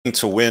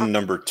to win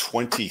number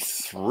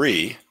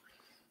 23.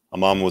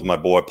 I'm on with my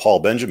boy Paul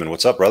Benjamin.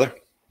 What's up, brother?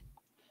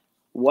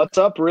 What's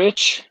up,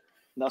 Rich?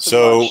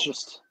 Nothing much.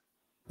 Just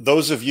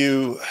those of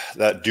you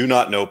that do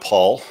not know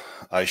Paul,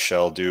 I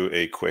shall do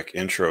a quick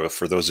intro.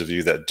 For those of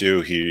you that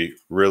do, he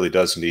really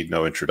does need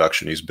no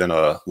introduction. He's been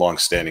a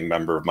long-standing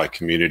member of my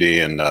community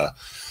and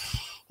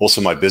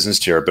also my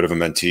business here, a bit of a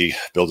mentee,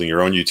 building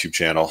your own YouTube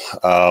channel.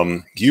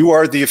 You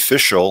are the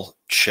official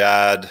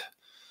Chad.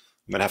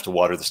 I'm going to have to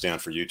water this down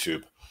for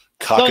YouTube.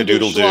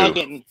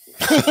 Cock-a-doodle-doo.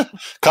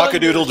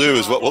 Cock-a-doodle-doo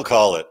is what we'll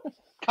call it.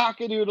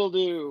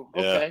 Cock-a-doodle-doo.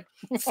 Okay.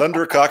 Yeah.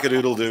 Thunder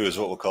cock-a-doodle-doo is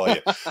what we'll call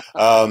you.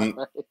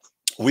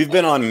 We've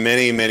been on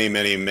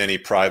many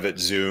private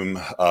Zoom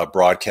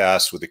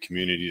broadcasts with the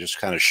community, just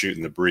kind of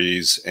shooting the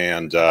breeze.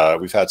 And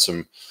we've had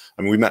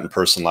we met in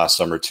person last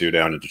summer too,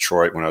 down in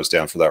Detroit when I was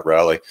down for that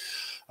rally.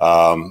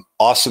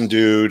 Awesome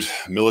dude,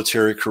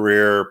 military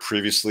career,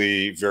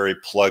 previously very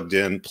plugged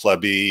in,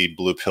 plebby,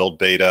 blue-pilled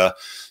beta.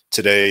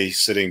 Today,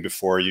 sitting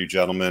before you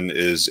gentlemen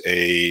is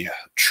a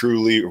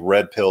truly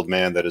red-pilled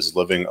man that is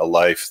living a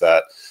life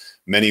that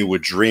many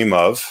would dream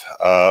of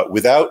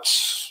without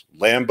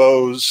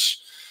Lambos,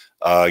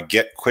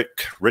 get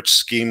quick rich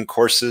scheme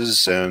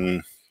courses,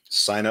 and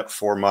sign up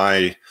for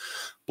my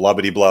blah,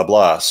 blah, blah,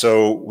 blah.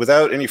 So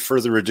without any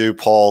further ado,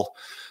 Paul,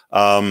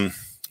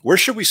 where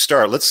should we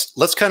start?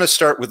 Let's kind of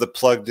start with the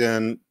plugged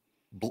in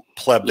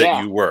pleb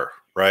that you were,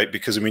 right?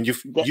 Because I mean,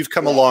 you've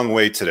come a long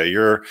way today.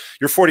 You're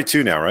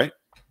 42 now, right?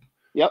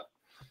 Yep.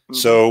 Mm-hmm.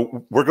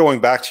 So we're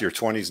going back to your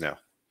 20s now.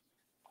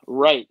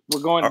 Right. We're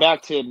going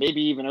back to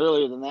maybe even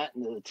earlier than that,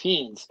 into the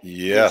teens.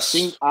 Yes.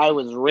 I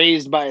was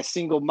raised by a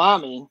single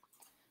mommy,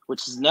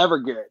 which is never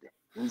good.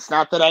 And it's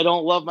not that I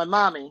don't love my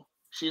mommy.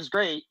 She's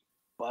great,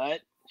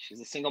 but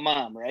she's a single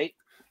mom, right?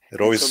 It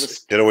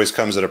always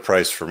comes at a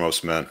price for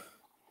most men.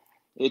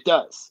 It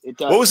does.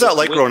 What was that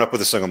like growing up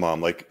with a single mom?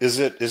 Like, is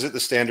it the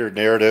standard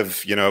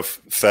narrative,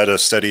 fed a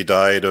steady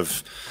diet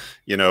of,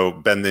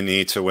 bend the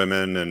knee to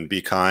women and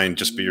be kind,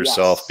 just be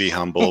yourself, be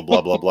humble,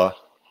 blah, blah, blah?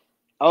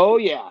 Oh,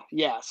 yeah.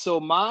 Yeah. So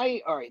my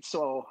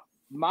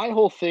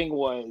whole thing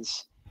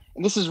was,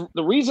 and this is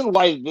the reason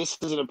why this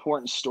is an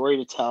important story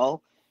to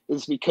tell,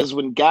 is because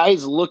when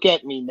guys look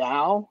at me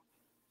now,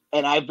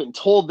 and I've been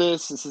told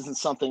this isn't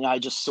something I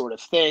just sort of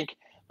think,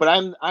 but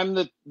I'm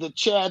the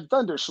Chad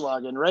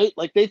Thunderschlagen, right?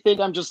 Like, they think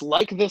I'm just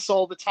like this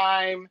all the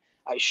time.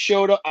 I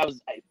showed up, I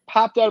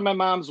popped out of my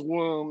mom's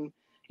womb,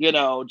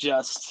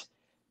 just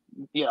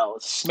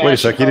smash. Wait a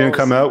sec, you didn't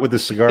come out with the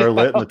cigar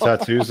lit and the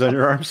tattoos on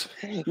your arms?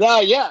 No,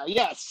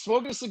 yeah.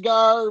 Smoking a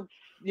cigar,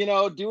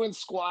 doing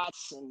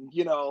squats and,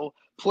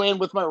 playing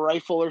with my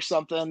rifle or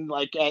something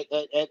like at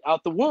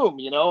out the womb,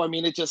 I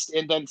mean,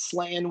 and then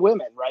slaying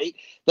women, right?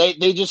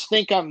 They just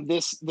think I'm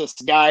this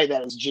guy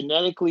that is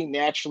genetically,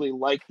 naturally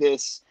like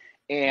this,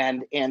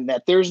 and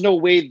that there's no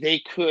way they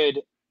could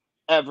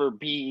ever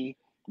be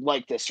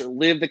like this or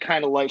live the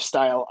kind of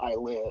lifestyle I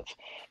live.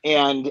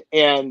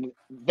 And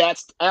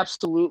that's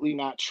absolutely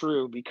not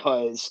true,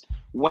 because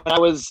when I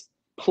was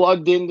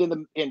plugged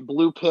into and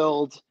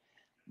blue-pilled,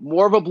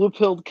 more of a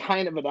blue-pilled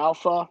kind of an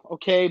alpha,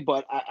 okay?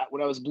 But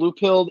when I was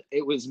blue-pilled,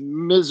 it was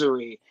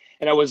misery.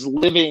 And I was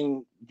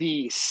living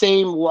the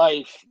same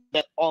life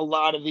that a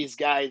lot of these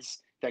guys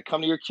that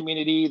come to your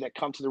community, that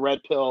come to the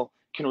red pill,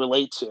 can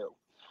relate to.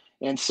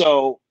 And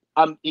so,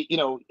 a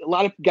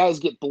lot of guys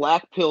get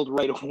black-pilled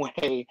right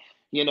away,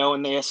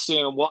 and they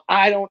assume, well,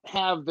 I don't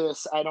have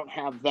this, I don't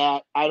have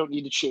that, I don't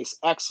need to chase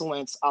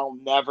excellence, I'll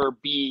never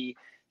be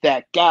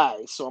that guy.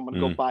 So I'm going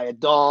to go buy a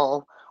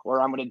doll, or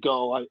I'm going to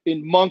go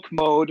in monk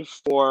mode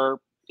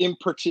for in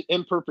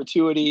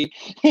perpetuity,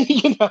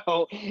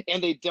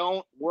 and they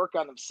don't work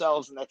on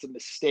themselves, and that's a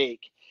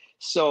mistake.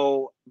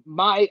 So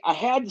I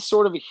had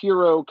sort of a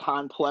hero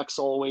complex,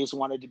 always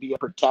wanted to be a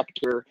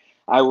protector.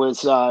 I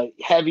was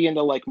heavy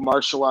into like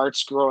martial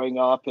arts growing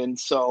up, and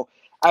so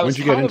when did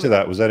you get into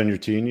that? Was that in your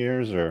teen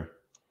years, or?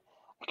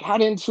 I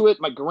got into it.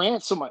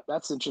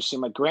 That's interesting.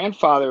 My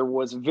grandfather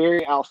was a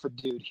very alpha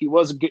dude. He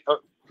was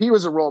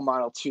a role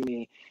model to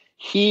me.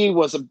 He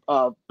was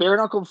a bare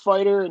knuckle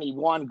fighter, and he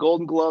won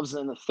Golden Gloves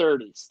in the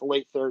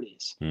late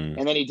 30s.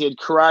 And then he did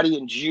karate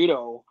and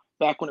judo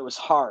back when it was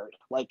hard,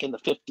 like in the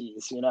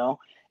 50s,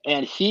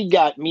 and he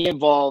got me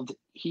involved.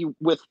 He,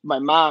 with my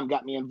mom,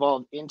 got me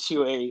involved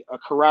into a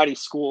karate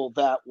school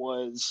that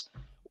was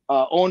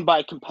owned by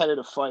a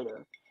competitive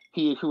fighter.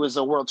 Who was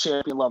a world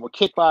champion level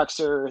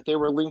kickboxer. They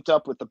were linked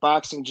up with the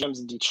boxing gyms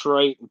in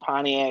Detroit and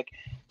Pontiac.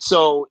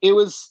 So it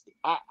was,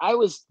 I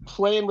was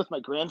playing with my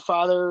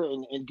grandfather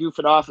and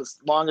goofing off as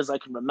long as I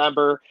can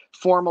remember.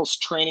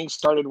 Foremost training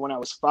started when I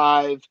was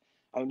 5.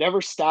 I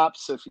never stopped.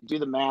 So if you do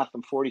the math,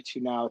 I'm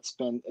 42 now. It's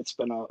been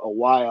a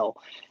while.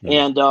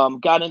 And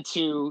got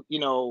into,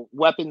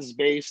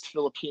 weapons-based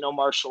Filipino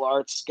martial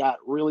arts, got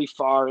really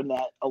far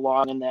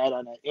along in that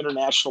on an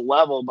international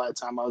level by the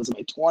time I was in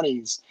my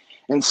 20s.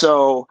 And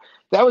so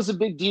that was a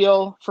big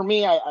deal for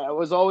me. I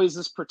was always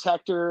this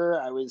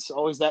protector. I was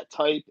always that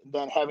type. And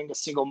then having a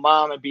single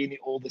mom and being the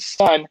oldest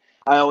son,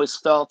 I always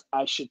felt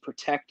I should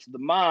protect the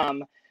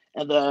mom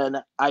And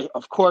then I,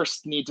 of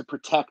course, need to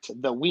protect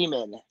the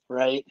women,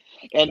 right?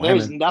 And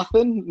there's Women.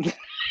 nothing,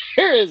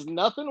 there is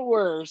nothing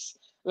worse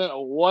than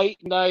a white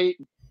knight,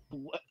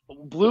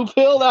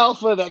 blue-pilled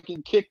alpha that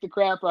can kick the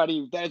crap out of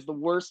you. That is the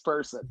worst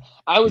person.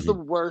 I was the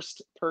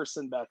worst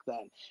person back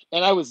then.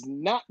 And I was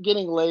not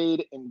getting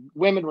laid, and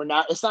women were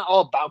not, it's not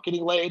all about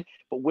getting laid,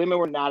 but women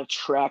were not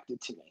attracted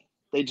to me.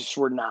 They just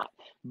were not,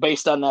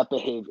 based on that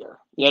behavior,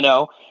 you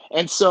know?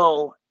 And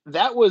so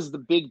that was the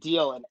big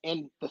deal.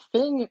 And the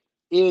thing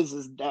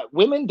is that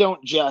women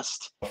don't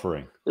just,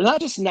 Suffering. they're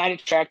not just not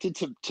attracted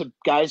to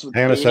guys with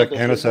Hang on a sec. behavior.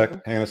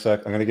 Hang on a sec.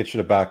 I'm going to get you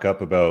to back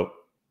up about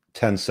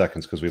 10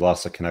 seconds because we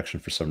lost the connection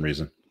for some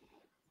reason.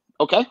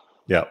 Okay.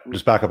 Yeah,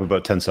 just back up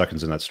about 10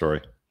 seconds in that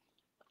story.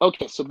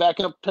 Okay, so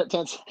backing up 10.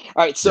 All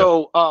right,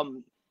 so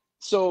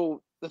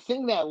so the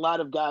thing that a lot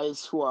of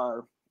guys who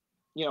are,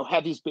 you know,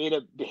 have these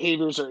beta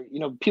behaviors, or, you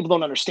know, people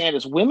don't understand,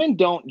 is women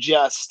don't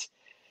just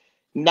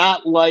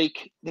not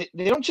like, they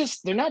don't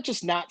just, they're not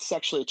just not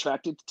sexually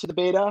attracted to the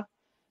beta,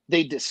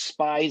 they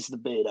despise the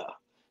beta,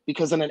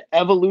 because on an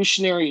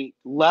evolutionary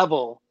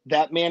level,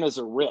 that man is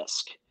a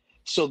risk.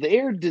 So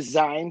they're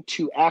designed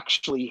to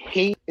actually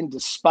hate and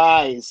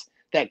despise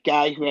that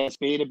guy who has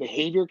beta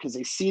behavior, because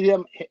they see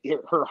them,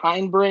 her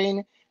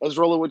hindbrain, as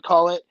Rolla would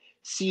call it,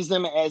 sees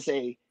them as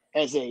a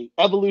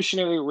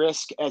evolutionary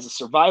risk, as a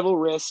survival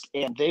risk,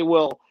 and they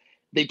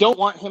don't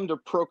want him to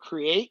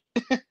procreate.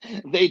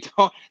 they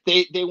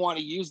want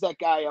to use that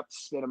guy up to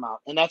spit him out.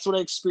 And that's what I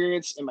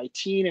experienced in my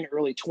teen and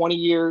early 20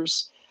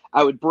 years.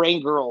 I would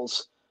bring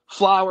girls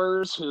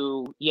flowers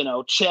who, you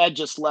know, Chad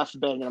just left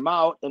banging them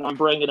out, and I'm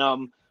bringing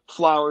them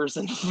flowers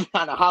and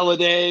on a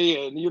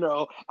holiday, and, you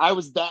know, I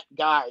was that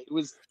guy. It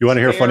was You want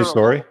to hear a funny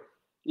story?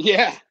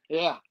 Yeah.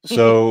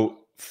 So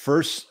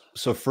first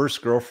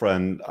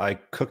girlfriend, I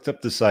cooked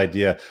up this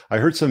idea. I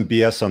heard some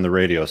BS on the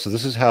radio. So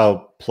this is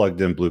how plugged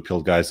in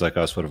blue-pilled guys like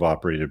us would have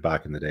operated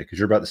back in the day, because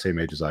you're about the same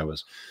age as I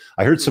was.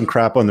 I heard some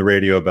crap on the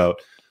radio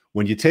about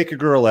when you take a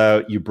girl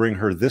out, you bring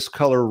her this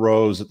color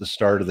rose at the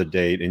start of the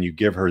date, and you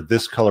give her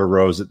this color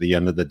rose at the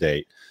end of the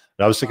date.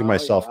 And I was thinking to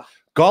myself,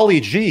 golly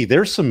gee,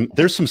 there's some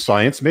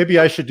science. Maybe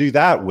I should do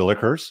that,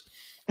 Willikers.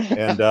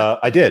 And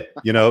I did,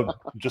 you know,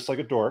 just like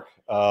a dork.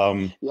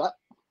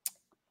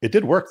 It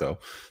did work though,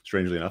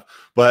 strangely enough.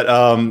 But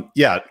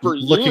yeah,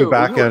 looking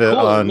back at it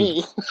on,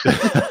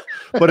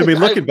 but I mean,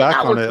 looking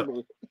back on it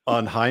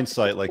on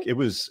hindsight, like it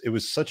was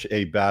such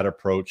a bad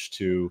approach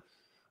to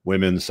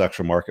women's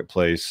sexual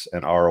marketplace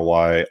and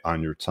ROI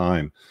on your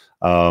time.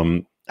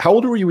 How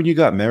old were you when you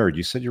got married?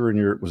 You said you were in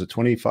your, was it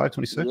 25,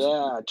 26?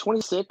 Yeah,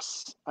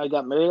 26. I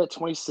got married at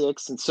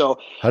 26. And so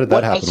how did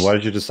that happen? Why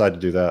did you decide to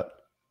do that?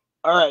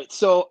 All right.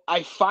 So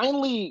I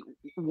finally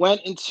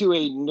went into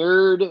a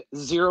nerd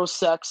zero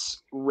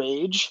sex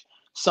rage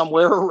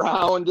somewhere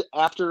around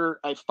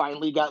after I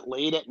finally got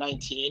laid at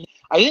 19.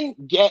 I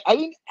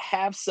didn't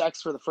have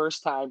sex for the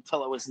first time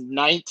till I was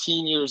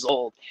 19 years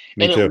old.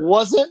 Me and too. It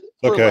wasn't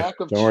for lack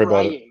of Don't worry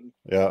trying. about it.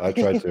 Yeah, I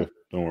tried to.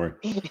 Don't worry.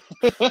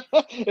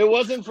 It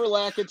wasn't for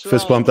lack of trying.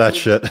 Fist bump that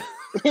shit.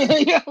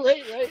 Yeah,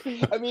 right.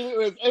 I mean,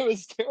 it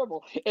was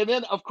terrible. And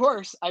then, of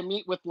course, I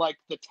meet with like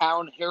the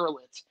town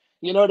harlot.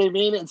 You know what I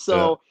mean? And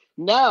so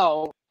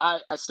now I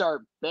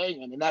start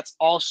banging, and that's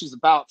all she's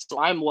about. So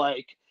I'm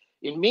like,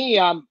 in me,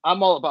 I'm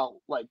all about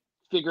like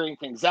figuring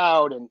things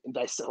out, and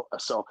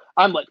so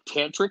I'm like,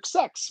 tantric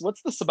sex.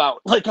 What's this about?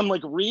 Like, I'm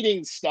like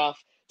reading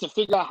stuff to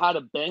figure out how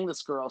to bang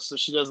this girl so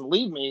she doesn't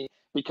leave me,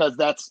 because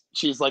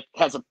she's like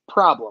has a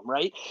problem,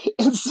 right?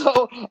 And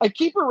so I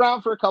keep her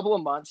around for a couple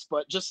of months,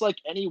 but just like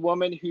any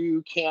woman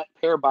who can't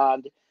pair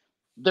bond,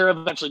 they're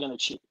eventually going to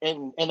cheat,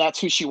 and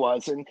that's who she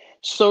was. And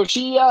so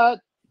she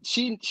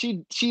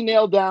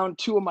nailed down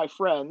two of my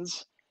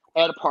friends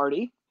at a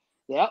party.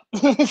 Yeah,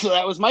 so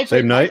that was my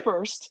same night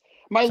first.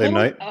 Same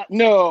night?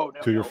 No.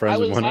 Two of your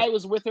friends. I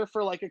was with her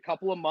for like a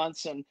couple of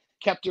months and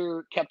kept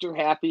her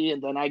happy,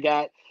 and then I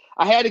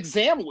had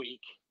exam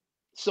week.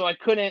 So I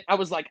couldn't, I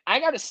was like, I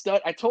got to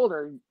stud. I told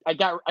her, I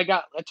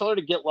told her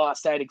to get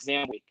lost. I had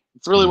exam week.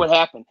 It's really what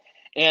happened.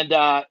 And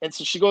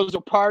so she goes to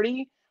a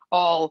party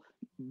all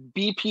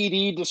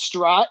BPD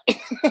distraught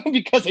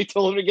because I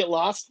told her to get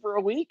lost for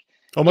a week.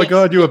 Oh my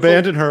God, you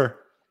abandoned her.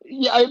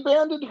 Yeah, I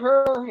abandoned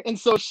her. And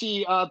so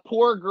she,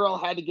 poor girl,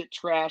 had to get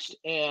trashed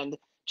and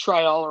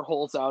try all her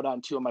holes out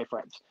on two of my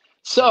friends.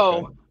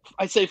 So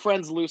I say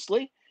friends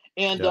loosely.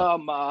 And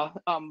we'll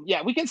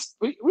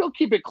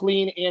keep it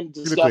clean and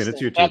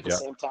disgusting at the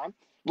same time,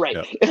 right?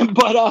 Yeah.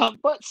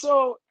 But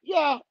so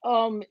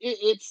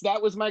that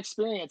was my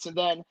experience. And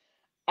then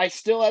I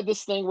still had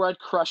this thing where I'd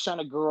crush on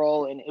a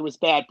girl, and it was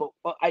bad. But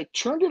I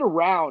turned it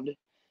around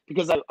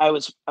because I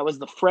was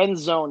the friend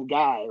zone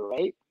guy,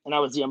 right? And I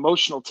was the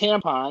emotional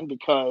tampon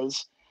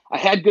because I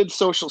had good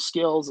social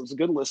skills. I was a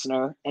good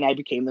listener, and I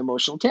became the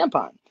emotional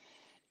tampon.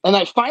 And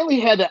I finally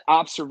had that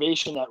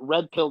observation that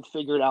Red Pill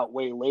figured out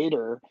way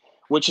later,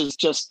 which is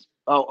just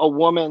a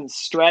woman's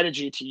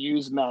strategy to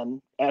use men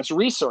as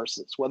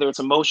resources, whether it's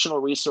emotional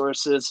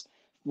resources,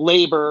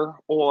 labor,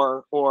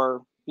 or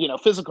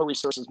physical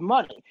resources,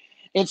 money.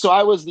 And so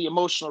I was the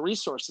emotional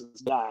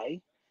resources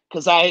guy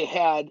because I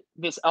had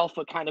this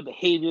alpha kind of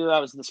behavior. I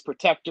was this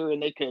protector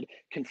and they could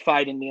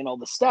confide in me and all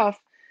this stuff.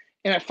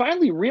 And I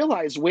finally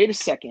realized, wait a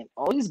second,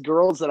 all these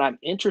girls that I'm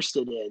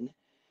interested in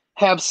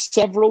have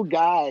several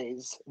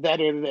guys that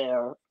are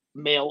their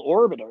male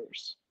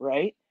orbiters,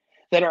 right?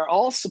 That are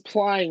all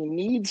supplying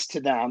needs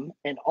to them.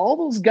 And all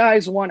those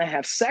guys want to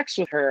have sex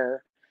with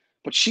her,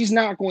 but she's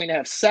not going to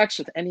have sex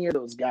with any of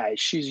those guys.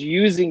 She's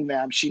using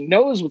them. She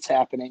knows what's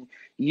happening,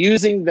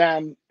 using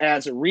them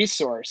as a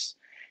resource.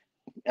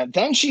 And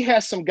then she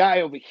has some guy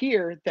over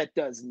here that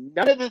does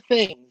none of the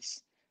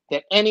things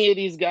that any of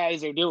these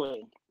guys are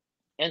doing.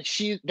 And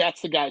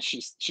that's the guy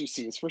she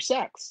sees for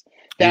sex.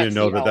 You didn't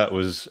know that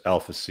was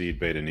alpha seed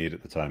beta need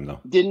at the time, though.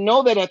 Didn't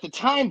know that at the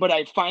time, but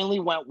I finally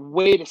went,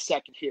 wait a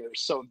second here.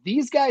 So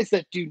these guys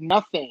that do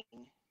nothing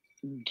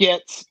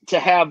get to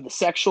have the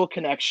sexual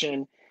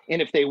connection,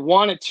 and if they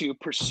wanted to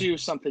pursue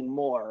something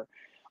more,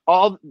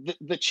 all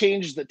the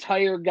change the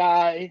tire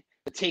guy,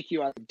 the take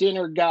you out to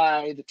dinner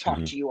guy, the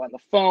talk to you on the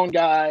phone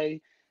guy,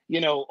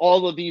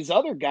 all of these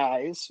other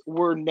guys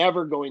were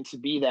never going to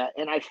be that.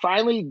 And I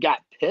finally got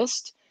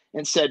pissed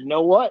and said,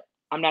 know what?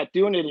 I'm not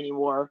doing it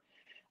anymore.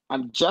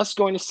 I'm just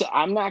going to say,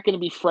 I'm not going to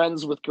be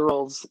friends with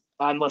girls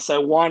unless I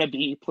want to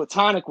be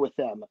platonic with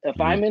them. If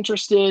I'm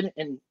interested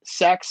in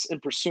sex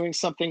and pursuing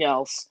something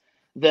else,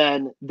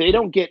 then they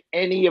don't get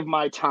any of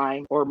my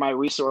time or my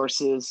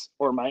resources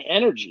or my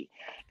energy.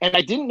 And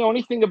I didn't know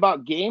anything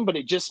about game, but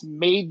it just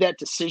made that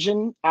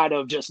decision out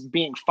of just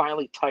being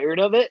finally tired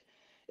of it.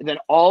 And then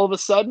all of a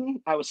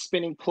sudden, I was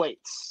spinning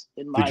plates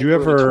in my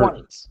early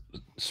 20s.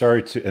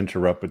 Sorry to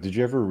interrupt, but did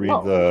you ever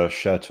read the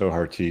Chateau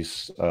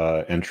Hartis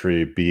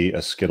entry, Be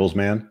a Skittles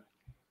Man?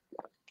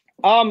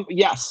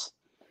 Yes.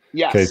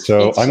 Okay,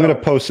 so I'm going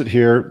to post it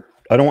here.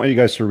 I don't want you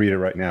guys to read it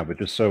right now, but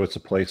just so it's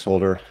a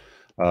placeholder,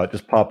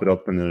 just pop it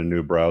open in a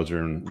new browser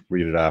and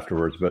read it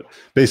afterwards. But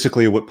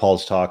basically what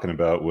Paul's talking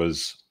about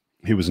was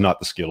he was not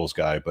the Skittles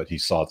guy, but he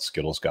saw the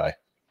Skittles guy.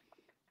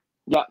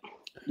 Yeah.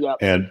 Yeah.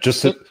 And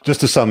just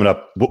to sum it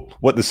up,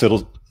 what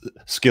the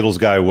Skittles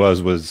guy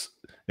was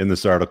in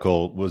this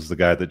article was the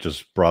guy that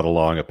just brought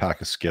along a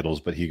pack of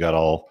Skittles, but he got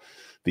all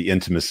the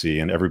intimacy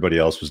and everybody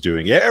else was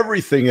doing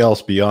everything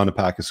else beyond a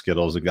pack of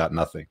Skittles and got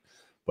nothing.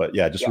 But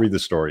yeah, just read the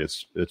story.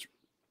 It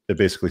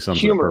basically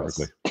sums it up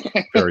perfectly.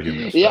 Very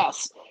humorous.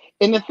 Yes.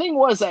 And the thing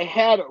was, I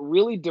had a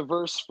really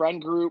diverse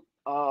friend group.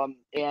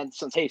 And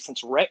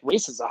since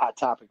race is a hot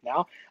topic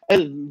now,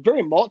 a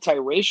very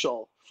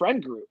multiracial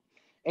friend group.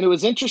 And it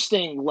was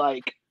interesting,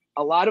 like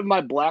a lot of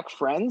my black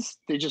friends,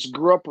 they just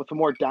grew up with a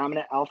more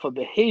dominant alpha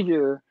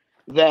behavior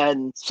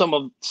than some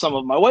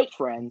of my white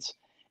friends.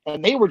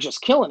 And they were just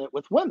killing it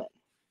with women,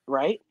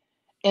 right?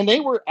 And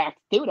they would act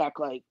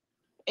like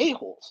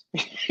a-holes,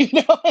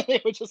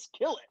 they would just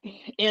kill it.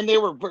 And they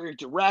were very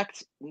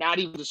direct, not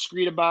even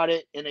discreet about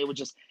it. And they would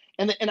just,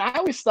 and I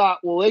always thought,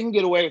 well, they can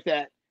get away with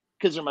that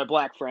because they're my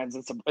black friends.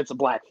 It's a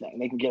black thing.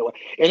 They can get away.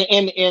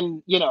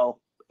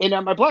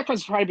 And my black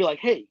friends would probably be like,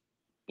 hey,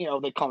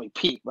 they call me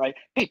Pete, right?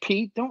 Hey,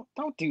 Pete, don't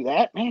do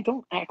that, man.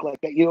 Don't act like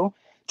that.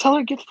 Tell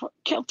her get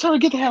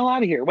the hell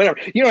out of here. Whatever.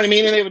 You know what I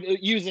mean? And they would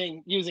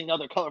using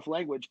other colorful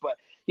language, but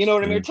you know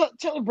what I mean? Tell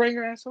her to bring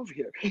her ass over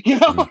here.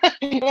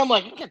 And I'm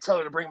like, I can't tell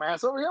her to bring my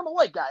ass over here. I'm a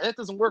white guy. That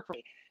doesn't work for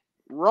me.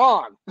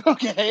 Wrong.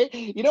 Okay.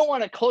 You don't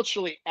want to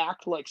culturally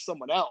act like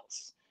someone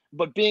else,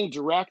 but being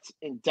direct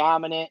and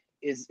dominant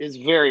is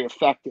very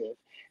effective.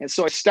 And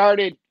so I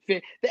started.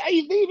 They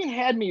even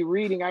had me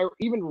reading. I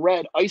even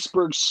read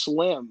Iceberg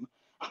Slim.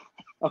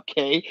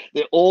 Okay,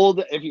 the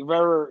old, if you've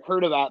ever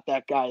heard about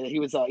that guy, he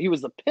was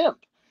the pimp.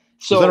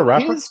 So is that a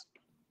rapper?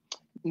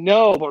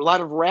 No, but a lot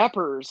of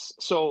rappers.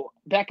 So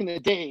back in the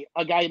day,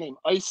 a guy named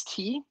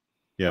Ice-T,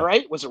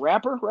 right, was a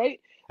rapper, right?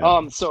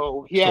 Yeah.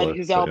 So he had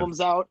his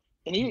albums out,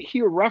 and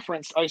he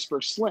referenced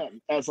Iceberg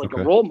Slim as like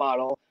a role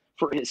model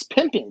for his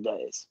pimping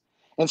days.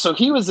 And so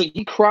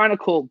he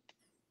chronicled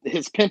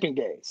his pimping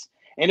days,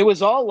 and it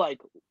was all like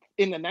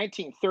in the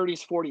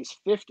 1930s, 40s,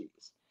 50s.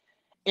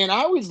 And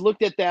I always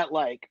looked at that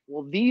like,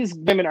 well, these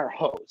women are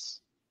hoes,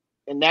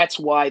 and that's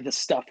why the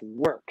stuff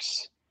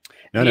works.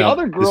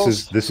 Other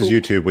girls. This is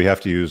YouTube. We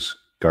have to use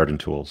garden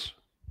tools.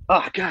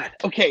 Oh God.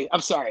 Okay, I'm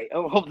sorry. I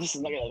hope this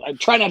is not gonna. I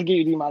try not to get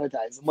you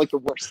demonetized. I'm like the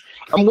worst.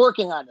 I'm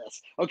working on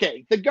this.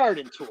 Okay, the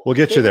garden tool. We'll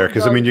get you there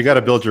because you got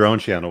to build your own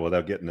channel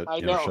without getting it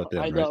shut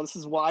down. I know. Right? This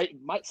is why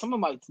some of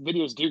my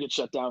videos do get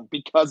shut down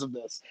because of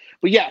this.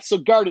 But yeah, so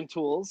garden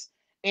tools.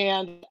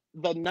 And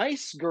the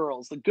nice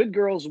girls, the good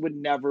girls would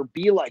never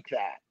be like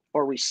that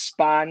or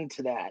respond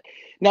to that.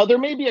 Now, there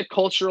may be a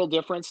cultural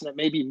difference and it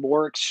may be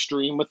more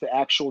extreme with the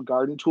actual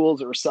garden tools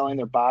that are selling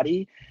their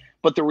body.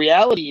 But the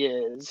reality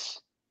is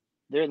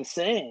they're the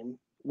same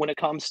when it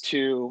comes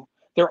to,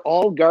 they're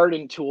all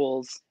garden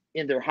tools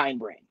in their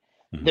hindbrain.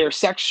 Mm-hmm. Their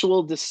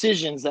sexual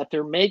decisions that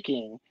they're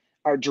making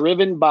are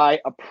driven by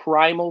a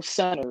primal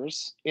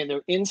centers in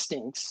their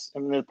instincts,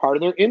 and they're part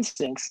of their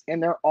instincts,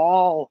 and they're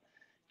all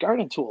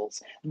garden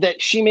tools.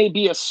 That she may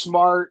be a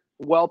smart,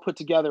 well put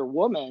together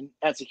woman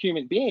as a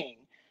human being,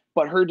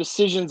 but her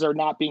decisions are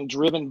not being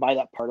driven by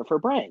that part of her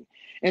brain.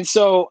 And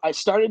so I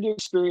started to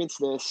experience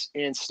this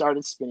and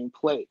started spinning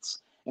plates.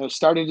 And I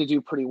started to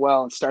do pretty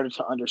well and started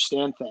to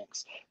understand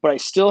things. But I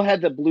still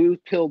had the blue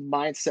pill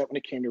mindset when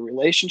it came to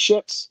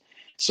relationships.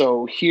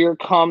 So here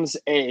comes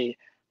a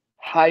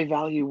high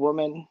value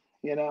woman,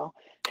 you know.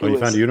 Oh, you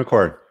found a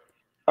unicorn.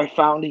 I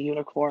found a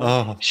unicorn.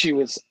 Oh, she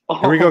was. Oh,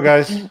 here we go,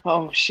 guys.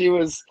 Oh, she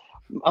was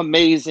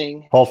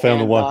amazing. Paul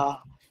found the one.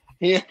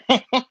 Yeah.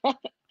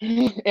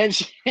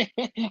 And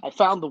I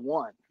found the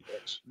one,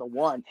 bitch, the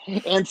one.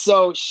 And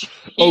so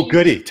oh,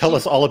 goody. Tell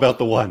us all about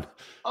the one.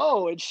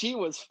 Oh, and she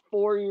was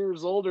 4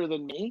 years older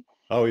than me.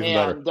 Oh,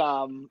 even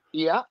better.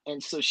 Yeah.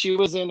 And so she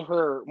was in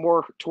her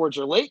more towards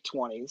her late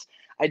 20s.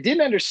 I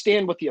didn't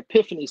understand what the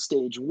epiphany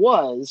stage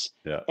was.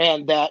 Yeah.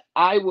 And that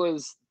I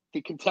was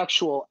the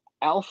contextual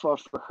alpha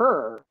for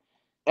her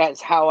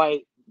as how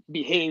I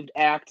behaved,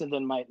 act, and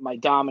then my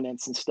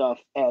dominance and stuff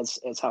as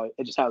how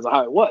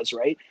it was,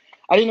 right?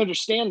 I didn't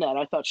understand that.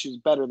 I thought she was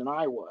better than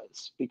I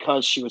was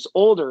because she was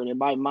older. And in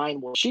my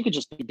mind, well, she could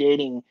just be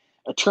dating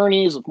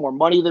attorneys with more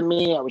money than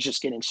me. I was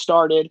just getting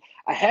started.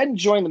 I hadn't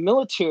joined the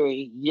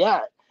military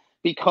yet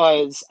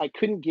because I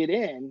couldn't get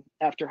in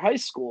after high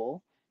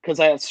school because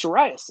I had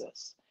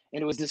psoriasis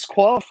and it was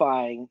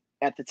disqualifying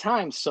at the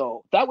time.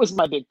 So that was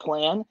my big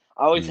plan.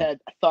 I always I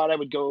thought I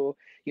would go,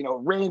 you know,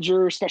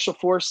 Ranger, Special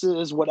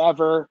Forces,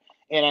 whatever.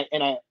 And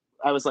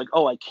I was like,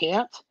 oh, I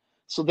can't.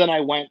 So then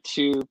I went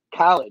to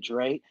college,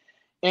 right?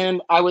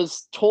 And I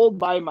was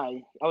told I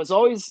was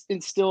always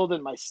instilled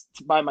in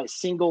by my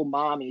single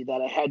mommy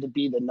that I had to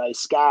be the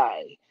nice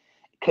guy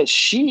because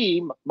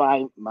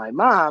my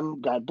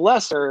mom, God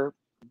bless her,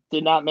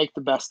 did not make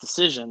the best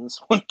decisions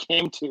when it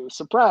came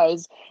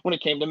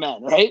to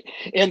men, right?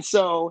 And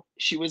so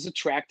she was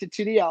attracted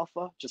to the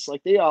alpha, just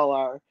like they all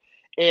are,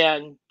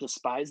 and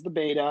despised the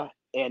beta,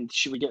 and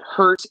she would get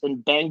hurt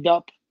and banged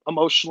up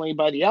emotionally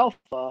by the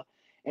alpha.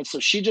 And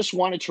so she just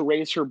wanted to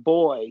raise her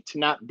boy to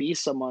not be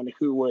someone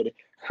who would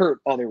hurt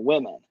other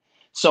women.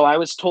 So I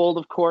was told,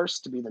 of course,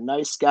 to be the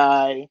nice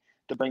guy,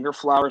 to bring her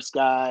flowers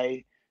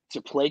guy,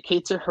 to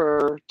placate to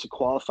her, to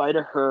qualify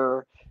to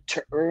her,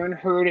 to earn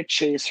her, to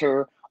chase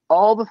her,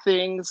 all the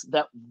things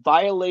that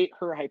violate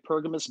her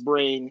hypergamous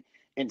brain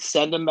and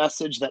send a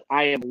message that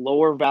I am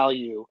lower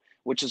value,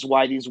 which is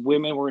why these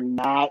women were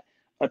not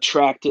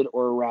attracted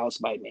or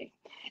aroused by me.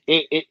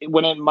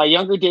 When in my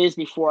younger days,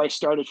 before I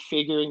started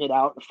figuring it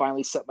out and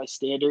finally set my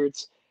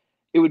standards,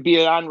 it would be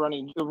a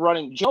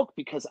running joke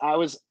because I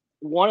was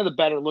one of the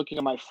better looking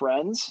of my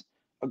friends.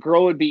 A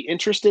girl would be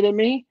interested in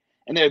me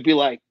and they would be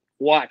like,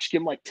 watch,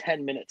 give him like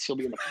 10 minutes. He'll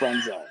be in the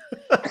friend zone.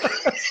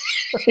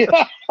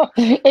 Yeah.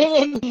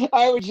 And then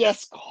I would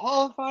just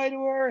qualify to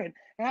her and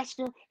ask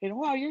her, and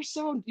wow, you're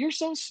so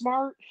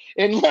smart.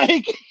 And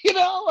like, you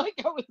know,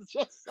 like I was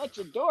just such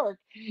a dork.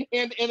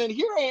 And then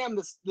here I am,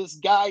 this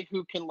guy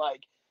who can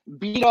like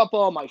beat up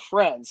all my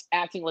friends,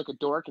 acting like a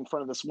dork in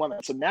front of this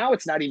woman. So now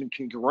it's not even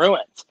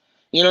congruent.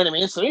 You know what I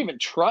mean? So I don't even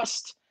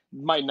trust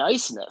my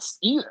niceness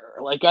either.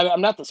 Like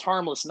I'm not this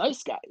harmless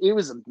nice guy. It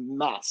was a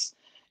mess.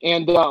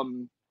 And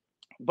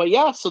but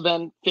yeah, so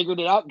then figured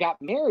it out, got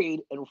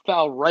married, and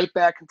fell right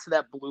back into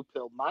that blue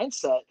pill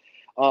mindset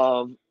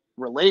of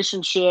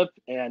relationship.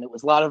 And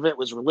a lot of it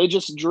was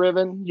religious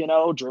driven, you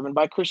know, driven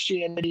by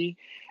Christianity.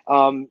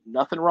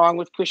 Nothing wrong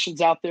with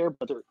Christians out there,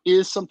 but there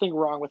is something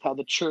wrong with how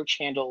the church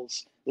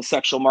handles the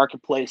sexual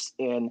marketplace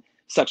and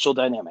sexual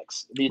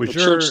dynamics.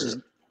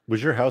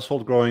 Was your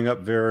household growing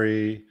up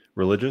very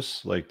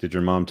religious? Like, did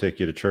your mom take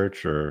you to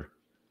church or?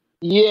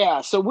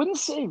 Yeah, so I wouldn't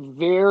say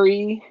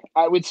very.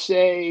 I would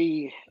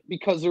say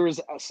because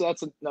so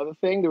that's another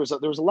thing. There was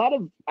a lot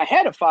of. I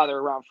had a father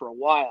around for a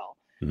while,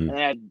 and I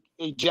had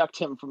eject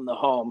him from the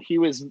home. It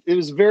was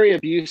a very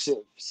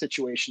abusive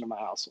situation in my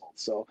household.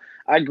 So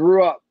I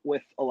grew up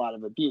with a lot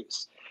of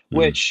abuse,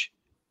 which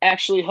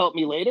actually helped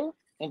me later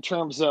in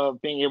terms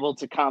of being able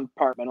to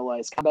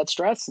compartmentalize combat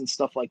stress and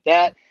stuff like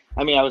that.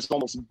 I mean, I was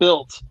almost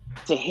built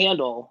to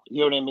handle, you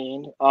know what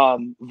I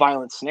mean,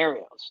 violent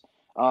scenarios.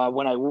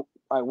 When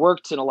I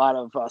worked in a lot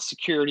of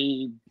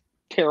security,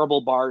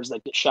 terrible bars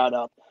that get shot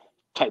up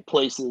type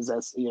places,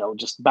 as you know,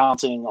 just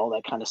bouncing, all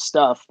that kind of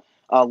stuff.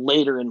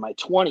 Later in my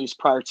 20s,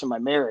 prior to my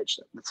marriage,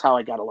 that's how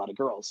I got a lot of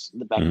girls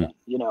back then,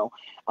 you know.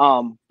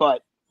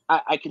 But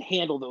I can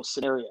handle those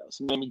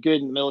scenarios. I mean,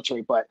 good in the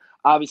military, but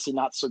obviously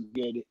not so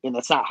good, and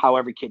that's not how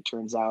every kid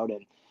turns out.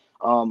 And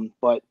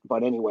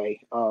but anyway,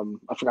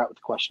 I forgot what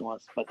the question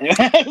was. But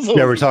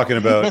yeah, we're talking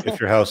about if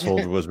your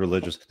household was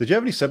religious. Did you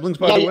have any siblings,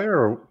 by the way,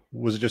 or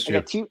was it just you?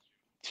 I got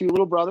two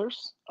little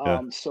brothers.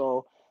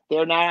 So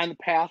they're not on the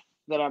path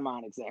that I'm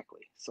on exactly.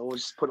 So we'll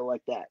just put it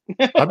like that.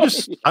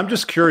 I'm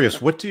just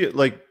curious. What do you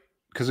like?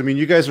 Because I mean,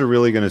 you guys are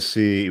really going to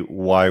see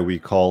why we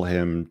call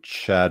him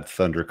Chad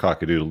Thunder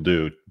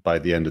Cockadoodle-Doo by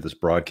the end of this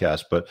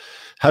broadcast. But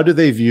how do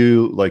they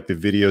view like the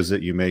videos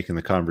that you make and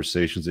the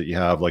conversations that you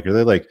have? Like, are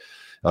they like,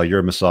 oh, you're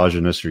a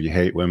misogynist or you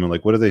hate women?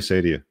 Like, what do they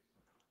say to you?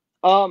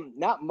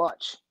 Not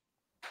much.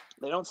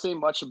 They don't say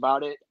much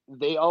about it.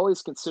 They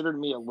always considered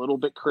me a little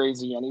bit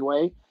crazy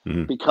anyway,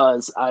 Mm-hmm.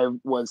 because I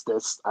was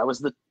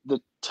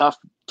the tough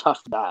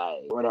guy,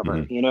 or whatever.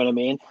 Mm-hmm. You know what I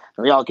mean?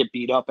 And we all get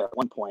beat up at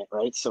one point,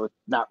 right? So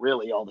not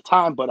really all the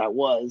time, but I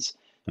was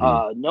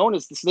known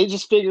as this. They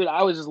just figured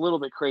I was just a little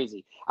bit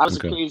crazy. I was a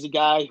Okay. crazy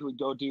guy who would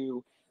go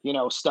do,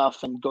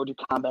 stuff and go do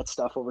combat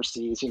stuff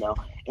overseas,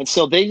 And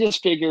so they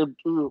just figured,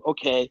 ooh,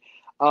 okay.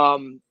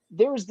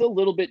 There was a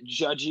little bit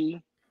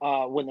judgy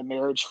when the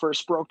marriage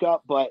first broke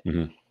up, but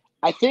Mm-hmm.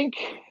 I think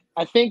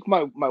I think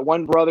my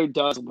one brother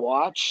does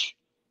watch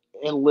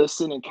and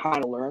listen and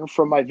kind of learn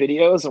from my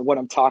videos and what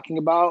I'm talking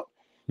about,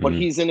 but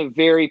Mm-hmm. he's in a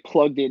very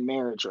plugged in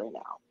marriage right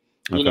now.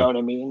 You Okay. know what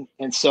I mean?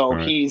 And so All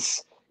right.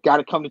 he's got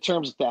to come to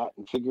terms with that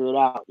and figure it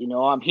out.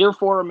 I'm here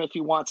for him if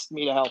he wants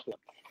me to help him.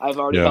 I've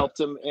already Yeah. helped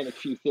him in a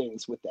few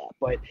things with that.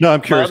 But No, I'm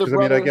my curious other because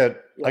I mean, I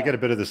brother, get a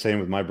bit of the same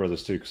with my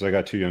brothers too, because I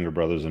got two younger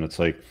brothers, and it's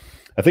like,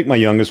 I think my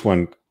youngest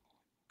one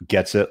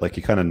gets it. Like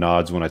he kind of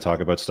nods when I talk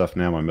about stuff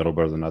now. My middle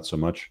brother, not so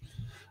much.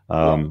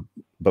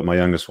 But my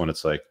youngest one,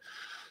 it's like,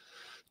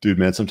 dude,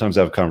 man, sometimes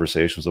I have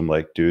conversations. I'm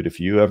like, dude, if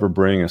you ever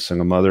bring a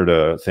single mother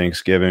to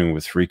Thanksgiving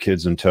with 3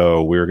 kids in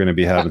tow, we're going to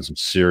be having some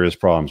serious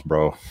problems,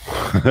 bro.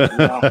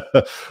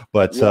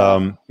 But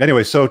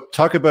anyway, so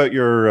talk about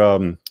your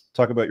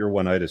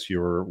one-itis.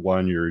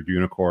 Your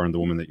unicorn, the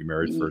woman that you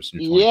married first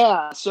in your 20s.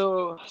 Yeah.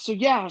 So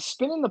yeah,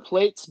 spinning the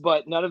plates,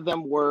 but none of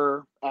them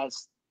were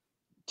as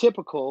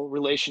typical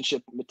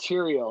relationship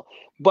material.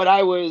 But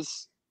I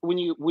was when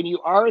you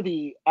are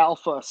the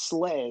alpha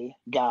slay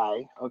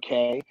guy,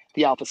 okay,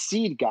 the alpha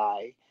seed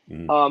guy,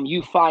 Mm.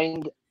 you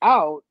find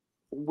out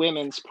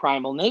women's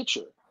primal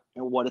nature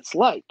and what it's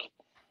like.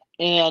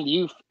 And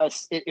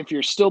if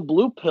you're still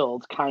blue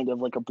pilled, kind of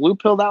like a blue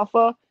pilled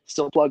alpha,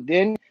 still plugged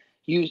in,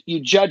 you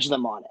judge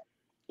them on it.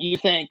 You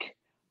think,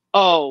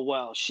 oh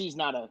well, she's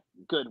not a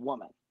good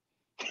woman.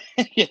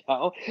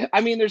 I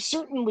mean, there's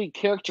certainly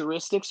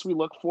characteristics we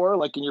look for,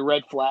 like in your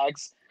red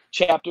flags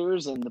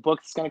chapters and the book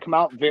that's going to come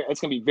out. It's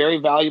going to be very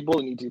valuable.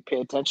 We need to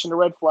pay attention to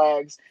red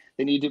flags.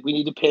 We need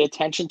to pay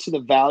attention to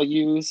the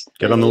values.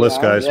 Get on the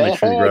list, guys. Yeah, make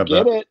sure you grab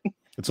get that. it.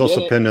 It's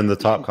also pinned in the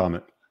top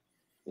comment.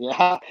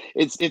 Yeah,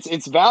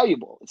 it's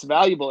valuable. It's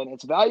valuable, and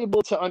it's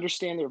valuable to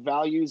understand their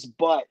values.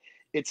 But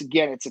it's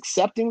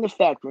accepting the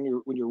fact when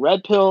you're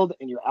red pilled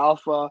and you're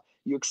alpha,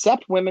 you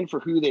accept women for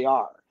who they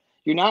are.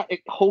 You're not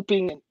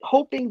hoping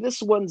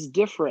this one's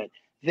different.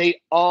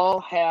 They all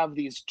have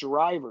these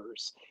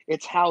drivers.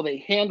 It's how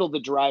they handle the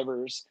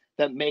drivers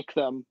that make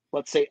them,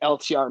 let's say,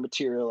 LTR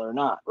material or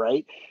not,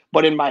 right?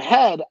 But in my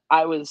head,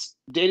 I was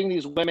dating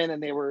these women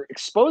and they were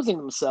exposing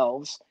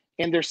themselves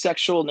in their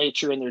sexual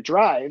nature and their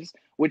drives,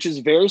 which is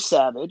very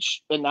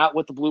savage and not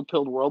what the blue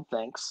pilled world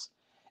thinks.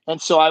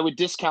 And so I would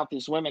discount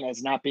these women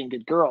as not being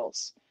good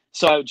girls.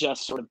 So I would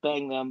just sort of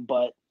bang them,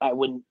 but I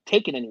wouldn't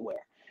take it anywhere.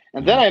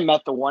 And then I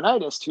met the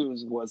one-itist who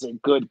was a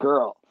good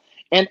girl.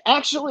 And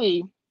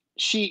actually,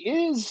 she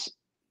is,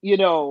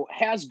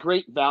 has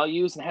great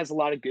values and has a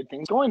lot of good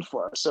things going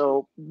for her.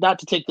 So not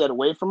to take that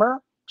away from her,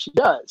 she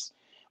does.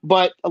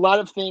 But a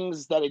lot of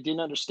things that I didn't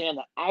understand,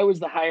 that I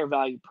was the higher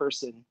value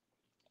person,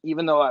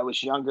 even though I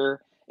was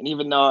younger and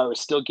even though I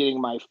was still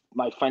getting my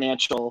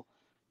financial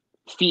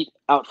feet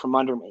out from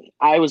under me.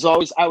 I was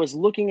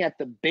looking at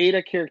the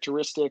beta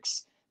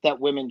characteristics that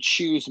women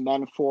choose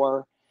men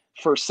for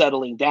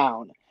settling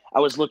down. I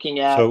was looking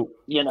at, So,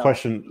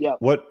 question: yeah.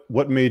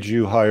 What made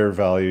you higher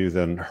value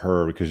than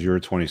her? Because you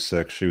were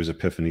 26, she was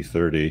Epiphany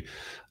 30.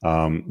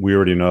 We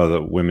already know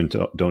that women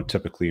don't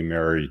typically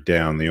marry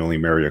down; they only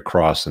marry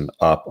across and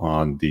up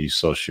on the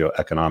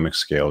socioeconomic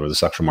scale or the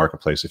sexual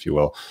marketplace, if you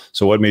will.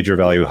 So, what made your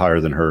value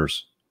higher than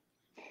hers?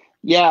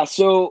 Yeah.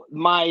 So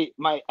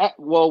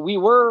we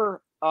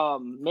were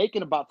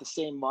making about the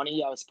same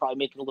money. I was probably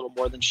making a little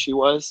more than she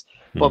was,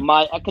 but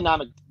my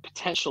economic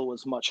potential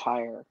was much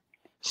higher.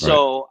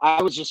 So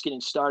I was just getting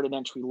started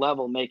entry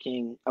level,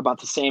 making about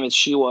the same as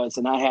she was.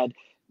 And I had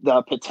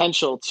the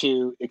potential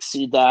to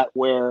exceed that,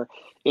 where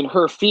in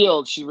her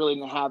field, she really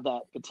didn't have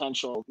that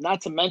potential.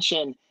 Not to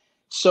mention,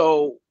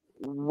 so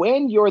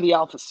when you're the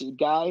alpha seed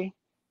guy,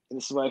 and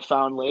this is what I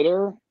found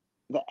later,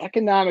 the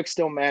economics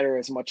don't matter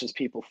as much as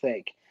people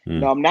think.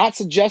 Now, I'm not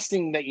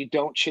suggesting that you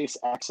don't chase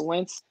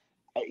excellence,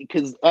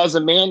 because as a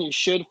man, you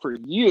should, for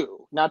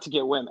you, not to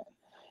get women.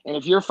 And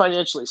if you're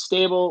financially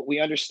stable, we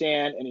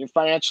understand, and you're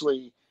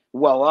financially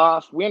well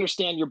off, we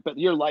understand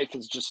your life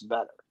is just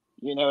better.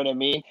 You know what I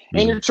mean?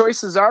 And your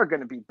choices are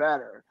going to be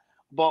better.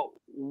 But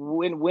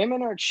when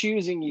women are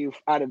choosing you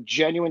out of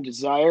genuine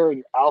desire and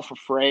your alpha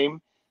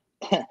frame,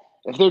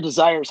 if their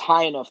desire is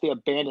high enough, they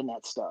abandon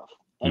that stuff.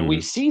 And we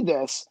see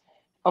this.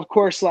 Of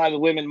course, a lot of the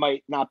women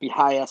might not be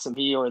high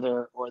SMV or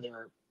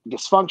they're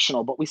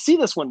dysfunctional, but we see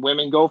this when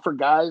women go for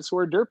guys who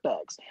are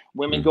dirtbags.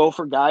 Women go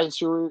for guys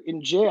who are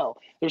in jail.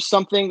 There's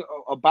something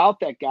about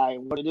that guy,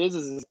 and what it is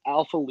his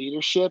alpha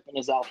leadership and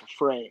his alpha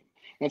frame.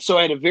 And so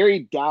I had a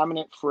very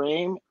dominant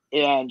frame,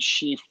 and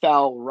she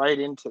fell right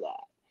into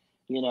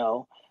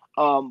that,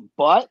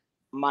 But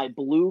my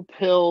blue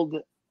pilled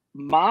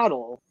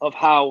model of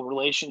how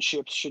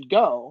relationships should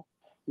go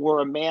where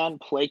a man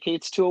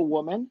placates to a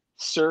woman,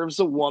 serves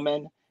a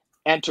woman,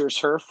 enters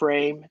her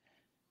frame,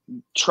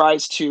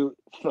 tries to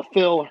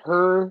fulfill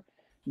her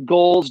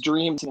goals,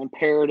 dreams, and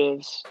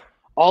imperatives.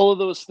 All of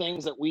those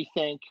things that we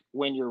think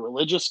when you're a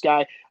religious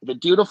guy, the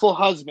dutiful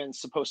husband's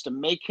supposed to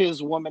make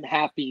his woman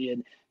happy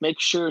and make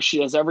sure she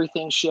has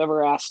everything she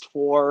ever asked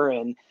for.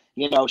 And,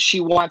 you know, she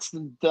wants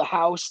the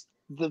house,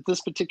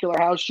 this particular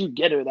house, you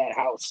get her that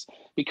house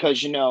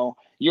because, you know,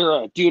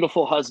 you're a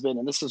dutiful husband.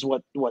 And this is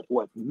what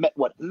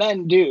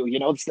men do. You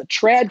know, it's the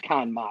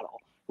TradCon model.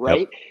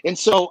 Right. Yep. And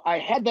so I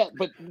had that.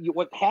 But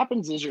what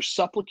happens is you're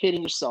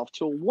supplicating yourself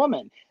to a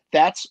woman.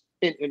 That's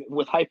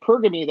with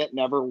hypergamy, that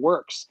never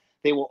works.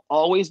 They will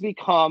always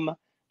become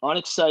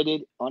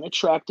unexcited,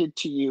 unattracted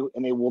to you,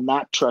 and they will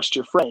not trust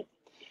your frame.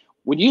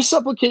 When you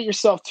supplicate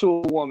yourself to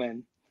a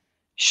woman,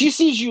 she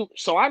sees you.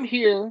 So I'm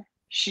here.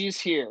 She's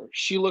here.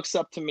 She looks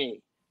up to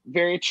me,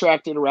 very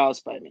attracted,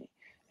 aroused by me.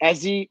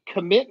 As the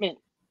commitment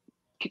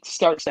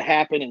starts to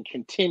happen and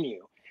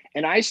continue,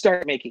 and I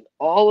start making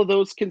all of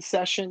those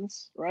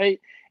concessions,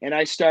 right? And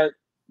I start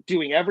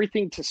doing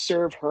everything to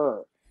serve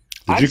her.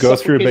 Did you go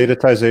through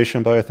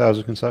betatization by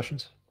 1,000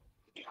 concessions?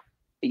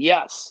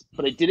 Yes,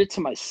 but I did it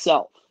to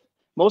myself.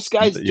 Most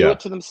guys do it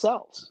to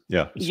themselves.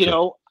 Yeah. You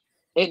know,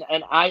 and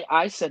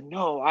I said,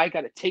 no, I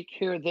got to take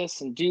care of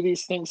this and do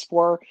these things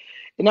for her.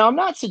 And now I'm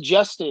not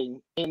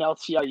suggesting in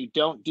LTR you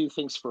don't do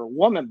things for a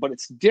woman, but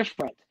it's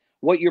different.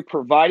 What you're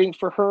providing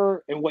for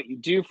her and what you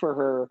do for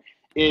her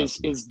is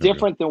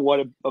different than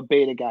what a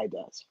beta guy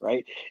does,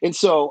 right? And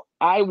so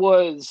I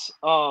was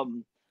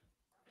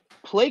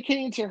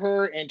placating to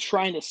her and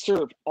trying to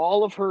serve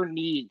all of her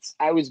needs.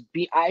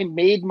 I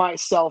made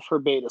myself her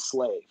beta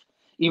slave,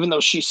 even though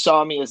she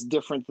saw me as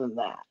different than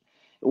that.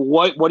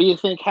 What do you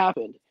think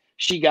happened?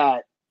 She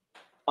got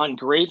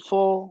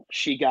ungrateful.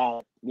 She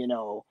got, you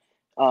know,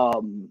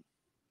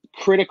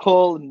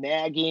 critical,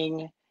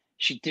 nagging.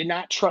 She did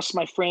not trust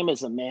my frame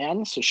as a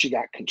man, so she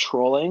got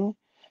controlling.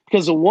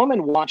 Because a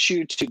woman wants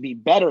you to be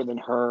better than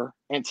her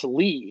and to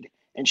lead,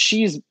 and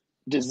she's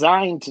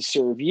designed to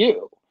serve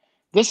you.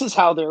 This is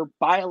how they're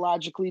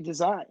biologically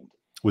designed.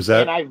 Was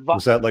that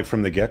like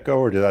from the get-go,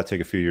 or did that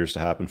take a few years to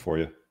happen for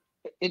you?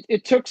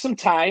 It took some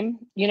time,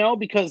 you know,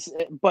 because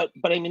but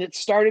I mean, it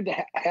started to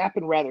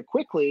happen rather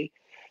quickly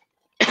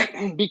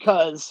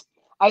because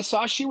I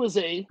saw she was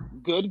a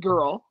good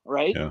girl,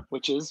 right? Yeah.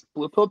 Which is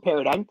blue pill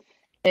paradigm.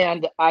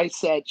 And I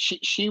said,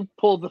 she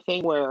pulled the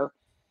thing where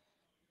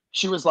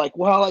she was like,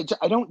 well,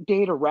 I don't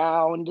date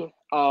around.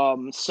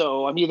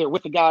 So I'm either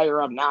with a guy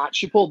or I'm not.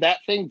 She pulled that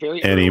thing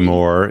very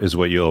anymore early. Is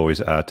what you always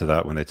add to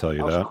that when they tell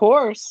you that. Of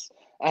course.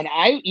 And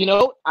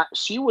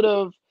she would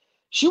have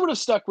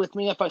stuck with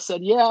me if I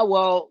said, yeah,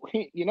 well,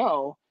 you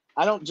know,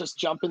 I don't just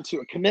jump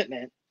into a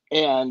commitment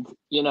and,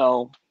 you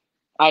know,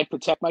 I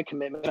protect my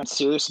commitment. I'm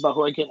serious about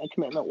who I get in a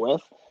commitment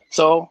with.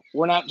 So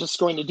we're not just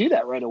going to do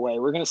that right away.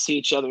 We're going to see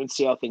each other and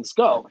see how things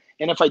go.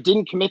 And if I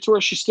didn't commit to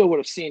her, she still would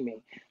have seen me.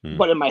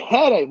 But in my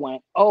head, I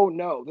went, oh,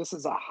 no, this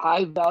is a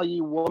high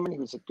value woman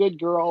who's a good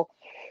girl.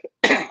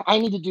 I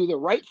need to do the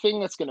right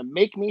thing that's going to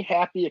make me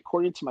happy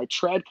according to my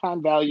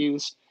TradCon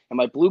values and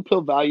my blue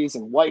pill values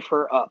and wife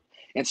her up.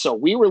 And so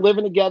we were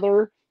living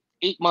together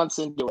 8 months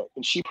into it,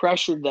 and she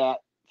pressured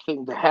that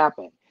thing to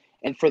happen.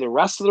 And for the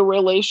rest of the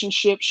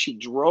relationship, she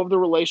drove the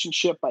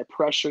relationship by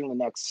pressuring the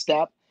next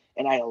step.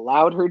 And I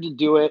allowed her to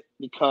do it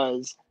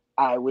because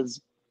I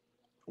was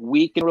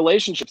weak in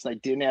relationships and I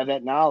didn't have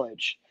that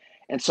knowledge.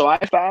 And so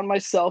I found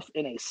myself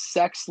in a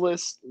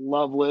sexless,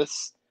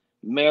 loveless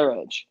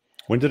marriage.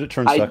 When did it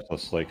turn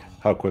sexless? Like,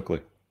 how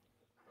quickly?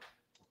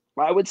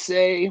 I would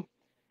say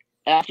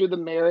after the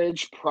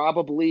marriage,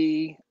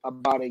 probably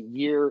about a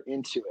year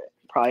into it.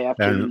 Probably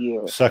after a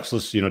year.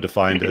 Sexless, you know,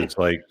 defined as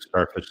like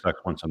starfish sex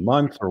once a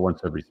month or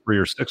once every 3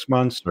 or 6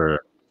 months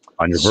or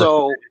on your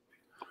birthday?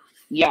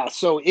 Yeah,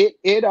 so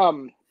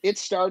it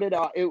started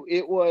out.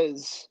 It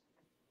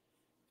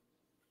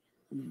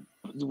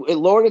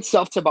lowered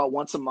itself to about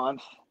once a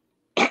month,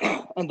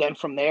 and then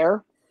from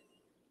there,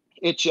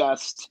 it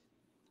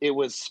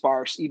was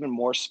sparse, even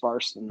more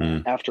sparse than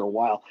that after a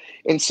while.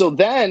 And so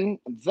then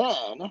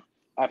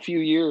a few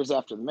years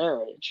after the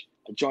marriage,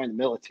 I joined the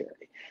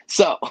military.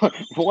 So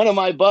one of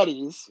my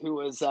buddies who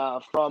was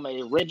from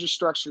a Ranger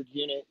structured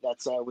unit that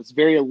was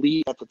very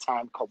elite at the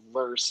time called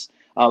LURS.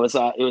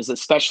 It was a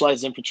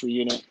specialized infantry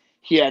unit.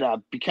 He had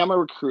become a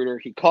recruiter.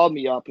 He called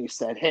me up and he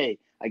said, hey,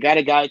 I got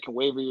a guy who can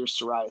waiver your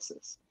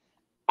psoriasis.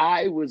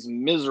 I was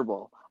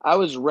miserable. I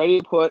was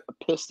ready to put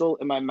a pistol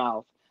in my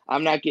mouth.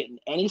 I'm not getting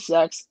any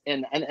sex.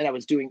 And I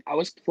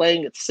was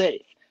playing it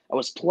safe. I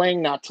was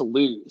playing not to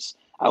lose.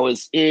 I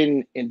was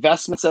in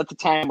investments at the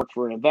time, worked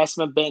for an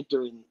investment bank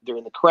during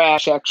the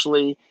crash,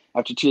 actually,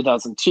 after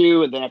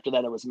 2002. And then after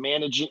that, I was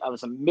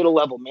a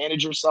middle-level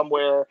manager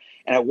somewhere.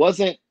 And I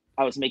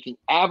was making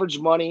average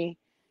money.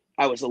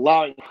 I was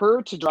allowing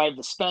her to drive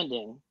the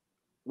spending,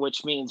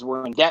 which means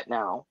we're in debt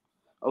now.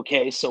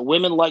 Okay, so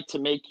women like to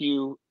make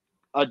you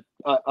a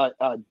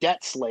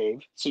debt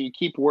slave. So you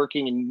keep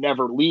working and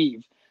never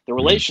leave the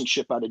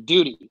relationship out of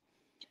duty.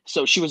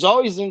 So she was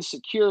always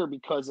insecure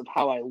because of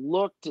how I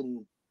looked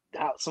and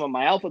how some of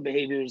my alpha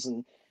behaviors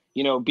and,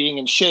 you know, being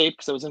in shape.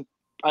 Because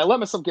I let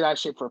myself get out of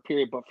shape for a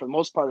period, but for the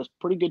most part, I was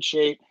pretty good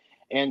shape.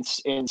 And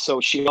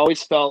so she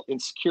always felt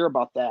insecure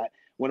about that.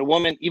 When a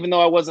woman, even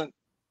though I wasn't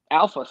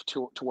alpha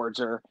towards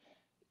her,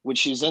 when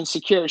she's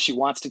insecure, she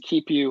wants to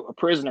keep you a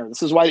prisoner.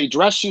 This is why they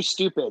dress you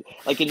stupid.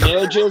 Like in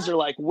marriages, they're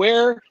like,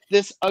 wear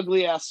this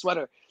ugly ass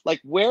sweater. Like,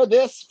 wear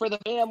this for the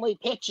family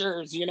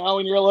pictures, you know?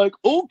 And you're like,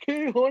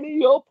 okay,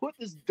 honey, I'll put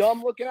this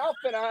dumb looking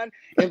outfit on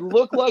and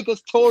look like a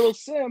total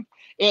simp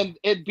and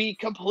be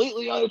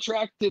completely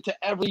unattractive to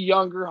every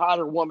younger,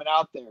 hotter woman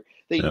out there.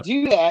 They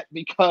do that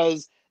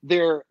because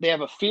they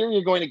have a fear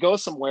you're going to go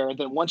somewhere. And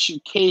then once you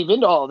cave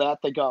into all that,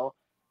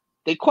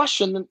 they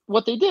question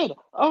what they did.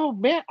 Oh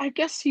man, I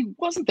guess he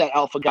wasn't that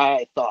alpha guy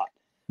I thought.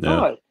 Yeah.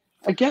 Oh,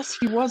 I guess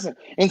he wasn't.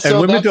 And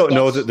so women don't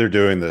know that they're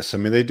doing this. I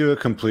mean, they do it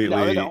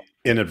completely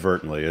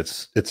inadvertently.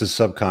 It's a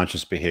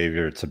subconscious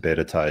behavior to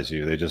beta-tize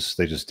you. They just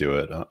do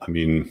it. I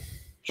mean,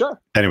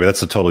 sure. Anyway,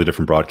 that's a totally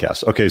different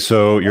broadcast. Okay,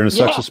 so you're in a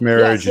sexless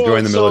marriage. You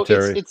join the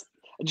military. It's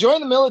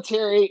join the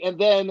military, and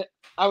then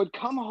I would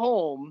come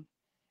home,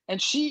 and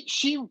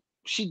she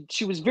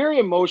was very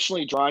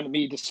emotionally drawn to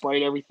me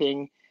despite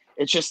everything.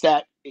 It's just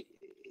that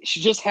she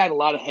just had a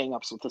lot of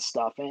hangups with this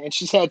stuff, and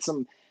she had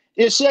some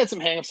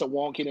hangups I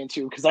won't get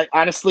into because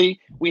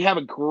we have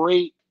a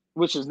great,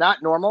 which is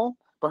not normal,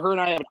 but her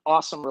and I have an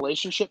awesome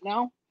relationship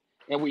now,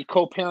 and we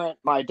co-parent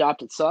my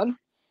adopted son,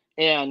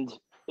 and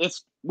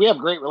we have a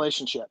great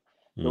relationship.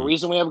 The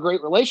reason we have a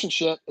great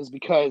relationship is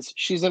because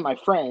she's in my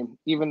frame,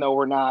 even though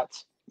we're not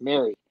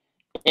married.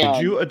 And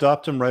did you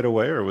adopt him right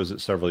away, or was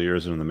it several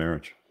years into the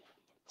marriage?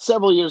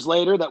 Several years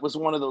later, that was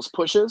one of those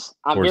pushes.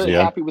 I'm very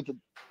happy with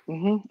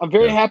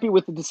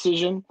the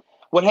decision.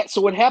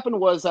 What happened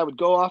was I would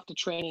go off to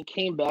training,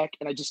 came back,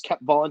 and I just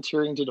kept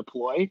volunteering to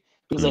deploy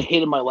because I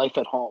hated my life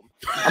at home.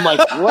 I'm like,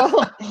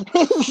 well,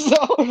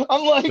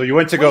 so you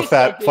went to go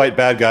fight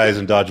bad guys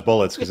and dodge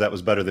bullets because that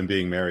was better than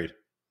being married.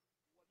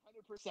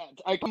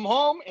 100%. I come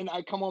home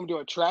to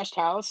a trashed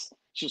house.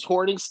 She's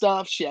hoarding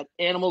stuff. She had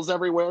animals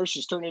everywhere.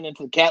 She's turning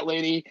into the cat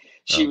lady.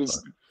 She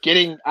was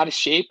getting out of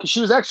shape because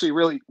she was actually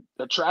really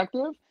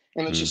attractive.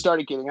 And then she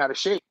started getting out of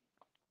shape.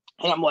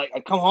 And I'm like,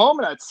 I'd come home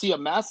and I'd see a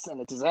mess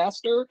and a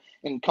disaster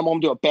and come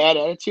home to a bad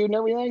attitude and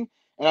everything.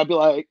 And I'd be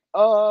like,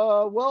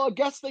 well, I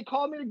guess they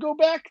called me to go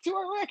back to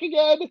Iraq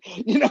again.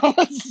 You know,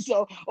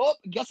 so, I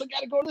guess I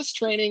got to go to this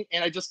training.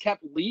 And I just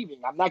kept leaving.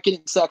 I'm not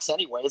getting sex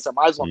anyways. I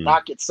might as well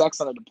not get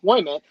sex on a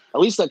deployment. At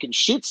least I can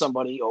shoot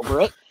somebody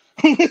over it.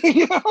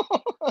 You know?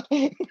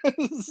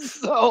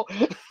 So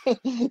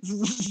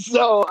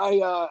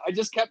I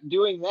just kept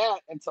doing that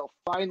until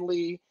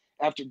finally,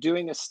 after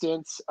doing a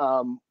stint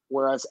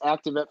where I was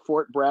active at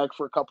Fort Bragg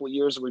for a couple of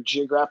years, we're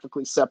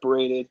geographically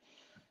separated.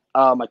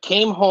 I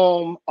came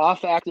home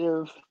off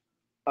active,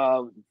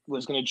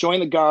 was going to join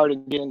the Guard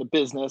and get into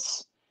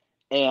business.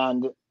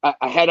 And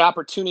I had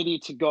opportunity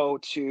to go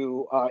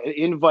to an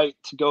invite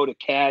to go to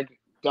CAG,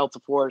 Delta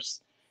Force.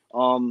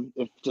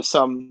 If just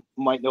some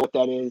might know what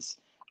that is.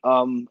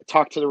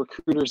 Talk to the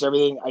recruiters,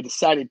 everything. I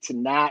decided to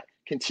not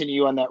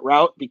continue on that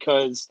route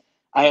because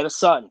I had a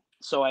son.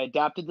 So I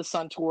adopted the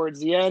son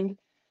towards the end,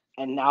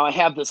 and now I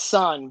have the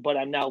son, but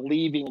I'm now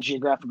leaving and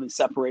geographically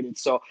separated.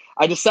 So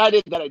I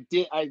decided that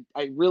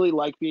I really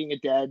like being a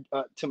dad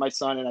to my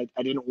son, and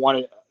I didn't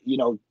want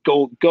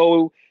to,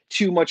 go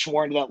too much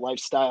more into that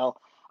lifestyle.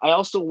 I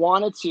also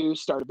wanted to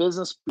start a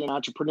business, be an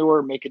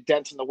entrepreneur, make a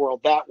dent in the world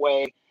that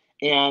way.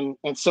 And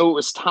so it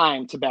was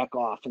time to back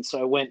off. And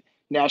so I went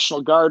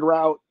National Guard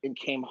route and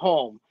came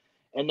home.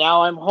 And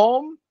now I'm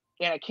home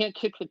and I can't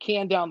kick the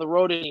can down the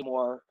road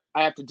anymore.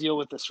 I have to deal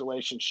with this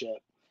relationship.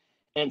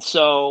 And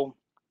so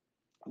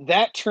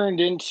that turned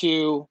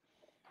into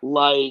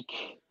like,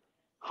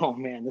 oh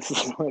man, this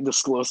is going to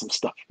disclose some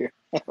stuff here.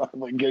 I'm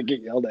going to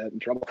get yelled at in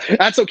trouble.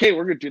 That's okay.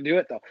 We're going to do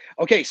it though.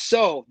 Okay.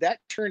 So that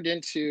turned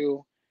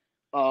into,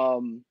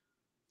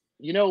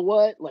 you know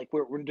what? Like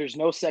there's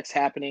no sex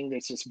happening.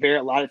 There's just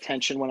a lot of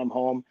tension when I'm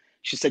home.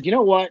 She said, you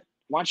know what?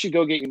 Why don't you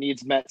go get your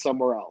needs met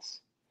somewhere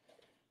else?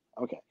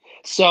 Okay.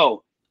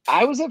 So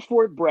I was at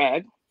Fort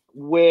Bragg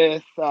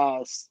with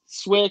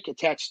SWIC,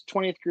 Attached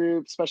 20th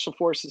Group, Special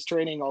Forces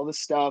Training, all this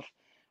stuff,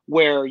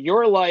 where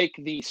you're like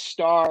the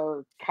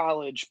star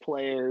college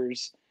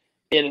players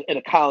in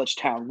a college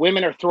town.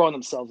 Women are throwing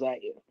themselves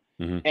at you.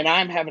 Mm-hmm. And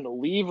I'm having to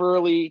leave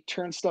early,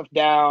 turn stuff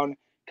down,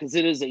 because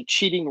it is a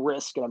cheating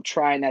risk, and I'm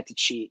trying not to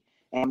cheat.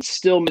 And I'm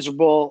still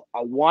miserable.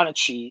 I want to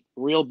cheat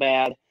real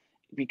bad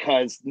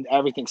because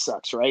everything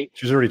sucks, right?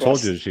 She's already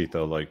told you to cheat,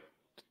 though. Like,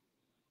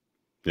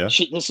 yeah.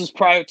 This is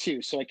prior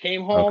to. So I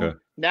came home. Okay.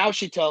 Now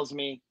she tells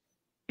me,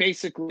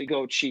 basically,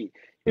 go cheat.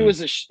 It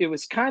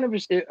was kind of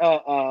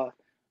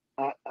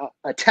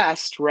a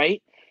test,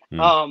 right?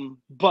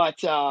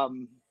 But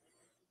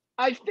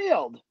I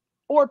failed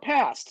or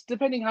passed,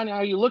 depending on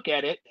how you look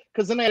at it.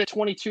 Because then I had a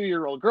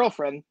 22-year-old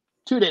girlfriend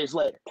 2 days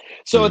later.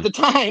 So at the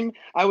time,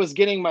 I was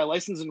getting my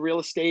license in real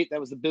estate. That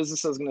was the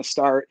business I was going to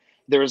start.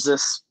 There was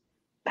this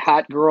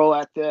hot girl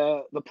at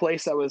the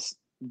place I was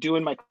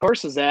doing my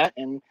courses at,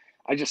 and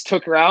I just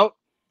took her out.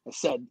 I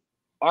said,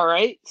 all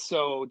right,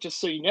 so just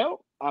so you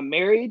know, I'm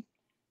married,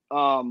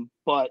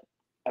 but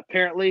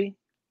apparently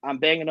I'm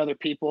banging other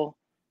people.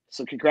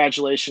 So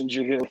congratulations,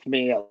 you're here with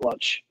me at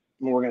lunch.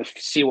 And we're going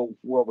to see what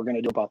we're going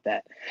to do about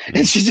that.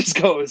 And she just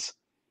goes,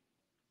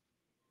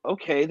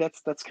 okay,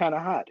 that's kind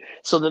of hot.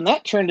 So then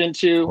that turned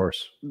into, of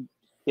course.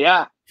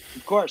 Yeah,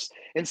 of course.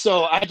 And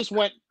so I just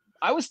went,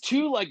 I was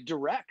too like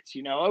direct,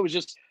 you know, I was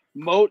just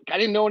I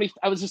didn't know anything.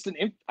 I was just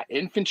an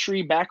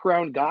infantry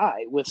background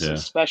guy with some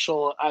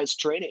specialized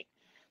training.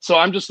 So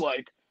I'm just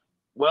like,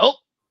 well,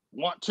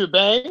 want to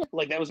bang?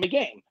 Like that was my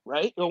game,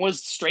 right? It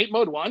was straight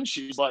mode 1.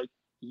 She's like,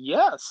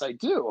 yes, I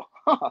do.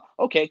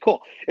 Okay,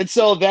 cool. And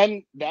so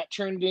then that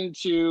turned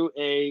into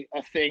a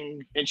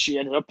thing, and she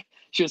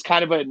was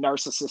kind of a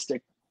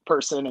narcissistic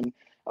person. And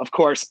of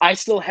course, I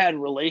still had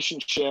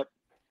relationship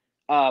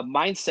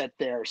mindset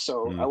there.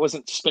 So I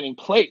wasn't spinning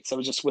plates. I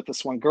was just with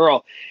this one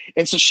girl.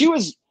 And so she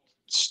was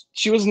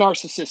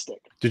narcissistic.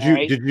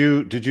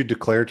 Did you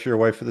declare to your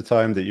wife at the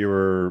time that you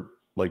were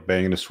like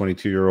banging this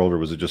 22-year-old, or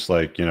was it just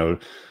like, you know,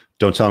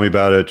 don't tell me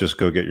about it, just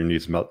go get your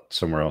needs met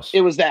somewhere else?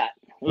 It was that.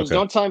 It was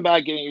don't tell me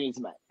about getting your needs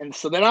met. And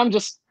so then I'm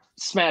just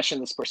smashing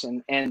this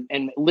person and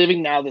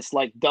living now this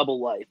like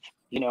double life,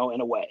 you know, in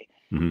a way.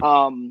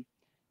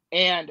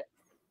 And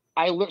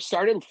I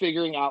started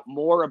figuring out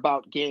more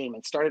about game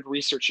and started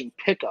researching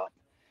pickup.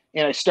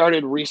 And I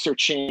started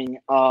researching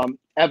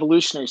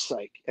evolutionary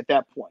psych at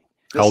that point.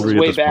 How old were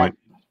you at this point?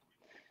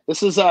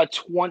 This is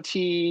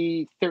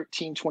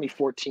 2013,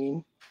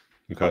 2014.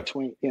 Okay.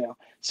 You know,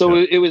 so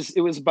it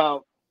was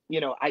about, you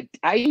know, I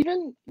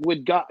even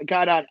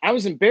got on, I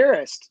was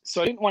embarrassed.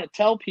 So I didn't want to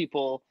tell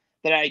people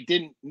that I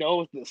didn't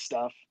know this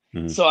stuff.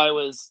 So I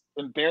was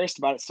embarrassed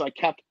about it. So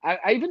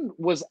I even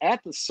was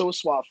at the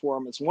SOSWA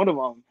forum as one of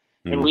them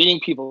and reading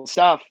people's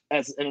stuff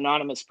as an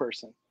anonymous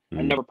person.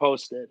 I never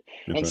posted.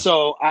 Okay. And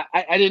so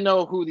I didn't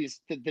know who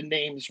the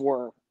names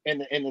were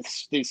in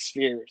these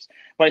spheres,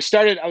 but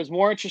I was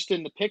more interested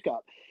in the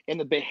pickup and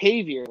the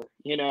behavior,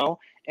 you know,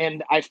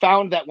 and I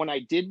found that when I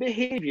did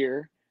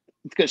behavior,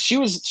 because she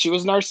was a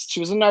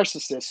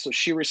narcissist, so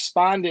she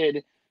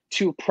responded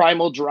to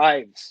primal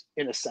drives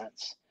in a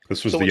sense.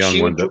 This was the young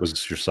one that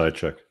was your side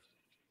chick.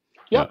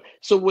 Yep. Yeah.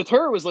 So with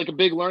her, it was like a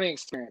big learning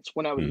experience.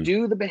 When I would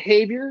do the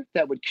behavior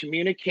that would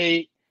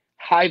communicate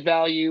high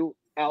value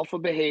alpha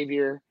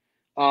behavior,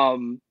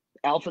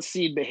 alpha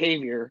seed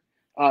behavior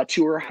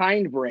to her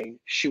hindbrain,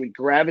 she would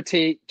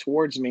gravitate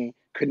towards me,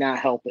 could not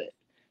help it.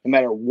 No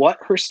matter what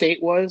her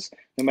state was,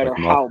 no matter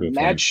how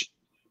mad she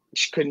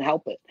couldn't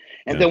help it.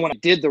 And then when I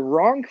did the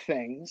wrong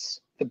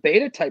things, the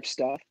beta type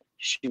stuff,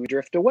 she would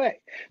drift away.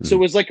 So it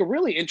was like a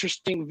really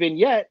interesting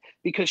vignette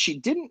because she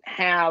didn't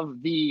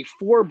have the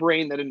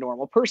forebrain that a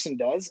normal person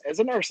does as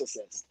a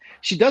narcissist.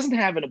 She doesn't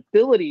have an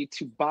ability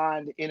to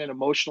bond in an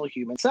emotional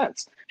human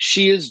sense.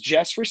 She is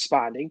just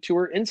responding to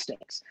her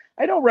instincts.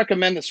 I don't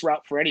recommend this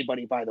route for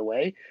anybody, by the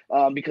way,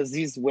 because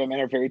these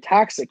women are very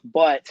toxic,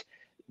 but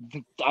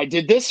I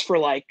did this for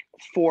like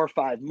 4 or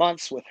 5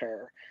 months with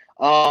her.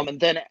 And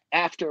then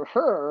after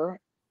her,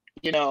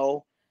 you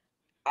know,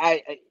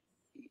 I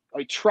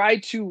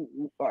tried to,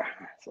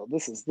 so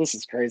this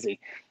is crazy.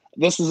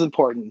 This is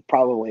important,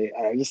 probably.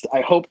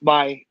 I hope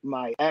my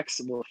ex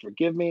will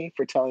forgive me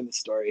for telling the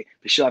story,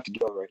 but she'll have to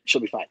get over it.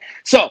 She'll be fine.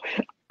 So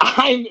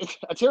I'm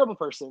a terrible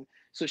person.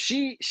 So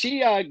she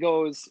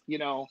goes, you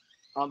know,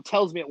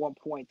 tells me at one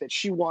point that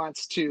she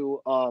wants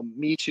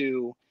me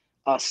to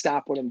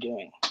stop what I'm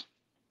doing.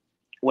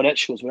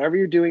 She goes, whatever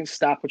you're doing,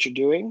 stop what you're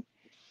doing,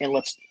 and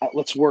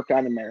let's work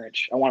on the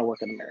marriage. I want to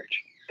work on the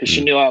marriage because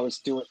she knew I was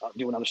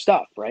doing other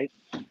stuff, right?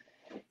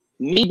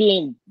 Me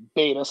being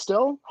beta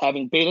still,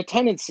 having beta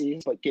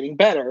tendencies, but getting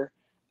better,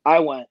 I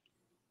went,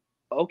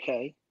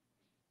 okay.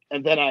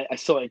 And then I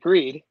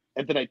agreed,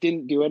 and then I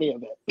didn't do any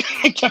of it.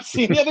 I kept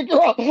seeing the other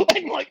girl.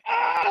 I'm like,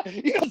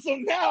 you know, so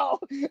now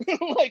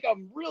like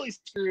I'm really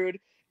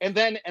screwed. And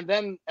then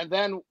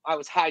I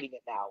was hiding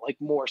it now, like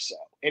more so.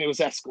 And it was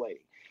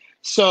escalating.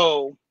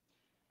 So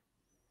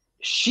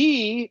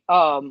she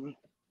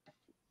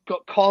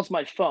calls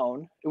my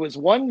phone. It was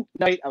one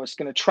night I was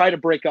going to try to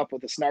break up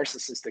with this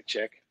narcissistic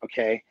chick.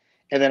 Okay.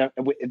 And then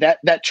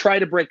that try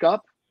to break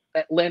up,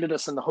 that landed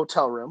us in the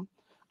hotel room.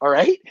 All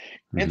right.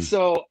 And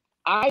so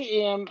I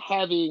am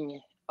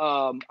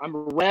I'm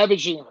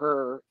ravaging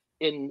her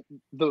in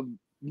the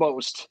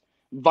most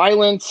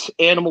violent,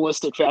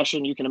 animalistic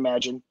fashion you can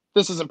imagine.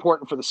 This is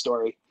important for the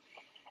story.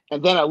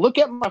 And then I look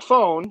at my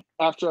phone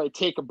after I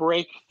take a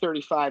break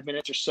 35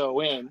 minutes or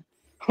so in,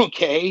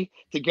 okay,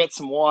 to get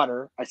some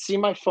water. I see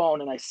my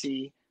phone and I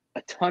see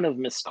a ton of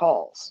missed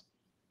calls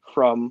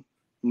from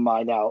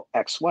my now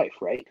ex-wife,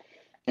 right?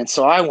 And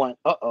so I went,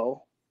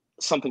 uh-oh,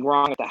 something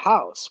wrong at the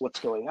house. What's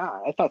going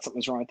on? I thought something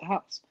was wrong at the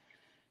house.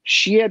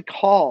 She had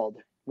called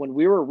when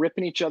we were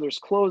ripping each other's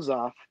clothes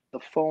off, the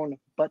phone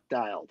butt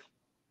dialed.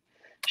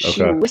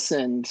 She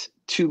listened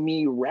to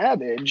me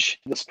ravage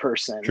this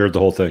person. Heard the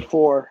whole thing.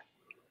 For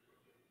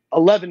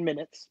 11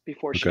 minutes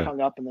before she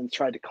hung up and then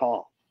tried to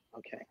call.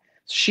 Okay.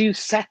 She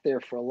sat there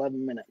for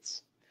 11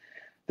 minutes.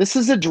 This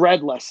is a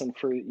dread lesson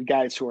for you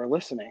guys who are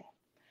listening.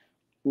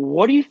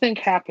 What do you think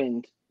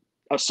happened?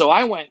 So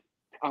I went,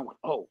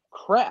 oh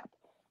crap!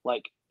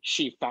 Like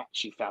she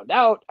found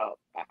out.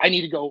 I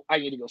need to go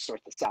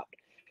sort this out.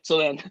 So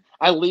then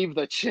I leave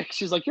the chick.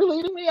 She's like, "You're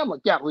leaving me?" I'm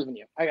like, "Yeah, I'm leaving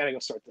you. I gotta go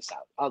sort this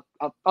out.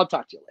 I'll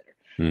talk to you later."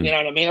 Mm. You know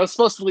what I mean? I was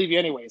supposed to leave you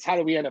anyways. How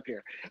did we end up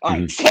here? All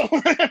right, so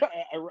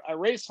I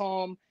race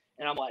home,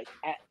 and I'm like,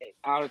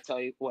 I don't tell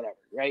you whatever,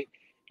 right?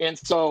 And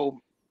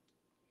so,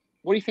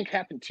 what do you think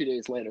happened 2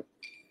 days later?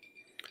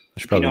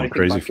 She's probably going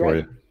crazy for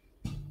you.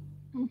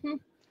 Mm-hmm.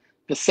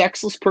 The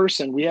sexless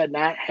person, we had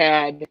not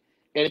had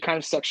any kind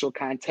of sexual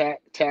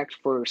contact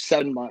for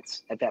 7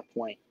 months at that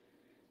point.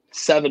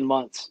 7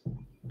 months,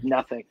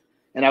 nothing.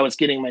 And I was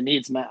getting my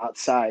needs met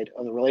outside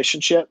of the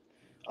relationship.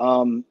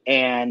 And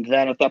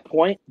then at that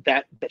point,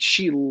 that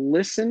she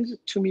listened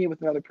to me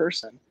with another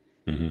person.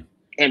 Mm-hmm.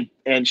 And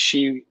then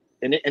she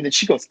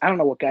goes, "I don't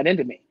know what got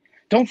into me.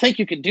 Don't think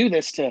you could do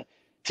this to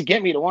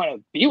get me to want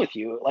to be with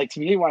you, like to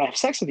me want to have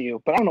sex with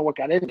you, but I don't know what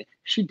got into me."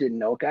 She didn't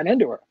know what got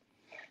into her.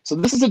 So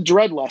this is a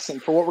dread lesson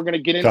for what we're going to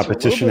get into.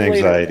 Competition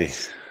anxiety.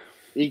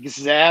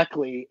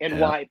 Exactly. And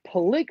why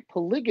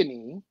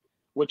polygamy,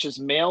 which is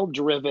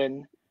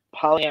male-driven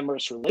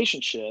polyamorous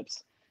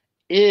relationships,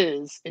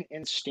 is an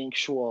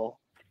instinctual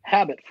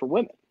habit for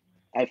women.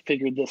 I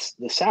figured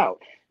this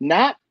out.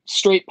 Not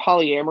straight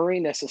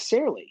polyamory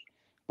necessarily,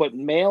 but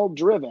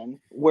male-driven,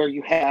 where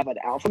you have an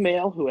alpha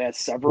male who has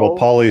several... Well,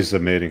 poly is the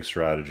mating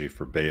strategy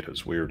for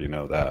betas. We already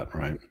know that,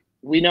 right?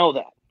 We know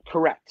that.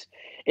 Correct.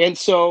 And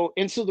so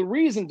the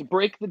reason to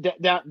break the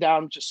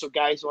down, just so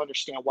guys will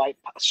understand why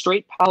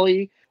straight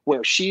poly,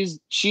 where she's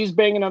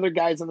banging other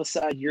guys on the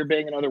side, you're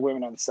banging other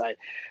women on the side,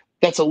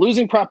 that's a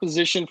losing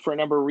proposition for a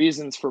number of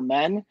reasons for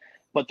men.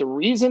 But the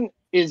reason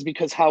is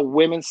because how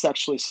women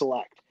sexually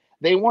select.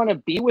 They want to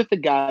be with the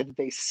guy that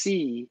they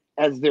see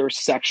as their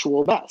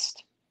sexual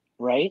best,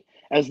 right?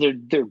 As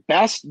their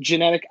best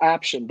genetic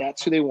option.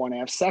 That's who they want to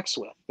have sex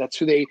with. That's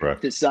who they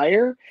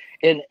desire.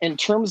 And in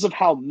terms of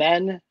how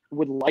men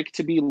would like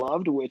to be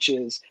loved, which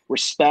is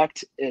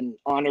respect and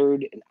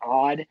honored and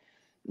awed,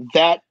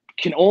 that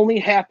can only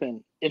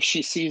happen if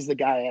she sees the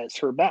guy as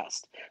her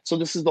best. So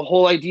this is the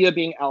whole idea of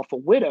being alpha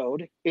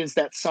widowed, is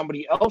that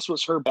somebody else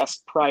was her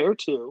best prior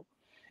to,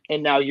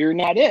 and now you're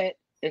not it,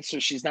 and so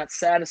she's not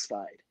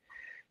satisfied.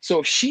 So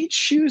if she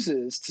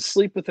chooses to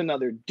sleep with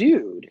another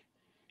dude,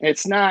 and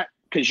it's not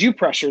because you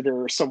pressured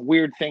her or some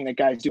weird thing that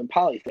guys do in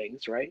poly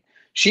things, right?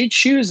 She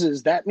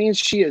chooses, that means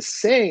she is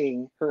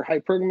saying, her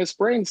hypergamous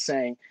brain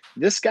saying,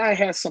 this guy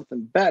has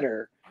something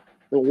better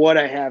than what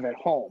I have at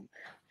home.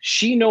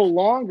 She no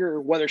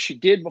longer, whether she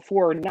did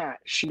before or not,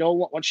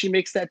 when she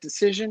makes that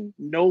decision,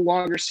 no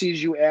longer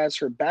sees you as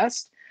her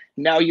best.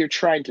 Now you're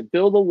trying to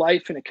build a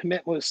life and a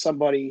commitment with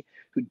somebody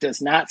who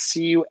does not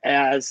see you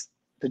as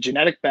the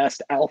genetic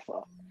best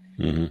alpha.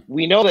 Mm-hmm.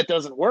 We know that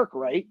doesn't work,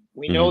 right?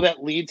 We know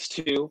that leads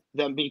to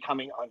them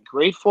becoming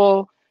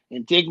ungrateful,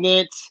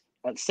 indignant,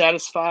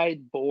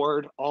 unsatisfied,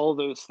 bored, all of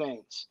those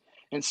things.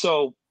 And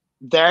so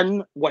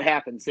then what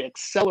happens? They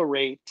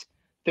accelerate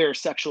their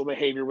sexual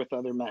behavior with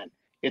other men.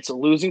 It's a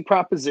losing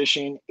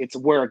proposition. It's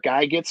where a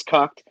guy gets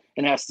cucked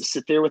and has to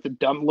sit there with a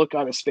dumb look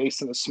on his face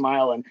and a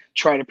smile and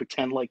try to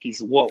pretend like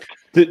he's woke.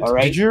 All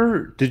right?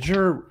 Did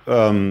your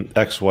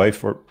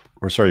ex-wife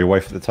or sorry, your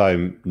wife at the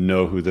time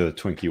know who the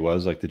Twinkie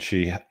was? Like, did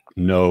she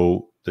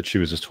know that she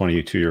was this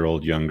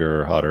 22-year-old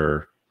younger,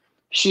 hotter?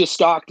 She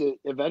stalked it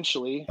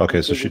eventually.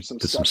 Okay, so she did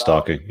some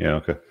stalking. Yeah,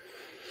 okay.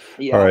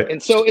 Yeah. All right.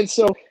 And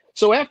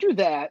so after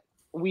that,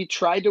 we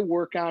tried to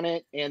work on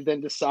it and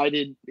then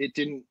decided it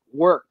didn't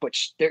work. But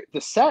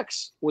the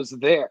sex was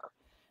there.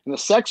 And the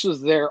sex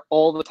was there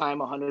all the time,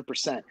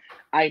 100%.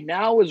 I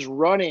now was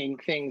running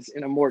things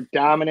in a more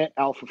dominant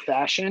alpha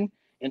fashion,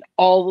 and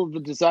all of the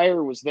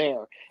desire was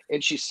there.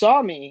 And she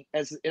saw me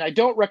and I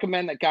don't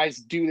recommend that guys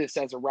do this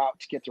as a route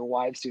to get their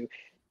wives to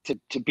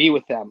be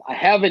with them. I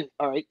haven't,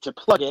 all right, to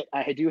plug it,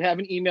 I do have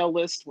an email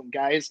list. When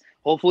guys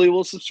hopefully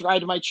will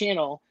subscribe to my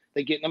channel,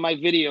 they get into my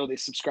video, they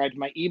subscribe to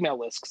my email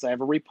list, because I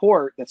have a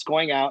report that's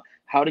going out,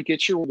 how to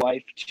get your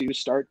wife to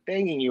start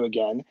banging you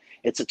again.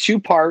 It's a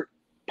 2-part.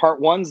 Part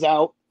 1's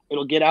out.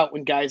 It'll get out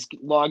when guys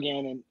log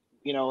in, and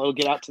it'll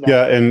get out to that.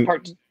 Yeah, and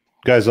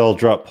guys, I'll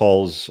drop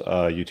Paul's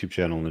YouTube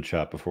channel in the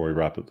chat before we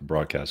wrap up the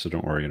broadcast, so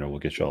don't worry, we'll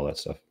get you all that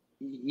stuff.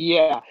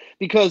 Yeah,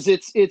 because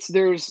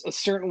there's a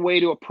certain way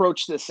to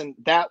approach this, and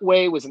that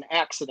way was an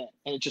accident,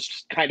 and it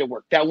just kind of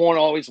worked. That won't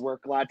always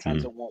work. A lot of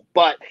times it won't.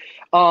 But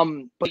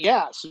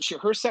yeah, so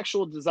her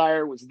sexual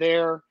desire was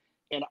there,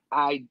 and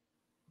I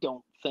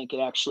don't think it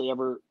actually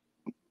ever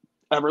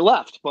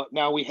left. But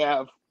now we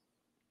have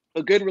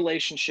a good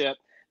relationship.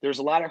 There's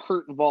a lot of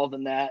hurt involved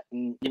in that,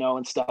 and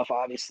and stuff,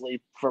 obviously,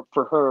 for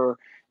her.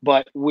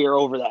 But we're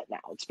over that now.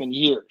 It's been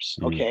years.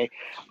 Okay.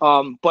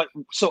 But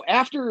so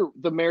after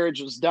the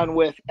marriage was done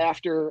with,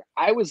 after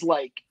I was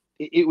like,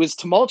 it was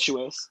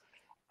tumultuous,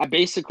 I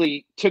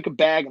basically took a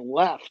bag and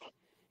left.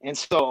 And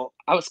so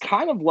I was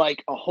kind of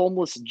like a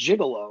homeless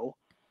gigolo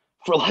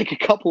for like a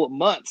couple of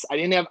months. I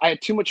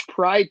had too much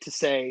pride to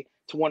say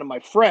to one of my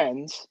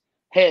friends,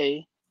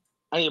 hey,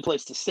 I need a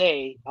place to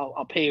stay.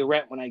 I'll pay you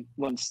rent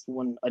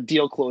when a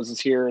deal closes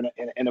here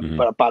in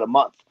about a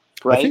month.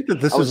 Right. I think that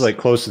this is like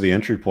close to the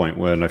entry point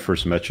when I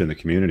first met you in the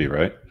community,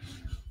 right?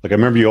 Like I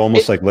remember you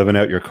almost like living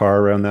out your car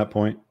around that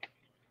point.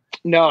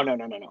 No.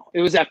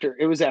 It was after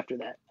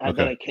that. Okay.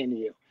 That I came to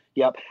you.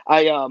 Yep.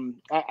 I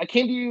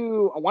came to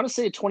you, I want to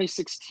say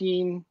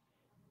 2016.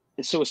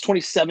 So it was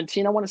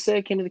 2017. I want to say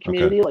I came to the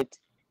community like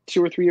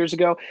 2 or 3 years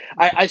ago.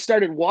 I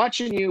started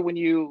watching you when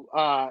you,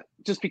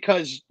 just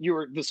because you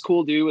were this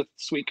cool dude with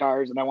sweet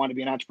cars and I wanted to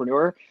be an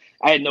entrepreneur.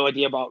 I had no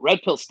idea about red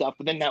pill stuff.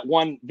 But then that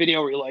one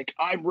video where you're like,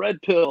 I'm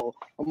red pill.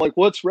 I'm like,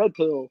 what's red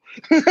pill?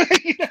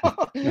 You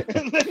know?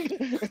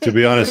 To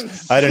be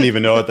honest, I didn't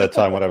even know at that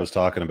time what I was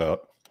talking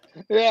about.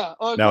 Yeah.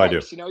 Oh, now I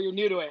do. You know, you're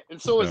new to it. And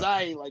so was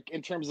I, like,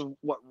 in terms of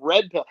what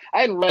red pill.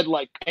 I hadn't read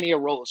like any of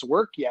Rollo's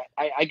work yet.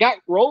 I got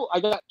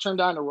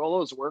turned on to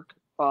Rollo's work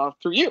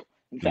through you.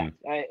 In fact,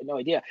 I had no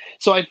idea.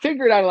 So I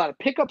figured out a lot of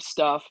pickup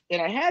stuff,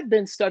 and I had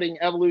been studying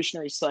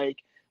evolutionary psych,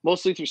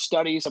 mostly through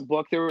studies, a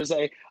book. There was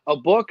a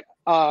book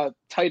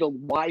titled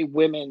Why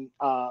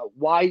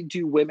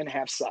Do Women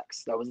Have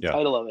Sex? That was the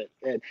title of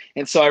it.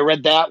 And so I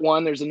read that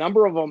one. There's a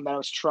number of them that I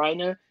was trying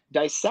to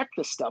dissect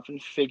this stuff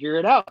and figure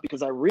it out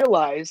because I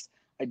realized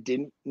I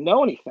didn't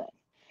know anything.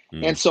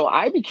 And so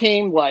I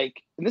became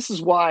like, and this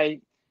is why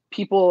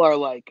people are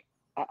like,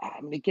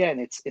 I mean, again,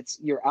 it's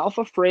your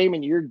alpha frame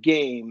and your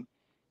game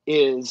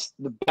is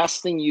the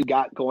best thing you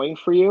got going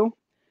for you,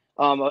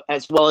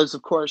 as well as,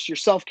 of course, your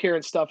self-care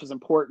and stuff is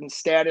important,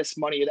 status,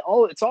 money,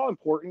 it's all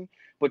important,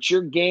 but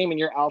your game and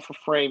your alpha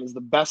frame is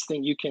the best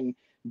thing you can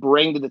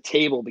bring to the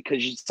table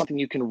because it's something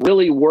you can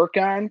really work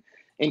on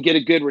and get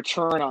a good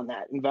return on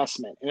that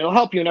investment. And it'll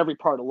help you in every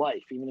part of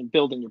life, even in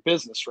building your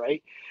business,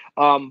 right?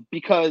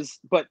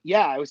 But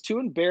yeah, I was too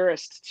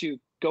embarrassed to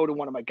go to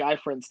one of my guy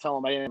friends, tell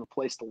him I didn't have a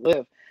place to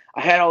live.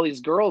 I had all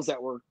these girls that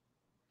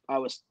I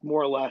was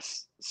more or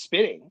less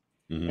spitting.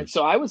 And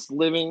so I was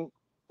living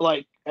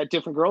like at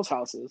different girls'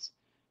 houses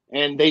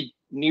and they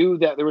knew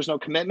that there was no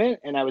commitment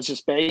and I was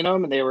just banging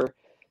them and they were,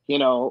 you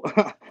know,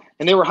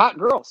 and they were hot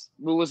girls.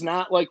 It was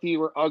not like they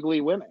were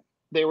ugly women.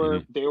 They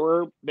were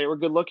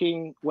good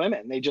looking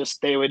women.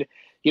 They would,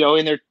 you know,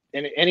 in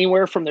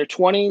anywhere from their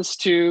 20s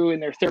to in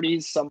their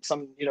 30s,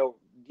 some, you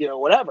know,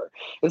 whatever.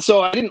 And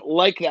so I didn't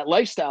like that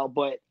lifestyle,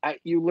 but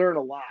you learn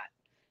a lot.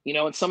 You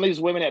know, and some of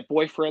these women had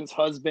boyfriends,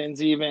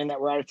 husbands, even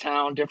that were out of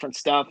town, different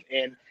stuff.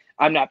 And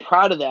I'm not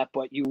proud of that,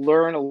 but you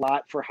learn a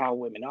lot for how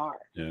women are.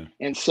 Yeah.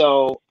 And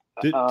so,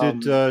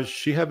 did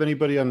she have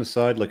anybody on the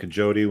side, like a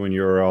Jody, when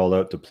you were all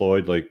out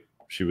deployed? Like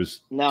she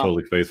was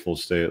totally faithful.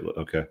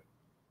 Okay.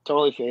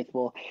 Totally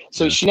faithful.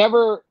 So she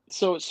never.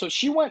 So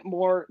she went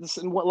more.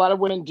 And a lot of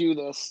women do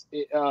this.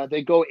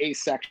 They go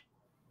asexual.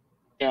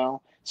 You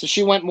know. So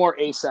she went more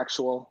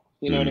asexual.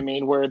 You know what I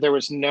mean? Where there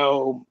was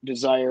no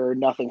desire,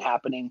 nothing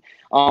happening.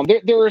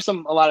 There were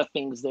a lot of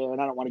things there,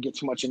 and I don't want to get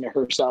too much into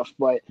her stuff,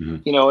 but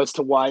you know, as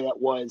to why that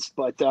was.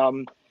 But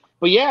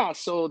yeah.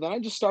 So then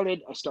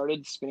I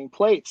started spinning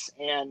plates,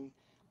 and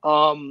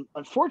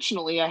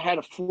unfortunately, I had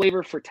a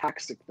flavor for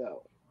toxic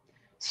though.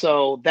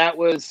 So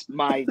that's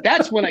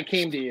when I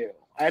came to you.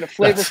 I had a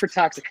flavor for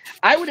toxic.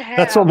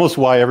 That's almost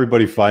why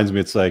everybody finds me.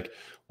 It's like,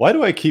 why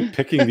do I keep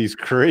picking these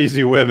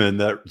crazy women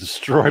that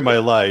destroy my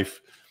life?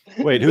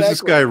 Wait, who's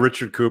this guy,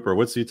 Richard Cooper?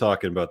 What's he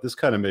talking about? This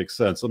kind of makes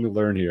sense. Let me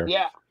learn here.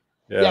 Yeah.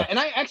 And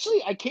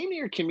I came to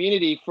your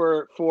community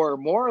for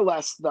more or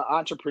less the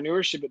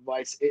entrepreneurship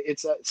advice.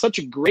 It's such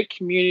a great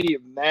community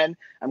of men.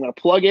 I'm going to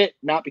plug it,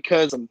 not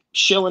because I'm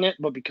shilling it,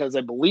 but because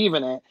I believe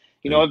in it.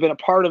 You know, I've been a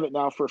part of it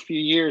now for a few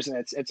years, and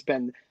it's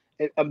been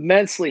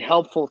immensely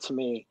helpful to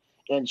me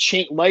and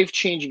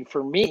life-changing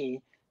for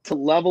me to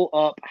level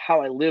up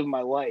how I live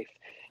my life.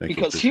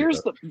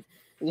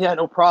 Yeah,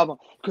 no problem.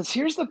 Because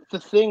here's the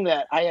thing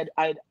that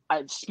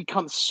I'd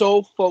become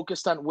so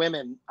focused on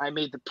women, I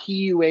made the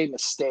PUA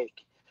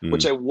mistake,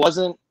 which I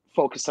wasn't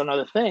focused on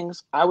other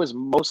things. I was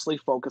mostly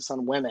focused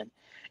on women.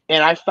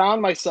 And I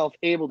found myself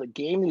able to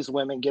game these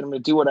women, get them to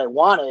do what I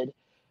wanted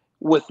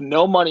with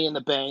no money in the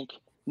bank,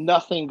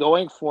 nothing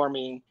going for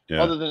me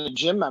other than a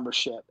gym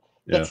membership.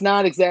 That's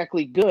not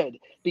exactly good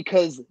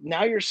because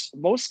now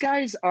most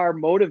guys are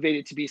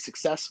motivated to be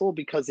successful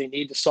because they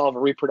need to solve a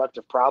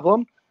reproductive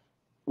problem.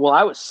 Well,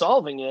 I was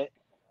solving it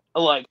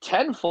like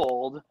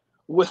tenfold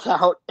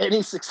without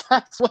any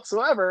success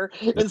whatsoever.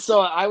 And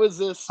so I was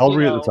this. How old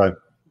were you at the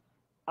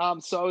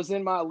time? So I was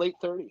in my late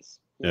 30s.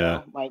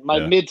 My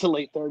mid to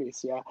late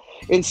 30s. Yeah.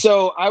 And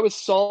so I was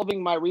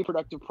solving my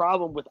reproductive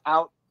problem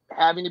without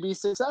having to be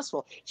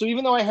successful. So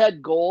even though I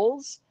had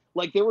goals,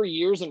 like there were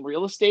years in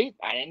real estate,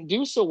 I didn't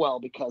do so well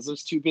because I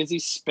was too busy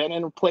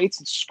spinning plates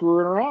and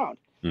screwing around.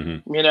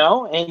 You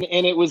know,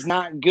 and it was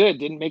not good.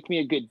 Didn't make me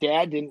a good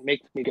dad. Didn't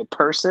make me a good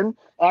person,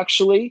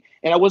 actually.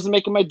 And I wasn't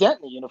making my dent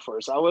in the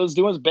universe. All I was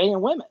doing was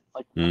banging women,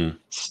 like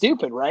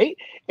stupid, right?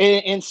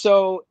 And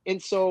so,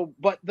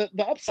 but the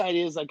upside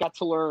is I got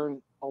to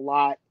learn a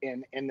lot,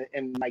 and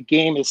my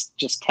game is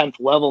just 10th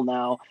level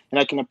now, and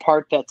I can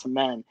impart that to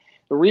men.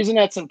 The reason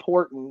that's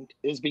important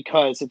is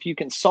because if you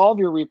can solve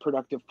your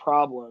reproductive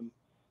problem,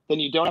 then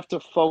you don't have to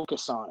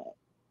focus on it,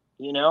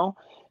 you know?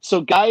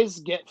 So guys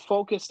get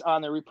focused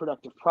on their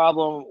reproductive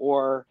problem,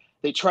 or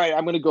they try,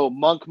 I'm going to go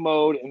monk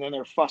mode, and then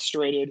they're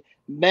frustrated.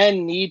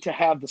 Men need to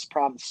have this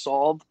problem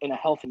solved in a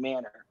healthy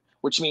manner,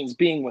 which means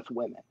being with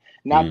women,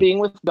 not being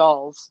with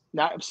dolls,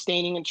 not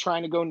abstaining and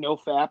trying to go no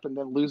fap and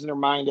then losing their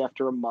mind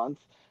after a month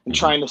and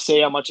trying to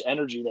say how much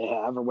energy they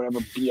have or whatever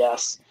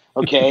BS.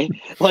 Okay.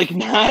 Like,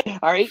 not,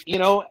 all right, you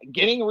know,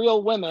 getting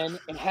real women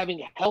and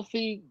having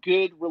healthy,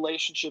 good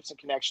relationships and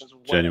connections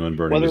with women. Genuine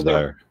burning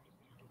desire.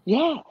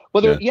 Yeah,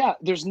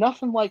 there's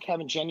nothing like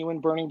having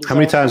genuine burning desire. How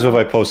many times have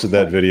I posted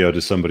that video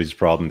to somebody's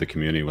problem in the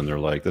community when they're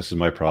like, this is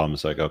my problem?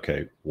 It's like,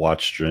 okay,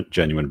 watch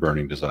Genuine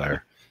Burning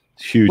Desire.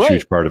 It's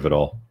huge part of it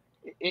all.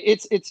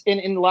 It's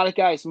in a lot of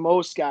guys,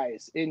 most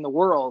guys in the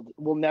world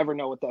will never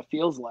know what that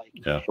feels like.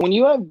 Yeah. When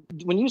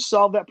you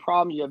solve that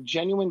problem, you have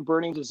genuine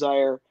burning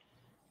desire,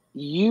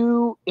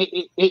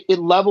 it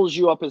levels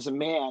you up as a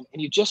man,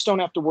 and you just don't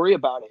have to worry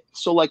about it.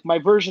 So like my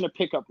version of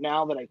pickup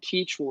now that I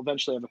teach, will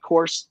eventually have a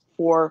course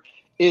for,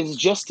 is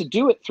just to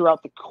do it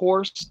throughout the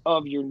course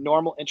of your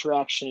normal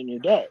interaction in your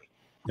day.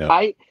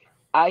 Yeah.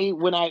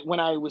 When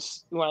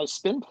I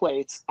spin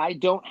plates, I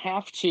don't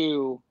have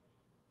to,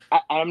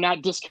 I'm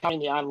not discounting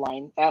the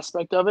online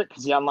aspect of it,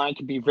 because the online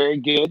could be very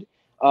good.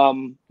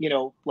 You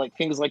know, like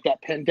things like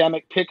that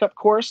pandemic pickup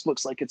course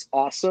looks like it's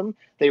awesome.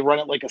 They run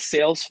it like a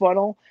sales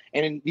funnel,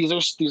 and these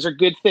are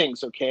good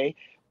things. Okay.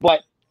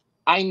 But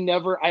I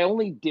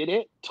only did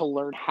it to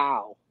learn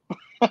how,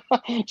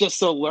 just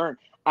to learn.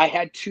 I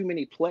had too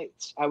many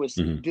plates. I was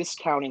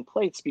discounting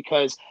plates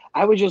because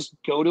I would just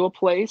go to a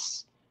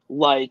place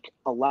like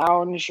a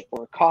lounge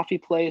or a coffee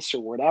place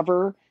or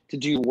whatever to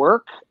do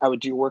work. I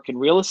would do work in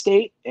real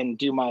estate and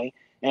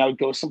I would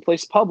go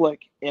someplace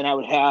public, and I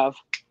would have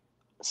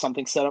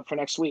something set up for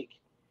next week.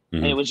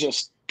 And it was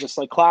just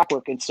like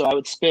clockwork. And so I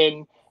would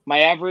spin, my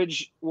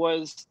average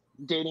was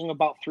dating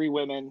about 3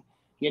 women,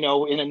 you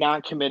know, in a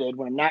non-committed.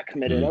 When I'm not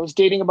committed, I was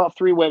dating about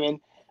 3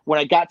 women. When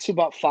I got to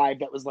about 5,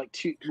 that was like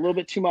a little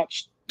bit too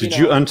much. Did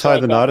you untie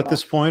the knot at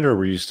this point, or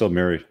were you still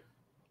married?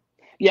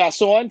 Yeah,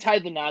 so I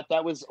untied the knot.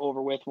 That was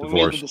over with. When we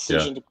made the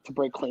decision to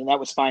break clean, that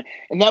was fine.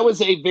 And that was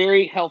a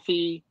very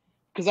healthy,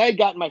 because I had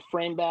gotten my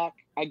frame back.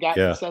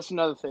 That's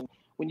another thing.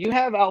 When you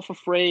have alpha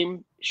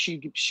frame,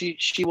 she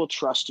will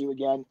trust you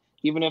again,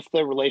 even if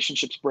the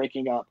relationship's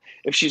breaking up.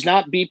 If she's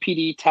not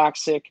BPD,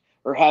 toxic,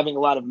 or having a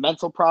lot of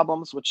mental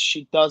problems, which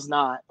she does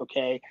not,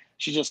 okay?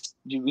 We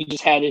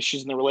just had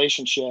issues in the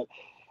relationship.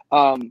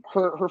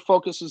 Her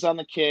focus was on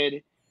the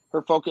kid.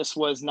 Her focus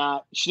was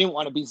not, she didn't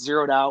want to be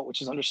zeroed out, which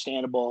is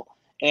understandable.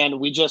 And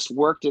we just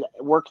worked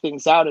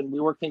things out, and we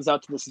work things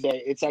out to this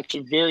day. It's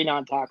actually very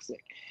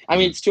non-toxic. I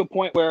mean, it's to a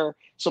point where,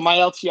 so my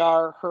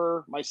LTR,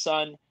 her, my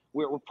son,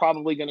 we're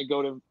probably going to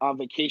go on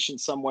vacation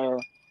somewhere,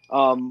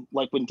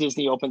 like when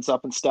Disney opens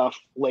up and stuff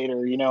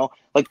later, you know,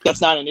 like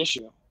that's not an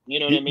issue. You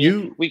know what I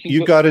mean?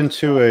 You got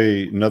into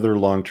another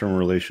long-term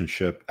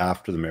relationship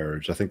after the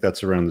marriage. I think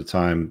that's around the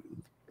time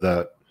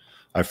that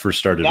I first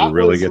started to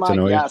really get to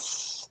know you.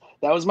 Yes.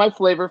 That was my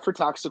flavor for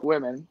toxic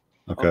women.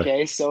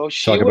 Okay. So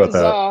she Talk about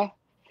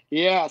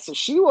that. So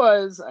she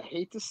was, I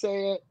hate to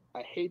say it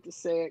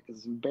because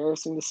it's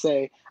embarrassing to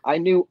say, I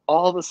knew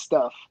all the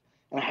stuff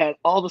and I had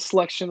all the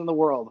selection in the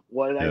world.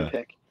 What did I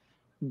pick?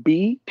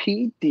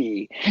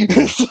 BPD.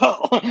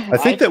 So I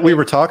think that we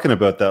were talking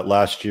about that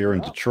last year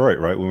in Detroit,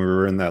 right? When we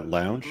were in that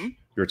lounge, you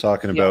were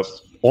talking about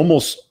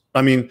almost,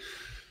 I mean,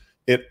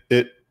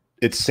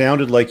 it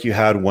sounded like you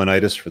had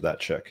one-itis for that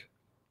chick.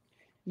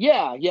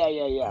 Yeah.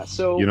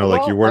 So, you know,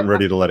 like you weren't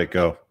ready to let it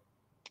go.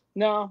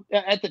 No,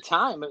 at the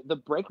time, the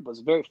breakup was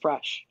very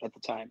fresh at the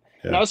time.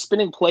 Yeah. And I was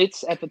spinning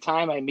plates at the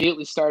time. I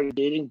immediately started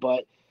dating,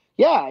 but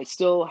yeah, I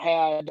still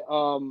had,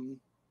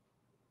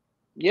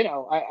 you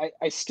know,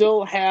 I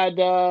still had,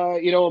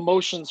 you know,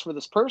 emotions for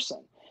this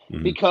person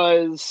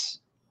because,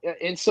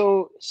 and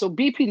so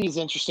BPD is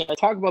interesting. I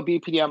talk about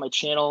BPD on my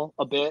channel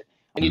a bit.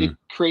 I need to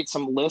create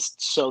some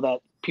lists so that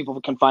people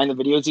can find the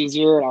videos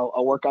easier, and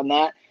I'll work on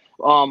that.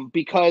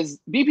 Because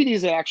BPD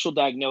is an actual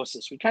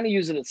diagnosis. We kind of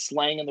use it as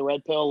slang in the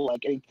red pill.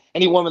 Like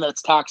any woman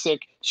that's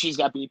toxic, she's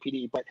got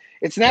BPD, but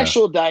it's an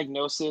actual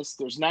diagnosis.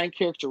 There's 9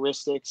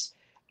 characteristics.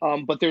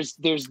 But there's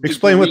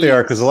explain what they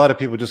are, because a lot of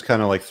people just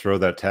kind of like throw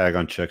that tag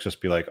on chicks,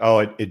 just be like, oh,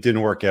 it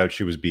didn't work out,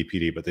 she was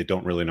BPD, but they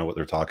don't really know what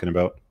they're talking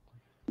about.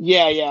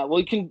 Yeah. Well,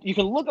 you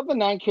can look up the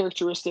 9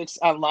 characteristics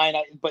online,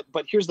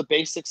 but here's the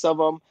basics of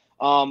them: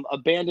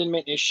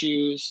 abandonment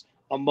issues,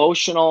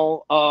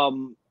 emotional,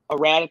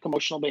 erratic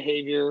emotional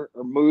behavior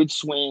or mood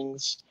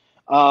swings,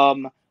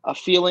 a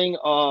feeling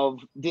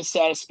of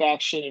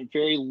dissatisfaction and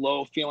very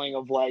low feeling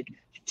of like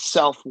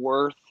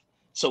self-worth.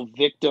 So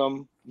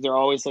victim. They're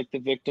always like the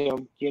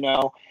victim, you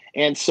know?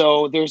 And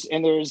so there is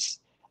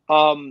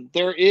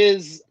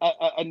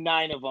a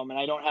 9 of them, and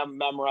I don't have them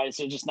memorized.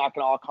 They're just not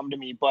going to all come to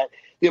me. But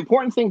the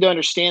important thing to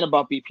understand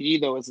about BPD,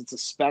 though, is it's a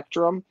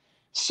spectrum.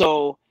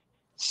 So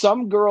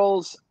some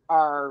girls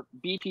are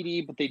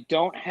BPD, but they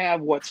don't have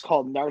what's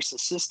called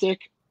narcissistic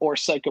or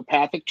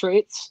psychopathic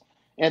traits.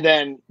 And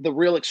then the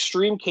real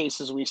extreme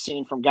cases we've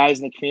seen from guys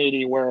in the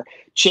community where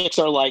chicks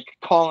are like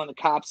calling the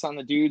cops on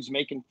the dudes,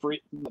 making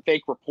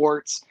fake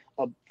reports,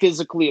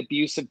 physically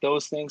abusive,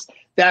 those things.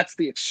 That's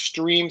the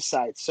extreme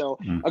side. So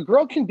a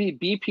girl can be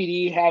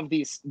BPD,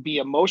 be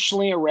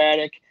emotionally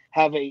erratic,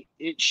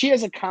 she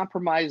has a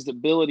compromised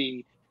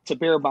ability to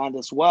bear bond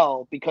as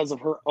well because of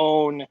her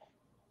own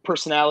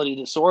personality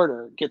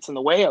disorder gets in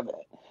the way of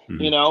it,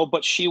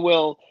 but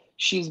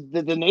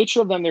the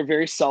nature of them, they're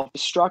very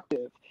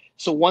self-destructive.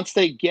 So once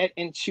they get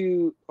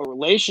into a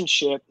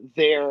relationship,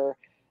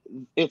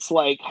 it's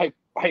like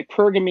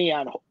hypergamy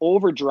on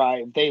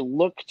overdrive. They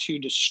look to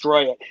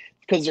destroy it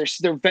because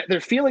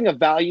their feeling of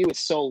value is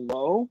so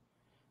low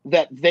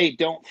that they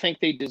don't think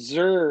they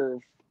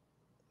deserve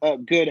a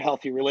good,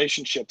 healthy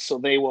relationship. So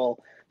they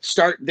will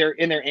start their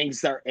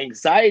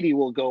anxiety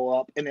will go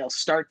up, and they'll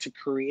start to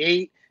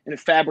create and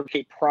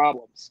fabricate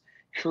problems,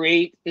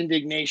 create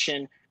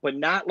indignation, but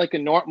not like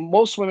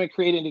most women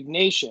create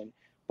indignation,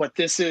 but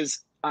this is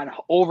on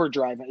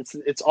overdrive.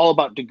 It's all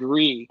about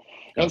degree.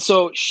 Yeah. And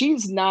so she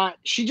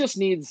just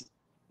needs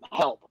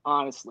help,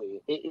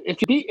 honestly.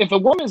 If a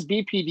woman is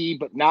BPD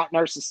but not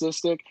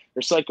narcissistic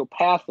or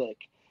psychopathic,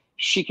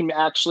 she can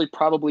actually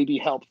probably be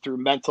helped through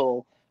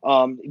mental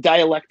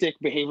dialectic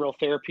behavioral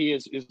therapy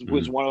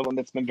was one of them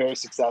that's been very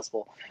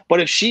successful.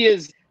 But if she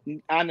is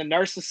on the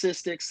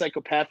narcissistic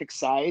psychopathic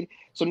side,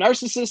 so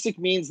narcissistic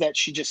means that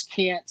she just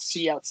can't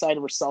see outside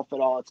of herself at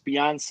all. It's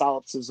beyond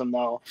solipsism,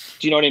 though.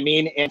 Do you know what I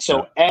mean? And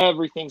so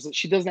everything's that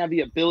she doesn't have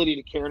the ability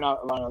to care about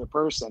another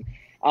person.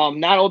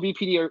 Not all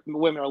BPD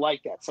women are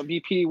like that. Some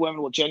BPD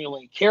women will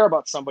genuinely care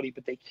about somebody,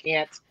 but they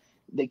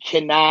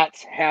cannot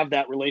have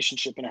that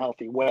relationship in a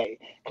healthy way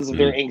because of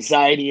their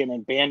anxiety and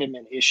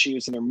abandonment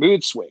issues and their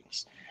mood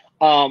swings.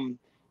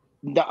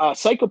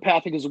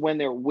 Psychopathic is when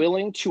they're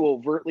willing to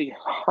overtly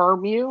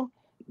harm you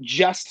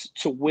just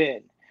to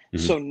win.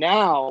 So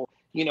now,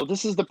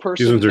 this is the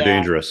person. These ones are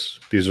dangerous.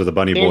 These are the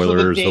bunny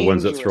boilers, the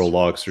ones that throw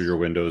logs through your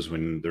windows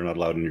when they're not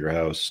allowed in your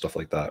house, stuff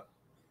like that.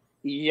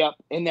 Yep.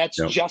 And that's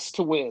just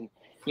to win,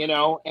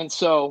 And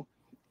so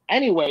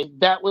anyway,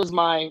 that was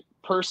my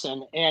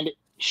person. And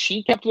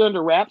she kept it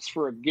under wraps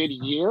for a good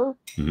year.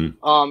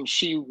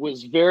 She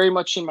was very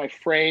much in my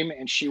frame,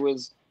 and she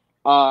was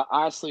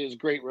honestly, it was a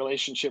great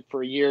relationship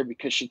for a year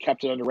because she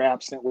kept it under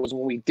wraps. And it was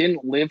when we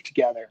didn't live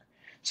together.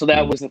 So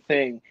that was the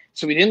thing.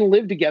 So we didn't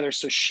live together,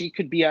 so she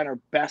could be on her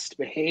best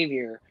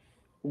behavior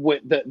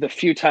with the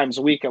few times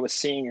a week I was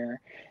seeing her.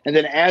 And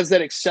then as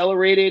that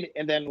accelerated,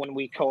 and then when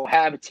we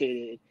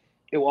cohabitated,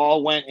 it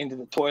all went into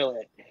the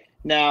toilet.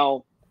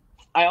 Now,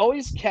 I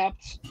always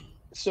kept...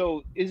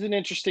 So is an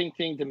interesting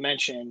thing to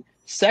mention.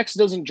 Sex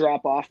doesn't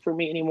drop off for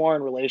me anymore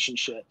in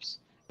relationships.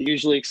 It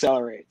usually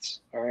accelerates.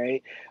 All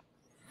right.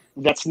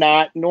 That's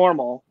not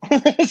normal.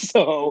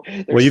 So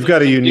you've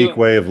got a unique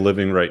way of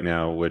living right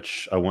now,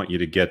 which I want you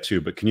to get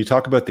to, but can you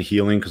talk about the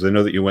healing? Because I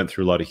know that you went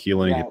through a lot of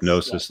healing,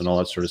 hypnosis, and all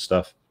that sort of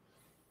stuff.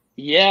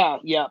 Yeah.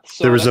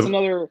 So there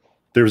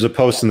was a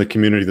post in the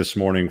community this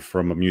morning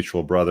from a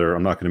mutual brother.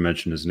 I'm not going to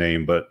mention his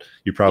name, but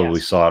you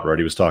probably saw it, right?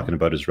 He was talking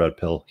about his red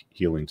pill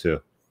healing too.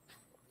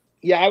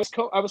 Yeah, I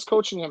was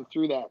coaching him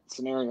through that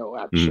scenario,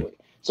 actually.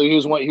 So he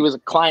was a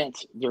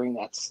client during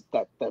that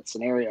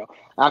scenario.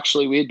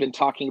 Actually, we had been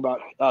talking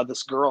about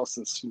this girl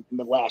since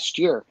last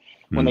year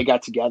when they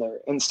got together.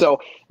 And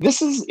so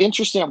this is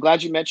interesting. I'm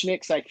glad you mentioned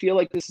it because I feel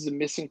like this is a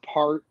missing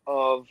part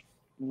of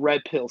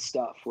red pill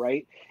stuff,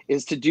 right?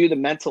 Is to do the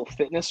mental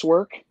fitness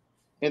work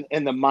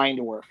and the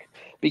mind work.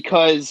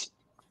 Because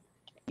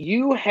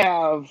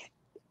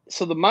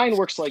so the mind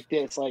works like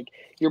this. Like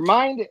your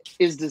mind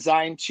is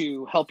designed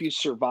to help you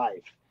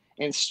survive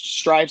and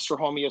strives for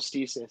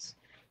homeostasis.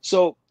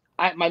 So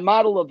my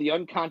model of the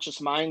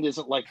unconscious mind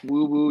isn't like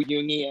woo-woo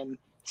Jungian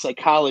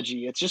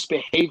psychology. It's just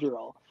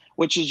behavioral,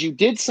 which is you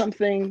did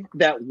something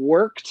that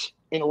worked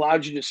and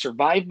allowed you to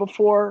survive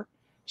before.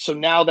 So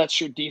now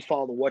that's your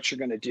default of what you're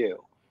going to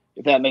do,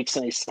 if that makes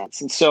any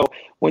sense. And so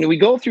when we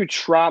go through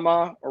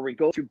trauma or we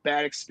go through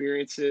bad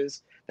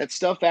experiences, that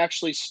stuff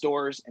actually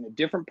stores in a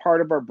different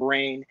part of our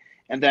brain.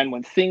 And then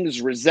when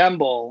things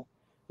resemble,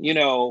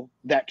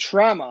 that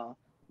trauma,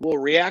 we'll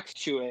react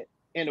to it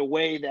in a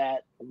way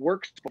that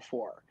worked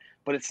before,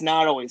 but it's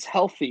not always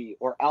healthy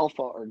or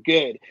alpha or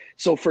good.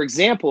 So for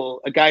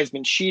example, a guy's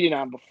been cheated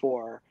on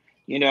before,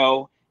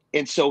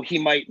 and so he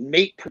might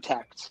mate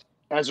protect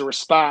as a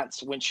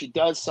response when she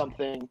does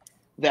something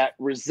that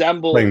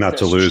resembles playing not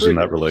to lose in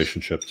that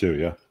relationship too.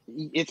 Yeah.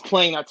 It's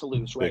playing not to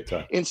lose. Right.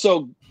 And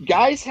so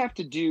guys have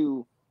to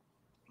do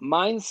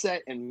mindset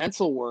and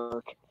mental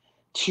work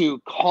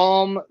to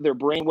calm their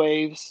brain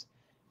waves,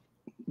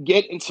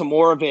 get into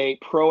more of a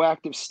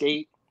proactive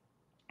state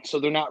so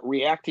they're not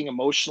reacting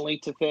emotionally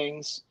to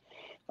things.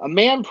 A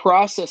man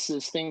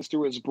processes things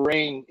through his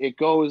brain. It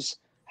goes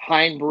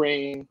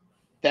hindbrain,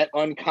 that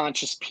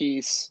unconscious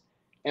piece,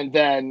 and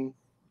then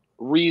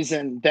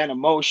reason, then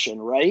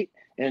emotion, right?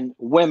 And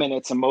women,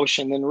 it's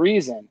emotion, then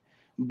reason.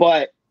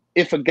 But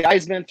if a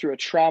guy's been through a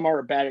trauma or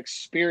a bad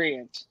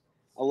experience,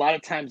 a lot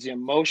of times the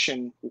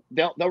emotion,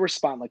 they'll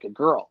respond like a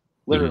girl,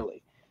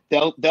 literally.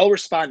 they'll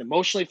respond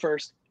emotionally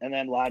first and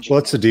then logically.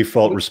 Well, it's the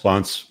default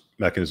response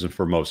mechanism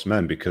for most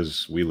men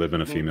because we live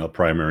in a female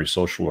primary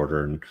social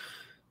order, and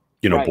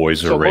right.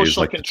 boys are so raised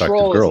like protective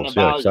girls.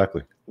 Yeah,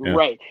 exactly. Yeah.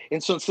 Right.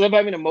 And so instead of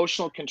having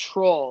emotional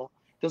control,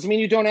 doesn't mean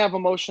you don't have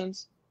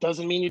emotions.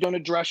 Doesn't mean you don't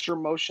address your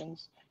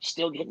emotions.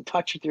 Still get in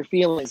touch with your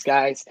feelings,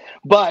 guys.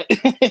 But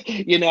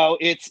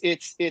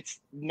it's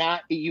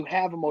not, you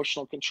have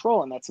emotional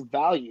control, and that's a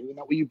value, and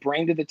that what you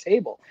bring to the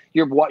table.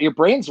 Your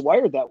brain's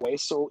wired that way.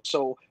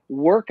 So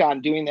work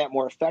on doing that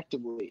more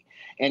effectively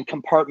and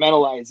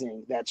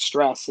compartmentalizing that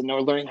stress, and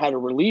learning how to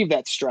relieve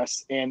that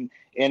stress and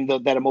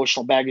that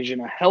emotional baggage in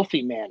a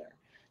healthy manner.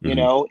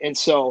 And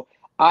so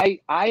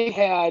I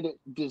had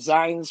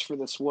designs for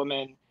this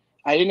woman.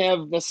 I didn't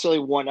have necessarily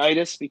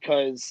one-itis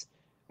because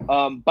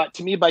but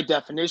to me, by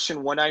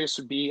definition, one-itis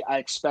would be I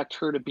expect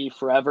her to be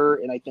forever,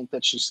 and I think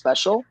that she's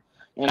special.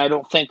 And I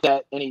don't think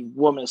that any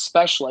woman is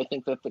special. I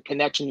think that the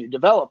connection you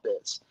develop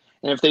is.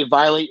 And if they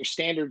violate your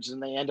standards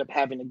and they end up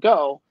having to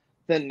go,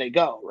 then they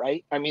go,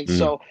 right? I mean,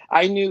 so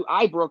I knew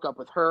I broke up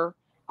with her.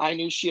 I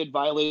knew she had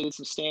violated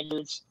some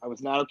standards. I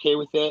was not okay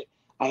with it.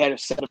 I had a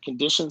set of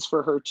conditions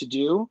for her to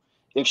do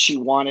if she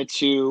wanted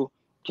to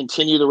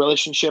continue the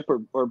relationship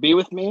or be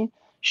with me.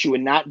 She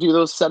would not do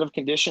those set of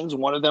conditions.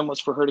 One of them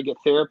was for her to get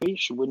therapy.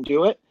 She wouldn't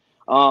do it.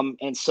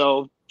 And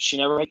so she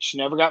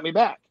never got me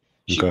back.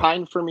 She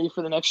pined for me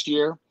for the next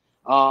year.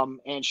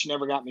 And she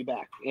never got me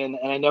back. And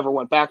I never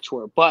went back to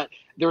her. But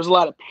there was a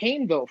lot of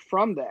pain though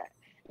from that,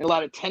 and a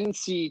lot of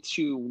tendency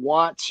to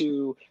want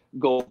to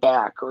go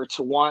back or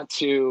to want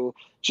to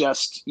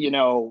just,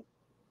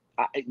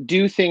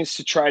 do things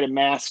to try to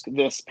mask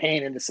this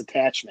pain and this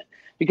attachment.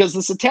 Because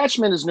this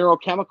attachment is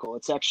neurochemical.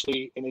 It's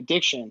actually an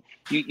addiction.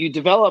 You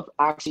develop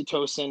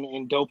oxytocin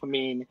and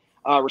dopamine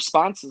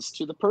responses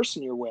to the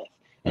person you're with.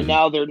 And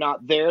now they're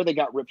not there. They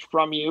got ripped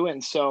from you.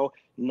 And so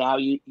now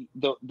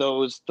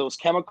those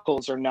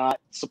chemicals are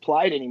not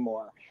supplied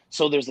anymore.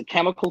 So there's a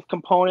chemical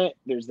component.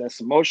 There's this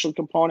emotional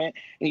component.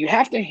 And you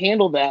have to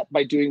handle that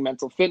by doing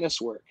mental fitness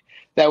work.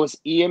 That was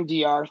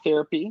EMDR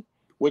therapy,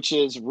 which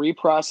is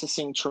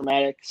reprocessing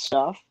traumatic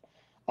stuff.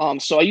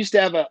 So I used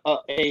to have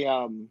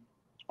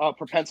a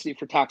propensity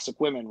for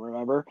toxic women,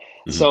 remember?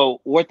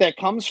 So what that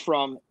comes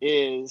from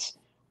is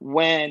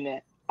when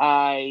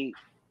I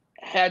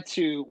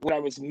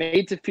was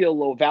made to feel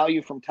low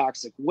value from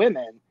toxic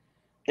women,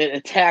 it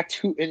attacked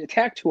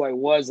who I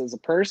was as a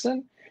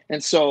person.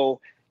 And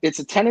so it's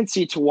a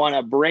tendency to want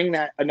to bring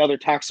that another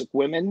toxic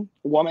woman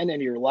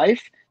into your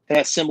life that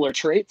has similar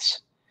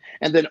traits,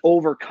 and then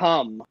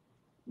overcome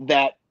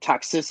that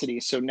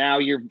toxicity. So now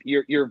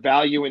your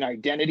value and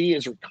identity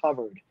is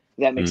recovered.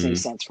 That makes any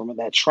sense from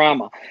that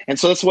trauma. And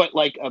so that's what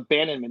like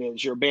abandonment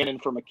is. You're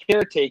abandoned from a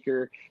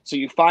caretaker. So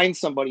you find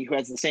somebody who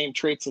has the same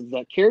traits as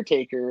that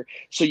caretaker,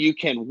 so you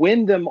can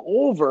win them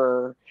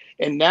over.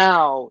 And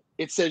now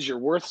it says you're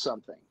worth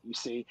something, you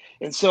see?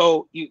 And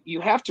so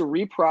you have to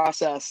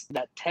reprocess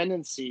that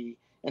tendency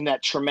and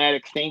that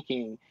traumatic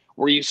thinking,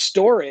 where you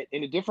store it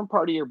in a different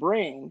part of your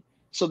brain,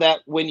 so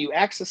that when you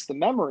access the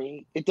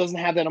memory, it doesn't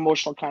have that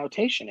emotional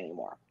connotation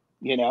anymore.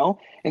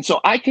 And so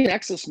I can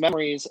access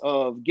memories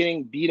of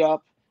getting beat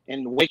up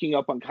and waking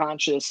up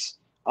unconscious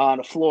on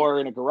a floor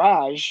in a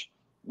garage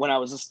when I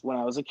was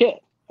a kid.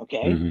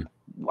 Okay.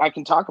 I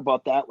can talk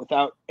about that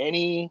without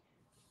any,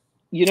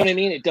 you know what I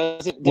mean? It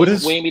doesn't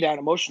weigh me down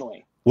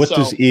emotionally. What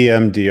does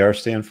EMDR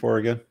stand for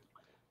again?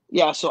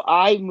 Yeah. So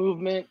eye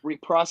movement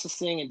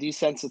reprocessing and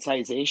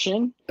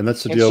desensitization. And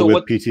that's to deal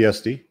with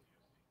PTSD?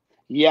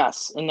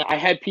 Yes. And I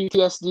had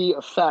PTSD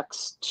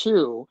effects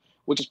too,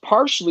 which is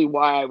partially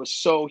why I was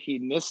so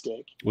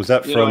hedonistic. Was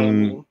that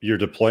from your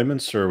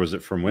deployments, or was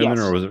it from women,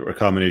 or was it a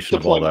combination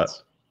of all that?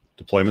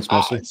 Deployments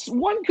mostly?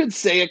 One could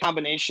say a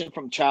combination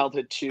from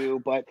childhood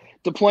too, but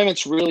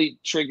deployments really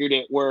triggered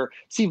it, where,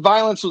 see,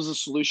 violence was a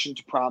solution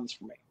to problems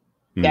for me.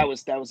 That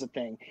was a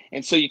thing.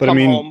 And so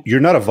home. You're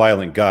not a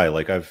violent guy.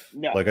 Like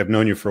I've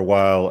known you for a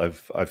while.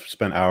 I've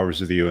spent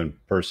hours with you in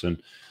person.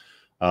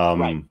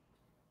 Right.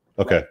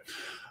 Okay.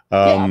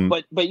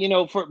 Right.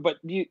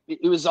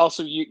 It was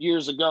also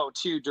years ago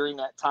too, during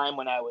that time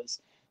when I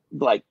was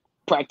like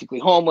practically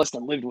homeless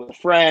and lived with a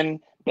friend,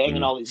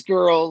 banging all these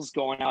girls,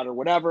 going out or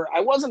whatever. I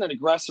wasn't an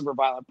aggressive or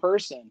violent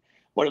person,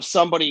 but if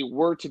somebody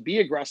were to be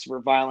aggressive or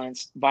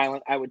violent,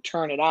 I would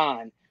turn it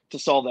on to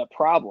solve that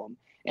problem.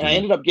 And I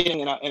ended up getting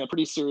in a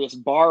pretty serious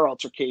bar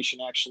altercation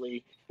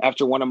actually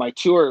after one of my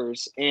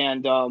tours,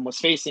 and was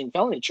facing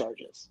felony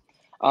charges.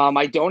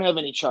 I don't have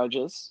any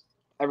charges.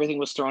 Everything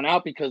was thrown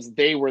out because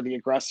they were the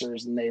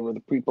aggressors and they were the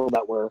people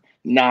that were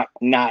not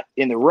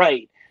in the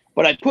right.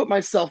 But I put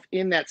myself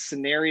in that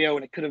scenario,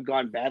 and it could have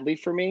gone badly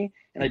for me.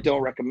 And I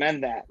don't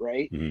recommend that.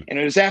 Right. And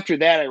it was after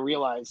that I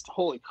realized,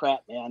 holy crap,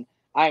 man,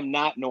 I'm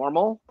not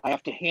normal. I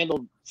have to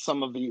handle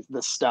some of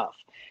this stuff.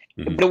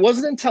 But it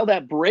wasn't until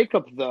that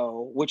breakup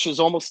though, which is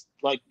almost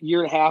like a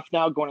year and a half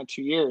now, going on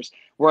 2 years,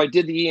 where I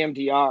did the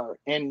EMDR.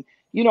 And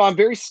you know, I'm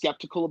very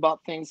skeptical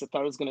about things. I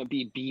thought it was going to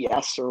be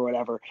BS or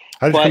whatever.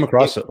 How did you come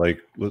across it? Like,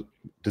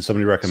 did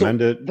somebody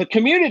recommend it? The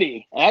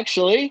community,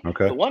 actually.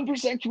 Okay. The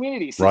 1%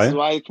 community. So Ryan? this is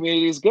why the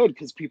community is good,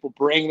 because people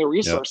bring the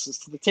resources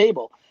to the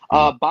table.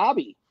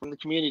 Bobby from the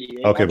community.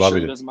 Okay,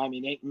 Bobby doesn't mind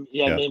me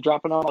name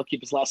dropping on. I'll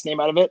keep his last name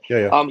out of it.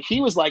 Yeah.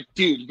 He was like,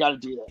 dude, you got to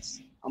do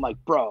this. I'm like,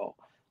 bro,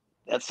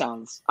 that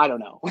sounds, I don't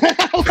know.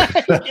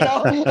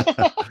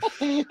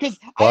 Because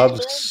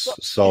Bob's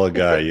a solid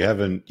guy.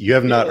 You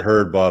have not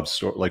heard Bob's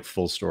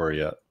full story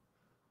yet.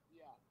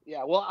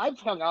 Yeah. Well, I've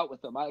hung out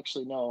with him. I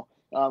actually know,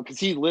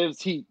 because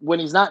when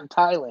he's not in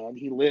Thailand,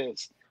 he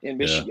lives in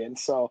Michigan.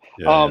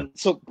 Yeah.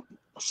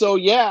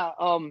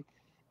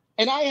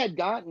 And I had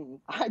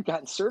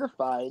gotten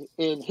certified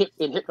in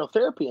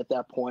hypnotherapy at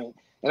that point.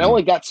 And I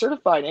only got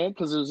certified in it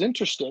because it was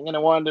interesting, and I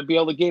wanted to be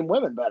able to game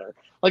women better.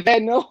 Like, I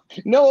had no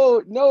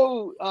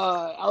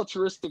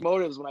altruistic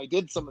motives when I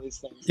did some of these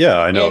things. Yeah,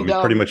 I know. And,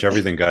 pretty much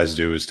everything guys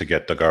do is to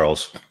get the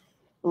girls.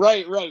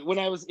 Right. When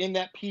I was in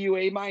that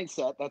PUA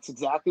mindset, that's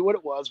exactly what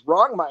it was.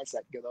 Wrong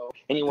mindset, though.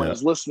 Anyone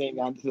who's listening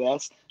onto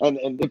this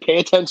and pay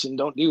attention,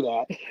 don't do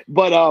that.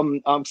 But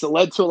so it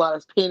led to a lot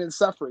of pain and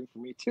suffering for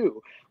me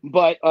too.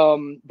 But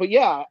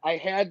yeah, I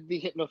had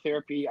the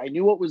hypnotherapy. I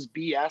knew what was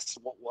BS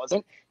and what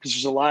wasn't, because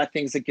there's a lot of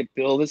things that get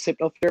billed as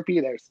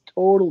hypnotherapy. There's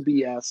total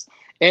BS.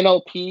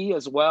 NLP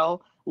as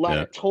well. A lot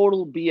of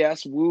total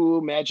BS, woo,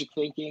 magic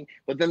thinking.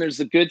 But then there's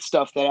the good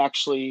stuff that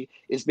actually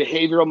is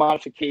behavioral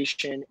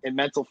modification and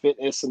mental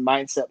fitness and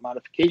mindset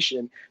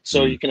modification,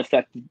 so you can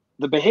affect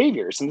the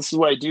behaviors. And this is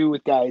what I do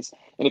with guys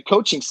in a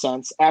coaching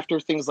sense after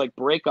things like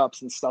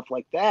breakups and stuff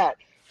like that,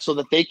 so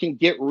that they can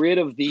get rid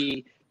of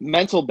the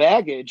mental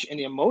baggage and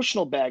the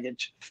emotional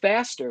baggage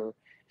faster,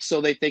 so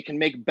that they can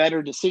make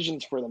better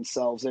decisions for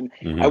themselves. And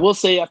I will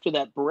say, after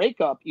that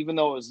breakup, even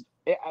though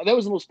that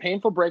was the most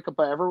painful breakup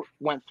I ever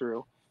went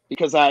through,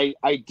 because I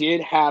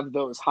did have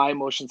those high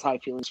emotions, high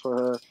feelings for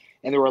her,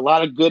 and there were a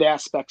lot of good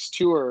aspects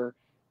to her,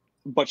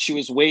 but she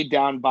was weighed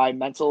down by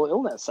mental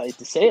illness. I hate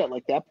to say it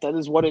like that, but that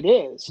is what it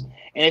is.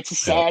 And it's a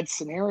sad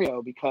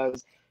scenario,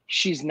 because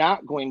she's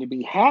not going to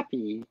be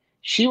happy.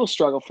 She will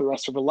struggle for the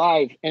rest of her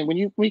life. And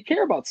when we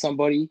care about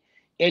somebody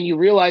and you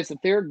realize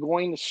that they're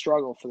going to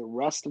struggle for the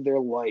rest of their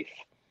life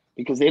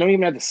because they don't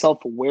even have the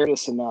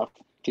self-awareness enough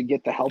to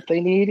get the help they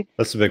need.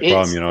 That's a big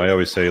problem. I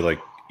always say, like,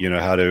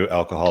 how do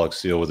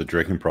alcoholics deal with a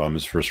drinking problem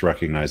is first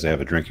recognize they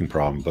have a drinking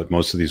problem. But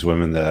most of these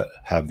women that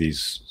have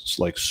these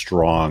like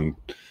strong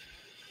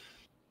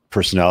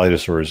personality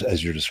disorders,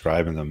 as you're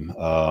describing them, they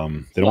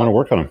don't want to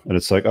work on them. And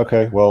it's like,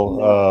 okay,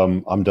 well,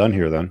 I'm done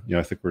here then.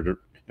 I think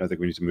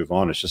we need to move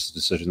on. It's just a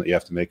decision that you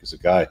have to make as a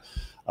guy.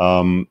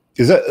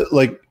 Is that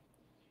like,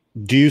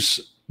 do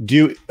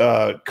you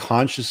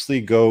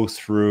consciously go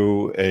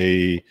through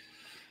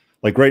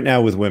like right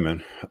now with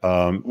women,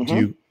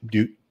 do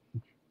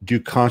you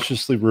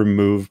consciously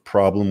remove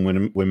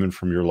problem women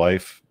from your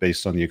life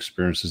based on the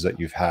experiences that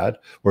you've had,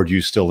 or do you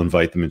still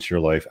invite them into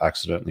your life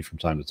accidentally from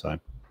time to time?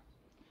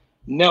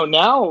 No,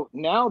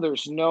 now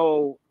there's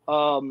no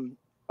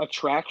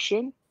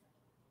attraction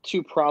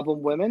to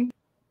problem women.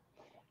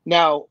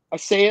 Now, I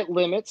say it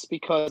limits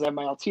because I have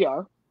my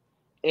LTR,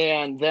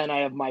 and then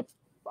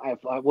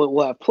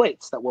we'll have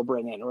plates that we'll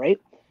bring in, right?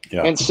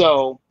 Yeah. And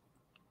so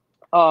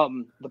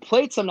the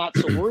plates I'm not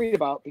so worried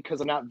about, because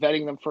I'm not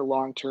vetting them for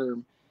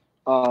long-term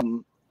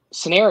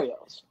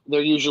scenarios.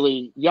 They're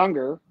usually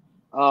younger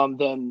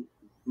than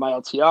my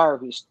LTR,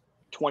 who's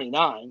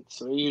 29.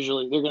 So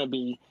they're going to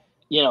be,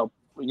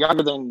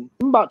 younger than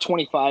about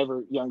 25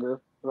 or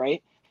younger,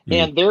 right?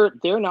 And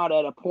they're not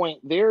at a point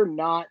in their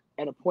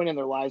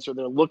lives where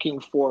they're looking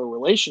for a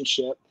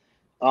relationship.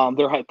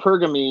 Their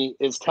hypergamy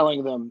is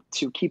telling them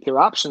to keep their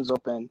options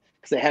open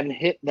because they haven't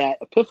hit that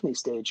epiphany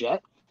stage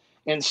yet.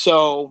 And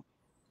so,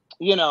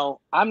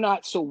 I'm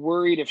not so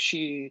worried if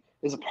she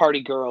is a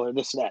party girl or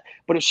this and that.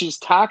 But if she's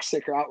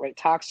toxic or outright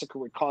toxic or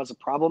would cause a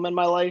problem in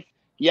my life,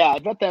 I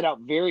vet that out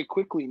very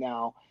quickly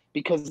now,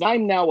 because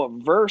I'm now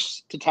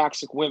averse to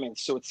toxic women.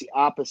 So it's the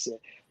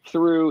opposite.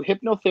 Through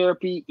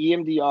hypnotherapy,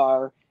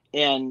 EMDR,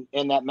 and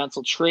that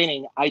mental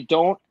training, I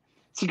don't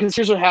see, because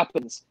here's what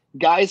happens.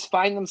 Guys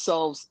find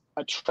themselves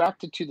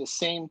attracted to the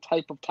same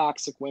type of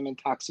toxic women,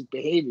 toxic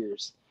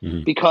behaviors,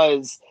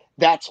 because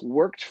that's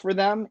worked for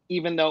them,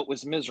 even though it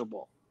was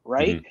miserable.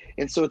 Right.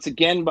 And so it's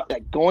again, but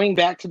that going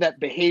back to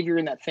that behavior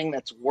and that thing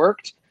that's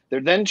worked,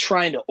 they're then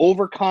trying to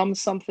overcome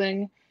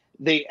something.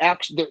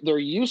 They're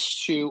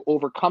used to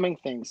overcoming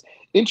things.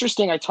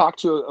 Interesting. I talked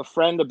to a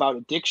friend about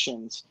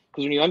addictions,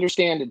 because when you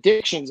understand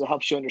addictions, it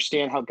helps you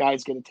understand how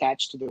guys get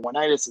attached to their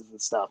one-itises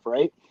and stuff.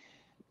 Right.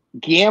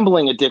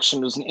 Gambling addiction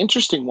was an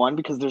interesting one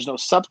because there's no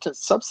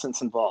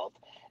substance involved.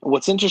 And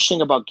what's interesting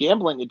about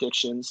gambling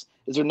addictions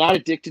is they're not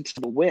addicted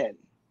to the win.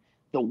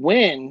 The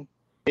win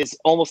is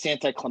almost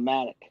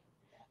anticlimactic.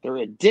 They're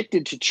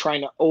addicted to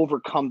trying to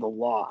overcome the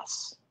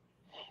loss.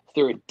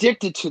 They're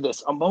addicted to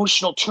this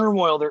emotional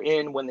turmoil they're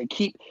in when they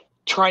keep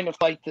trying to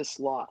fight this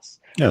loss.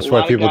 Yeah, that's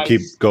why people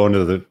keep going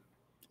to the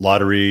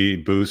lottery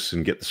booths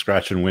and get the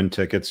scratch and win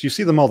tickets. You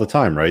see them all the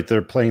time, right?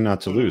 They're playing not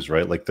to lose,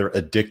 right? Like they're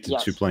addicted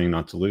to playing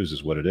not to lose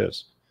is what it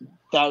is.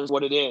 That is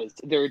what it is.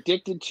 They're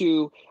addicted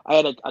to. I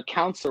had a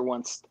counselor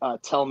once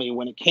tell me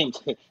when it came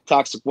to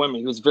toxic women.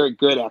 He was very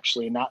good,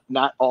 actually.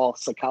 Not all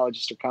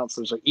psychologists or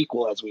counselors are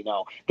equal, as we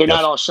know. They're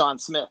not all Sean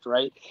Smith,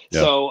 right?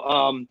 Yeah.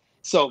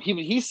 So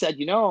he said,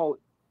 you're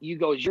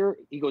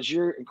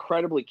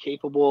incredibly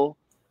capable.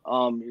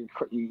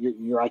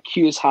 Your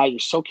IQ is high. You're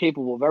so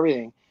capable of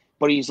everything.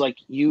 But he's like,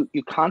 you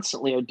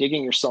constantly are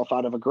digging yourself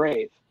out of a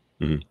grave.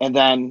 Mm-hmm. And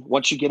then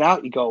once you get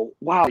out, you go,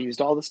 wow, I used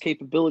all this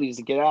capabilities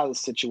to get out of this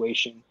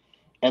situation.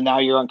 And now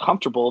you're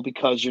uncomfortable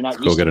because you're not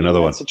used to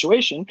that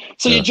situation.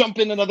 So you jump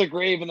in another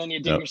grave and then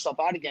you dig yourself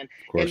out again.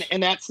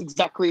 And that's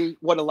exactly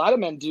what a lot of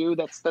men do.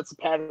 That's the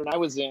pattern I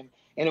was in.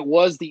 And it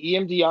was the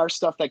EMDR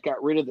stuff that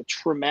got rid of the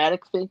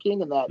traumatic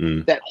thinking, and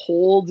that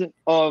hold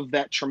of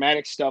that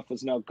traumatic stuff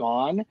was now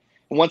gone.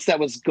 And once that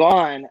was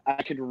gone,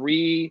 I could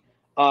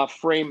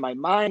frame my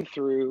mind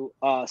through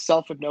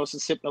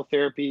self-hypnosis,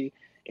 hypnotherapy,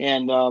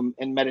 and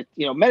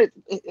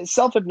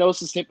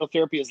self-hypnosis,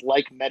 hypnotherapy is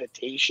like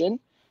meditation,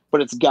 but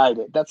it's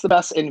guided. That's the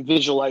best, in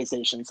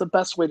visualization. It's the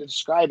best way to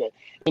describe it.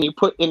 And you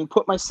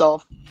put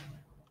myself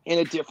in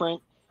a different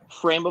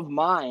frame of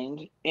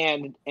mind.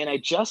 And I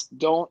just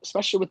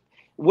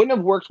wouldn't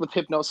have worked with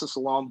hypnosis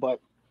alone, but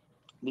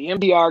the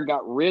MDR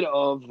got rid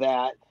of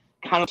that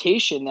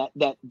connotation,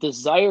 that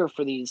desire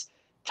for these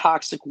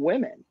toxic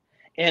women.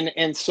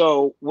 And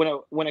so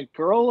when a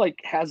girl like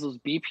has those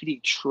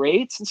BPD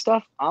traits and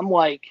stuff, I'm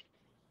like,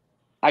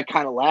 I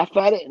kind of laugh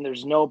at it, and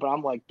but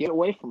I'm like, get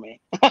away from me.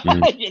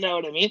 Mm-hmm. You know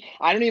what I mean?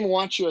 I don't even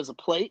want you as a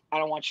plate. I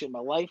don't want you in my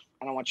life.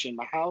 I don't want you in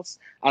my house.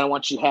 I don't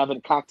want you having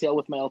a cocktail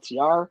with my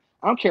LTR.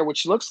 I don't care what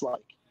she looks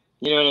like.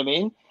 You know what I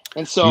mean?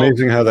 And so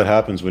amazing how that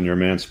happens when you're a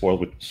man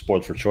spoiled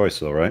for choice,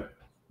 though, right?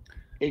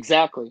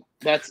 Exactly.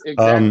 That's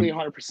exactly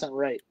 100%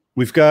 right.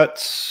 We've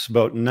got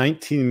about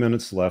 19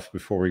 minutes left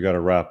before we got to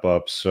wrap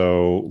up.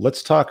 So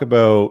let's talk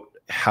about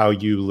how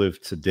you live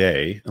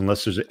today,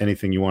 unless there's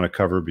anything you want to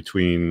cover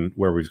between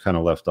where we've kind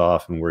of left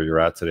off and where you're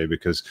at today,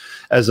 because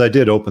as I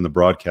did open the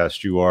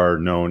broadcast, you are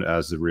known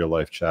as the real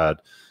life Chad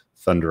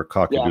Thunder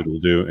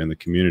Cockadoodle-Doo in the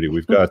community.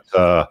 We've got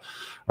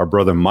our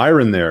brother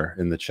Myron there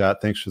in the chat.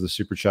 Thanks for the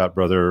super chat,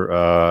 brother.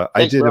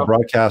 Thanks, I did a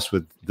broadcast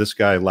with this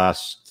guy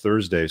last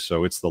Thursday,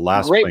 so it's the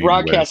last great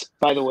broadcast,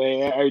 by the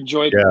way. I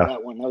enjoyed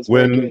that one. That was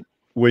very good.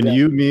 When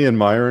you, me, and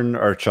Myron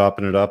are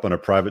chopping it up on a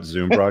private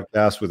Zoom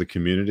broadcast with the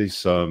community,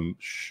 some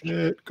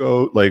shit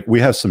we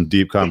have some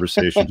deep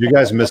conversations. You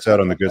guys missed out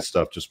on the good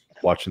stuff just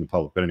watching the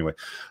public. But anyway,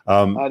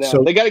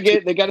 so they got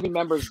to be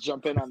members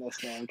jump in on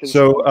this, man.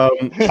 So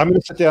I'm going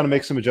to sit down and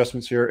make some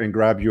adjustments here and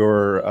grab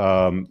your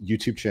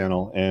YouTube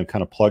channel and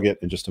kind of plug it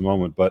in just a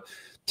moment. But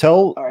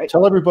tell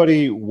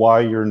everybody why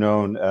you're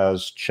known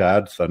as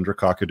Chad Thunder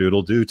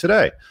Cockadoodle-Doo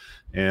today.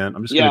 And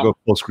I'm just going to go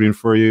full screen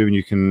for you, and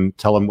you can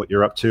tell them what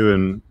you're up to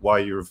and why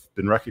you've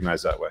been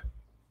recognized that way.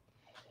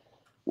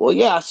 Well,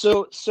 yeah.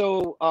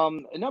 So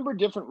a number of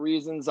different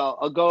reasons.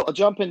 I'll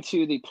jump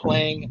into the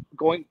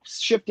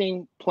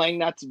shifting playing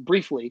not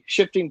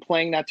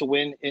to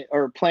win,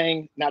 or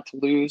playing not to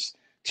lose,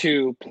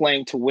 to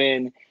playing to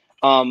win.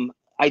 I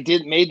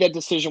made that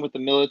decision with the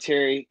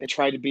military and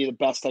tried to be the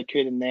best I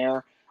could in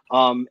there,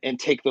 and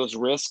take those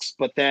risks.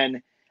 But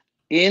then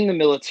in the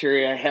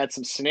military, I had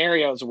some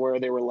scenarios where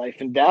they were life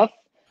and death,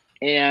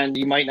 and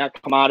you might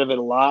not come out of it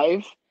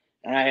alive.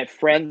 And I had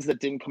friends that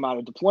didn't come out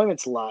of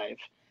deployments alive.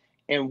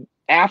 And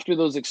after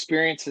those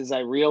experiences,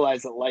 I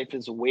realized that life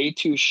is way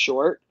too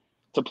short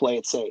to play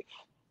it safe.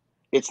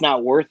 It's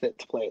not worth it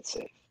to play it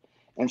safe.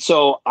 And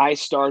so I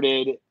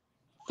started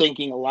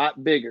thinking a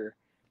lot bigger.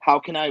 How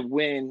can I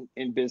win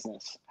in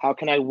business? How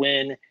can I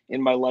win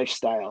in my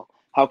lifestyle?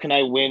 How can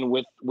I win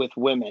with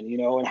women,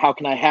 and how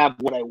can I have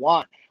what I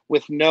want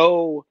with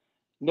no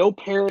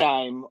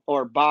paradigm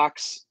or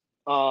box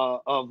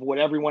of what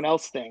everyone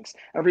else thinks?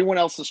 Everyone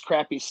else's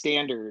crappy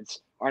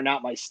standards are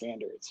not my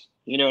standards.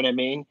 You know what I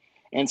mean?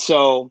 And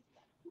so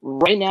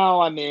right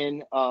now I'm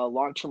in a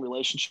long-term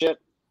relationship,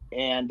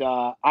 and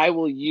I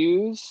will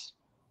use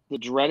the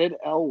dreaded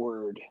L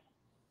word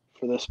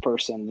for this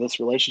person, this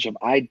relationship.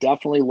 I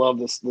definitely love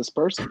this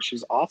person.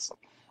 She's awesome.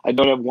 I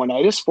don't have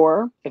one-itis for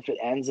her. If it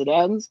ends, it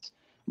ends.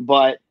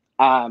 But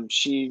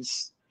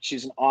she's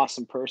an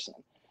awesome person.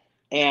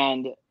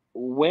 And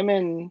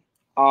women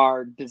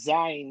are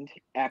designed,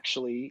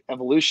 actually,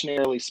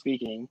 evolutionarily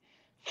speaking,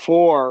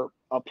 for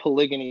a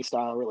polygamy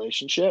style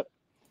relationship.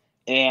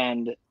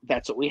 And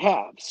that's what we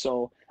have.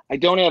 So I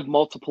don't have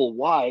multiple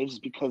wives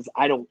because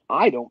I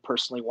don't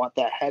personally want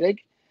that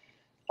headache.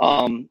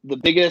 The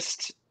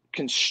biggest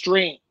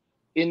constraint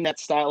in that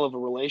style of a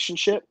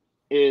relationship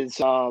is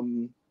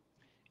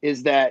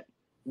that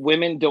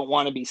women don't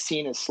want to be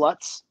seen as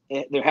sluts.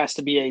 There has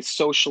to be a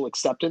social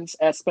acceptance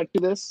aspect to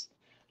this.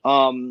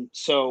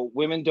 So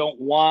women don't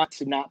want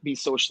to not be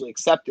socially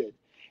accepted.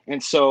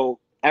 And so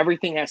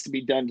everything has to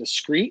be done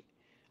discreet.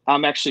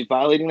 I'm actually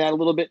violating that a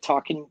little bit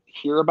talking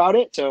here about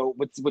it. So,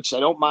 which I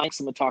don't mind because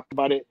I'm going to talk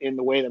about it in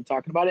the way that I'm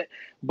talking about it.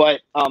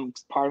 But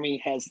part of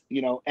me has,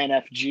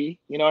 NFG,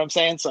 you know what I'm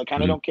saying? So I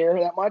kind of don't care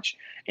that much,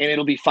 and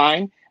it'll be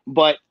fine.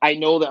 But I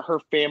know that her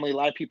family, a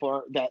lot of people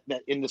are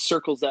that in the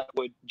circles that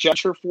would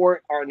judge her for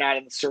it are not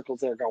in the circles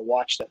that are going to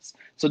watch this.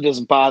 So it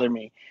doesn't bother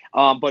me.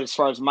 But as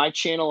far as my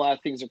channel, a lot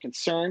of things are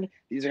concerned.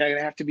 These are going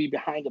to have to be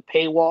behind a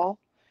paywall,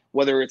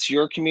 whether it's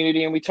your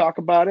community and we talk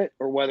about it,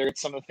 or whether it's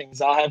some of the things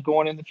I'll have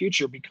going in the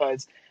future.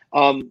 Because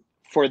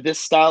for this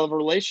style of a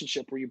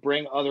relationship where you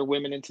bring other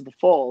women into the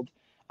fold,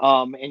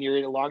 and you're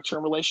in a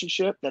long-term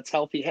relationship that's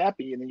healthy,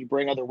 happy, and then you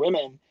bring other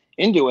women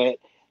into it,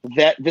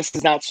 that this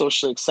is not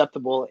socially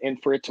acceptable. And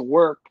for it to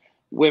work,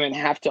 women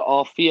have to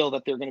all feel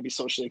that they're going to be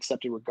socially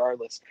accepted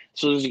regardless.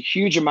 So there's a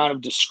huge amount of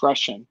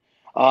discretion.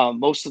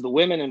 Most of the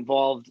women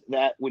involved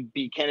that would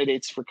be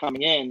candidates for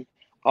coming in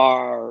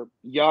are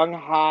young,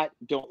 hot,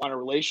 don't want a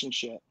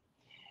relationship,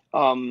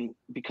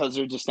 because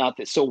they're just not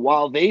this. So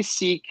while they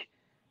seek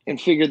and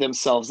figure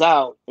themselves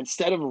out,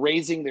 instead of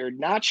raising their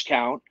notch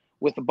count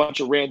with a bunch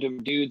of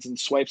random dudes and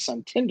swipes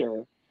on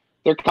Tinder,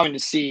 they're coming to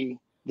see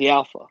the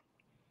alpha.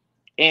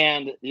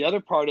 And the other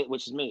part of it,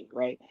 which is me,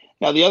 right?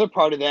 Now, the other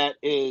part of that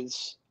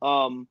is,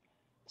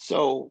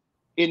 so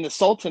in the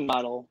Sultan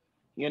model,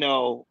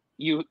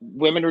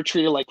 women are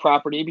treated like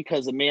property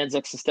because a man's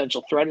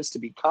existential threat is to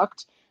be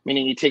cucked,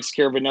 meaning he takes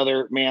care of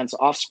another man's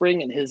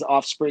offspring and his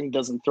offspring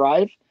doesn't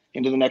thrive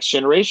into the next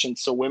generation.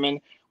 So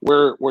women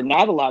were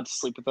not allowed to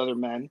sleep with other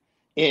men.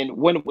 And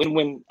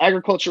when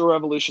agricultural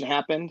revolution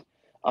happened,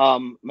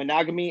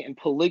 monogamy and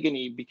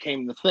polygamy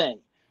became the thing.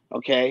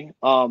 Okay.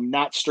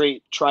 Not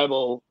straight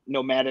tribal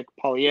nomadic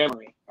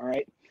polyamory. All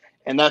right.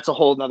 And that's a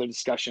whole nother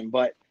discussion,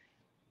 but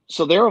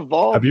so they're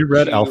evolved. Have you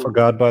read Alpha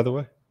God, by the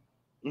way?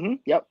 Mm-hmm,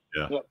 yep.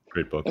 Yeah. Yep.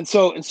 Great book. And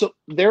so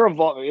they're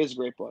evolved. It is a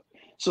great book.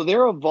 So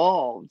they're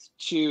evolved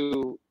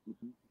to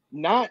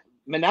not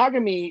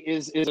monogamy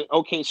is an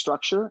okay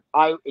structure.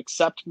 I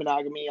accept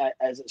monogamy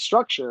as a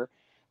structure,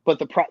 but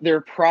there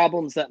are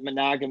problems that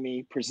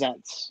monogamy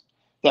presents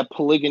that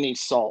polygamy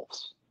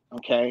solves.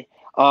 Okay.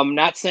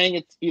 Not saying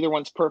it's either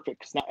one's perfect,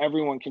 because not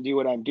everyone can do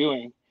what I'm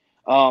doing.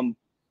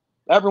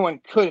 Everyone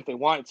could if they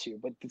wanted to,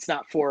 but it's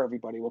not for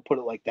everybody. We'll put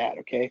it like that.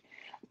 Okay.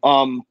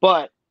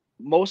 But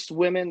most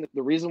women,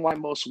 the reason why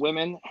most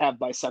women have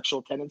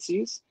bisexual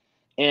tendencies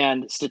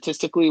and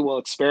statistically will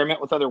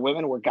experiment with other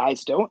women where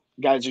guys don't.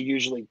 Guys are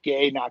usually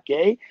gay, not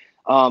gay.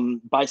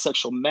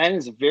 Bisexual men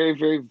is a very,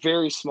 very,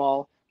 very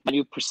small,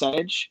 minute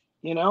percentage,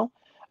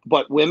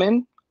 but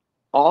women,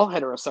 all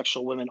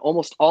heterosexual women,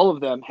 almost all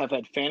of them have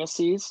had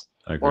fantasies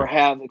or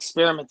have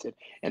experimented.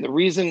 And the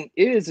reason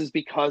is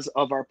because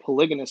of our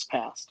polygamous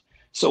past.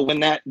 So when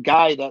that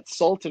guy, that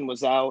Sultan,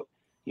 was out,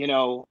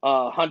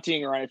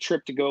 hunting or on a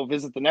trip to go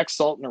visit the next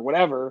Sultan or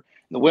whatever,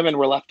 and the women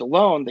were left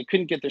alone, they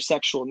couldn't get their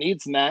sexual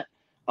needs met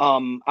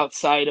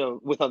outside of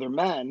with other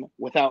men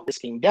without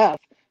risking death,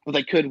 but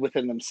they could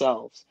within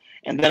themselves.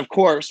 And then, of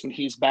course, when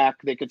he's back,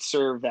 they could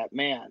serve that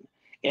man.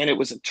 And it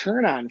was a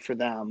turn on for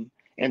them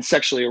and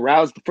sexually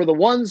aroused. For the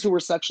ones who were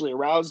sexually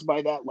aroused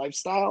by that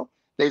lifestyle,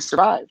 they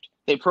survived.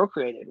 They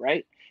procreated,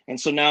 right? And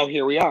so now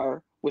here we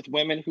are with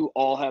women who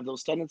all have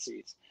those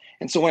tendencies.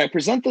 And so when I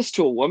present this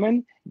to a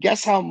woman,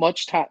 guess how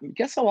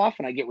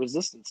often I get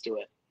resistance to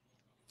it?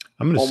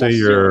 I'm going to say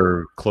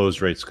your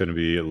close rate's going to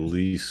be at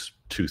least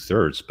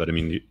 2/3, but I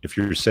mean, if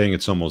you're saying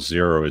it's almost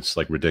zero, it's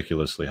like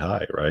ridiculously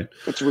high, right?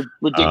 It's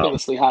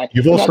ridiculously high.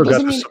 You've also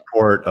got the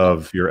support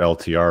of your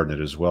LTR in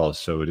it as well,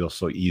 so it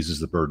also eases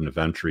the burden of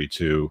entry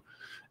to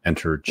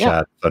enter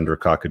chat under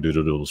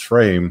Cockadoodle's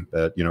frame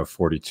at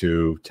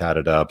 42,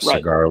 tatted up,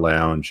 cigar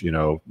lounge,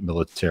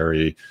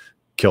 military,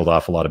 killed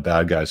off a lot of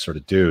bad guys sort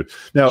of dude.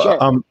 Now,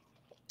 a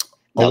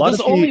lot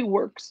of only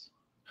works.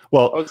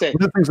 Well, one of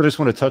the things that I just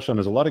want to touch on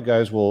is a lot of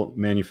guys will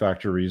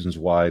manufacture reasons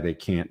why they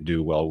can't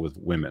do well with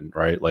women,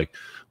 right? Like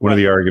one of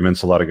the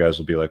arguments, a lot of guys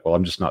will be like, well,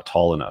 I'm just not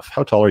tall enough.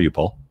 How tall are you,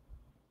 Paul?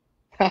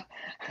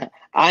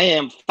 I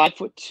am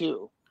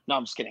 5'2". No,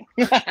 I'm just kidding.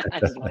 I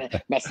just want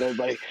to mess with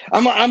everybody.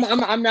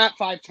 I'm not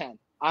 5'10".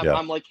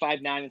 I'm like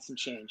 5'9" and some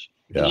change.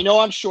 Yeah. And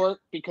I'm short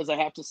because I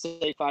have to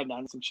say 5'9"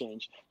 and some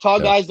change. Tall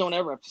guys don't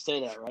ever have to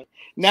say that, right?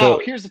 Now,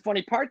 here's the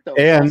funny part, though.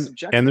 And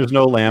there's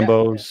no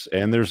Lambos,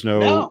 and there's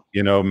no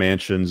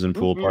mansions and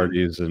pool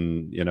parties,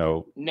 and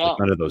none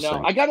of those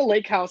things. I got a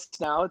lake house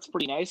now. It's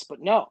pretty nice, but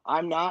no,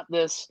 I'm not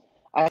this.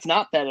 It's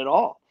not that at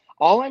all.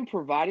 All I'm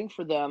providing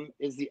for them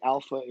is the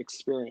alpha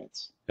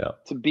experience. Yeah.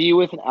 To be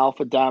with an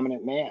alpha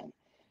dominant man.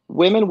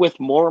 Women with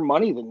more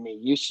money than me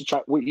used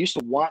to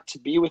want to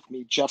be with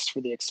me just for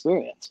the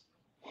experience,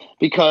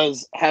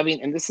 because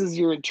and this is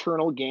your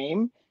internal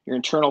game, your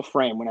internal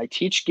frame. When I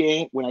teach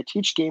game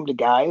to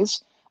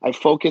guys, I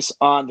focus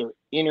on their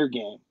inner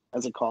game,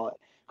 as I call it,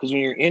 because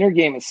when your inner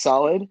game is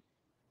solid,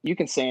 you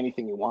can say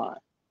anything you want.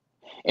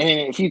 And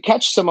if you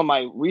catch some of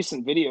my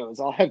recent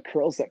videos, I'll have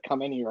girls that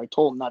come in here. I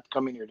told them not to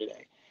come in here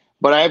today,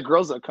 but I have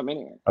girls that come in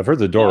here. I've heard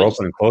the door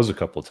open and close a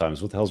couple of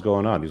times. What the hell's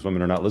going on? These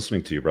women are not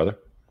listening to you, brother.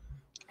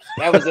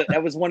 That was it.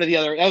 That was one of the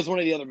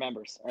other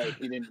members. Right.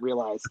 He didn't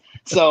realize.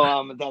 So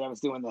that I was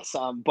doing this.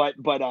 But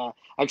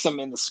I'm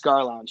in the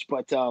Scar Lounge.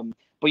 But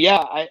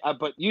yeah,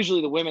 but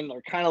usually the women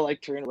are kind of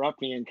like to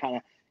interrupt me and kind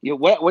of,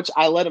 which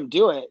I let them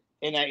do it,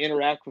 and I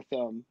interact with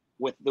them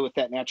with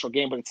that natural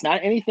game. But it's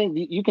not anything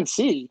you can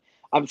see.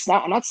 I'm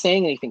not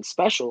saying anything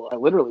special. I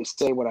literally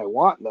say what I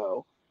want,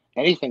 though.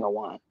 Anything I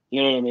want.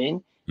 You know what I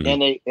mean?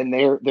 Mm-hmm. And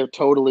they're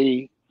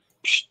totally,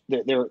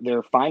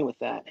 they're fine with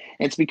that.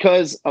 And it's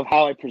because of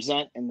how I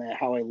present and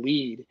how I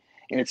lead,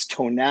 and its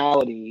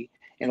tonality,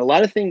 and a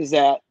lot of things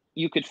that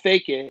you could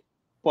fake it,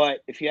 but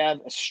if you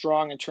have a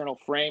strong internal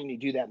frame and you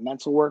do that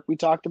mental work we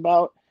talked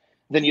about,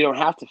 then you don't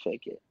have to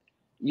fake it.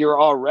 You're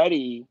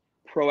already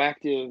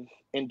proactive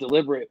and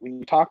deliberate when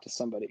you talk to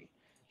somebody.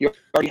 You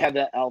already have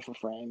that alpha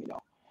frame, Let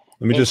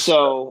me just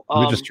throw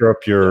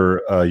up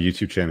your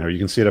YouTube channel here. You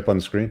can see it up on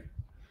the screen.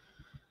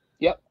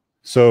 Yep.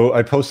 So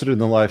I posted it in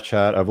the live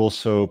chat. I've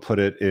also put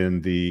it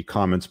in the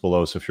comments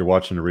below. So if you're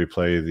watching a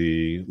replay,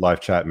 the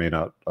live chat may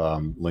not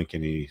link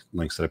any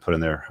links that I put in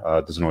there.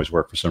 It doesn't always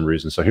work for some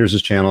reason. So here's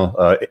his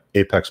channel,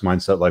 Apex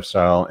Mindset,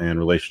 Lifestyle, and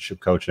Relationship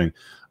Coaching.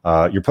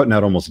 You're putting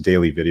out almost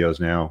daily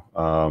videos now.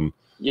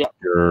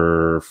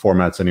 Your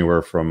format's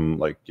anywhere from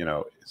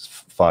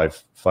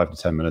 5 to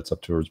 10 minutes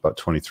up towards about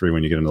 23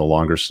 when you get into the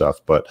longer stuff.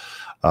 But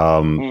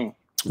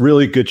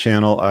really good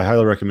channel. I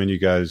highly recommend you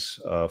guys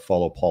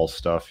follow Paul's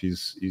stuff.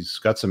 He's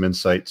got some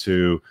insight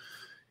to.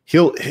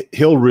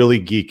 He'll really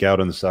geek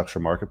out on the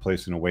sexual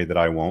marketplace in a way that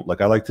I won't.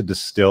 Like, I like to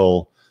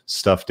distill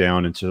stuff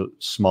down into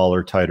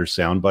smaller, tighter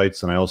sound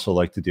bites, and I also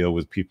like to deal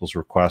with people's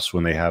requests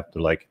when they're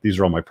like, these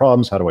are all my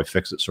problems, how do I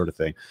fix it, sort of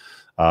thing.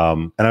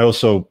 And I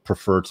also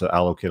prefer to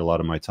allocate a lot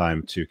of my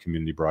time to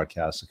community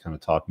broadcasts and kind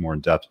of talk more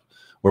in depth,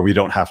 where we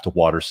don't have to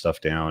water stuff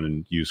down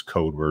and use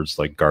code words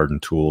like garden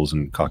tools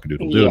and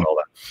cockadoodle-doo and all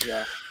that.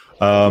 Yeah.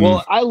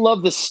 Well, I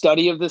love the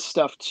study of this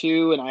stuff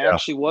too. And I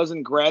actually was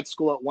in grad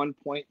school at one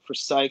point for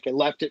psych. I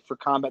left it for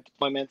combat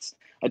deployments.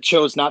 I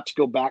chose not to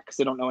go back because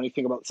I don't know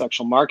anything about the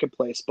sexual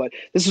marketplace. But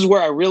this is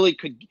where I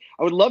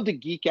would love to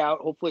geek out.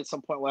 Hopefully at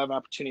some point we'll have an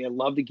opportunity. I'd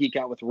love to geek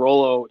out with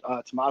Rollo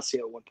Tomasio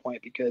at one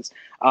point, because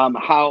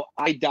how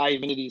I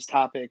dive into these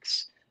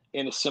topics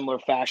in a similar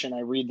fashion.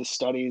 I read the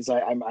studies.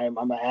 I'm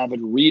an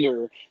avid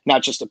reader,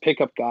 not just a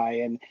pickup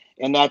guy,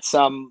 and that's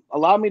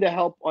allowed me to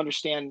help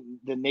understand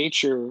the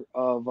nature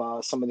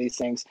of some of these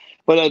things.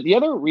 But the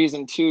other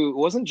reason too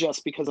wasn't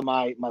just because of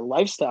my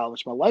lifestyle,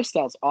 which my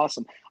lifestyle is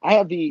awesome. I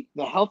have the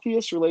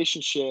healthiest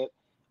relationship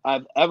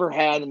I've ever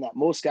had, and that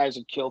most guys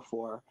would kill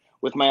for,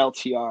 with my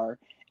LTR.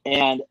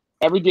 And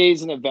every day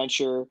is an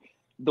adventure.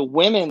 The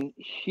women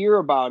hear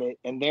about it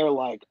and they're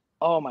like,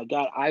 oh my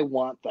God, I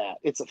want that.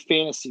 It's a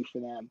fantasy for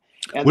them.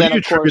 And what then do you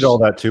attribute all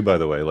that to, by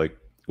the way? Like,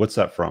 what's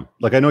that from?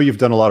 Like, I know you've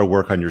done a lot of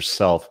work on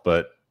yourself,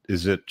 but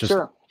is it just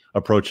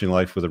approaching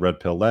life with a red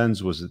pill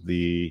lens? Was it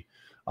the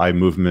eye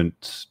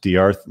movement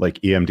DR, like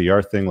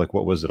EMDR thing? Like,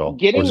 what was it all?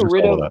 Getting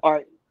rid of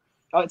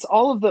it's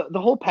all of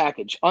the whole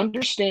package.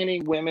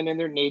 Understanding women and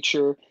their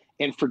nature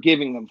and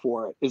forgiving them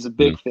for it is a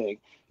big thing.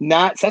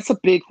 That's a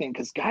big thing,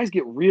 because guys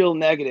get real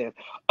negative.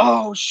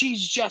 Oh,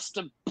 she's just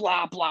a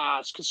blah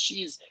blah because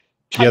she's.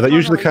 Yeah, that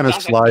usually kind of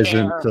slides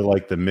into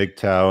like the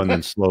MGTOW and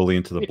then slowly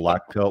into the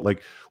black pill.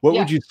 Like, what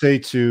would you say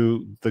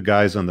to the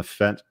guys on the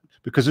fence?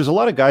 Because there's a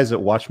lot of guys that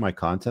watch my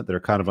content that are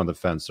kind of on the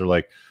fence. They're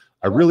like,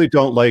 I really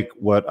don't like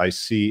what I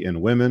see in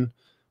women,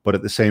 but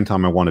at the same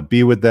time, I want to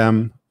be with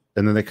them.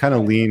 And then they kind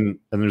of lean,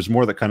 and there's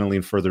more that kind of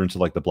lean further into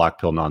like the black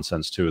pill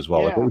nonsense too, as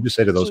well. Like, what would you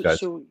say to those guys?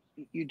 So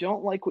you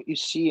don't like what you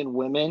see in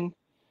women.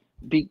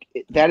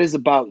 That is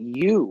about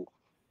you,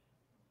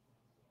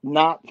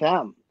 not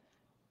them.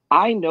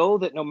 I know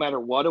that no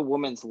matter what a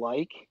woman's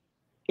like,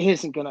 it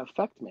isn't going to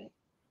affect me.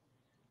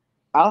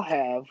 I'll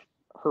have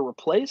her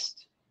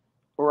replaced,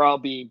 or I'll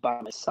be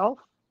by myself,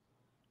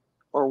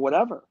 or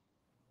whatever.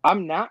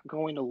 I'm not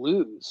going to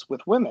lose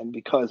with women,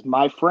 because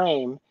my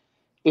frame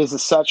is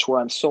as such where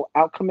I'm so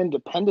outcome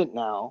independent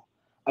now.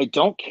 I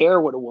don't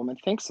care what a woman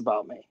thinks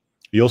about me.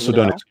 You also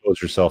don't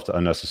expose yourself to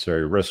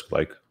unnecessary risk,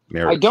 like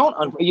marriage. I don't.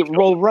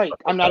 Well, right.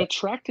 I'm not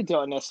attracted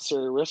to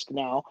unnecessary risk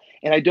now,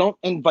 and I don't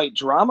invite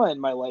drama in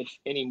my life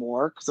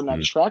anymore because I'm not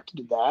attracted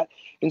to that.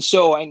 And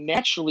so I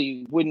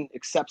naturally wouldn't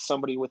accept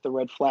somebody with the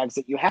red flags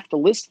that you have to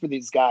list for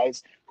these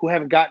guys who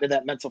haven't gotten to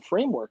that mental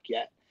framework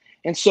yet.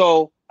 And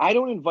so I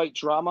don't invite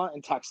drama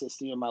and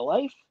toxicity in my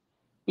life.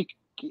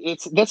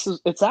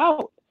 It's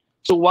out.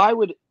 So why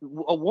would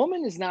a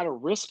woman is not a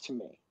risk to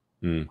me?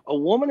 A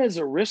woman is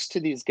a risk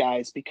to these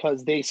guys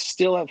because they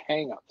still have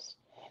hangups.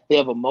 They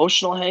have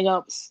emotional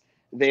hangups.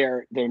 They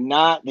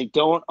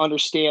don't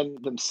understand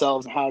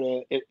themselves how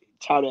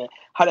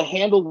to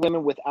handle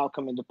women with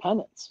outcome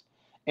independence.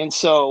 And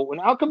so when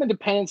outcome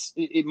independence,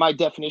 my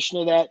definition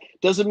of that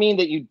doesn't mean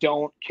that you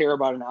don't care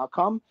about an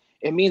outcome.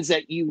 It means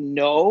that you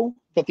know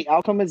that the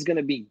outcome is going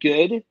to be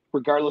good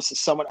regardless of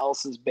someone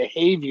else's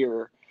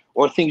behavior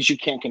or things you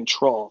can't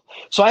control.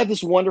 So I have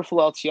this wonderful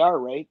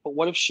LTR, right? But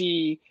what if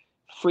she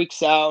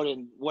freaks out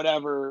and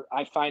whatever,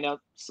 I find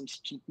out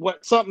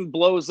something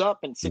blows up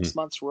in 6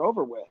 months we're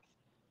over with?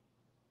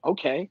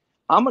 Okay,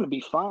 I'm going to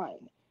be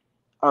fine.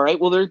 All right,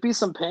 will there be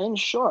some pain?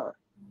 Sure.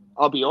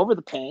 I'll be over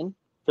the pain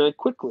very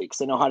quickly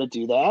because I know how to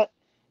do that.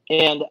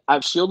 And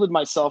I've shielded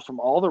myself from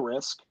all the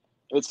risk.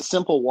 It's a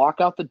simple walk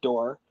out the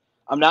door.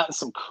 I'm not in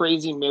some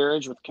crazy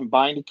marriage with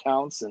combined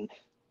accounts and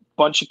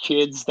bunch of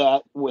kids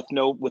that with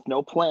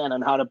no plan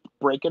on how to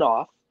break it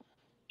off.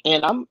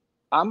 And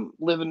I'm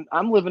living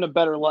a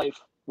better life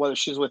whether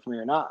she's with me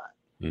or not.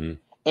 Mm-hmm.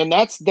 And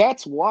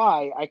that's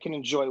why I can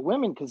enjoy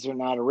women, because they're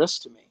not a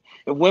risk to me.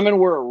 If women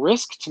were a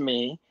risk to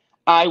me,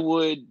 I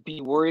would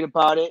be worried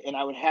about it, and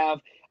I would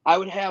have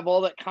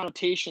all that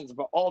connotations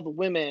about all the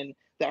women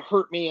that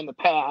hurt me in the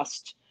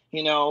past,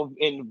 you know,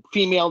 in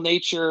female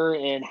nature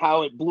and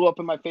how it blew up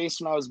in my face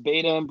when I was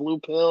beta and blue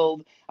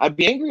pilled. I'd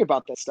be angry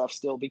about that stuff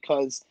still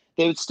because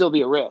they would still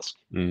be a risk.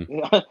 Mm. You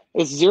know,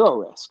 it's zero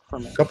risk for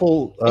me.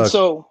 And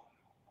so,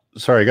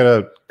 sorry, I got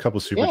a couple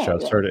of super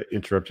chats. Yeah. Sorry to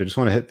interrupt you. I just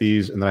want to hit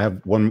these, and then I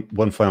have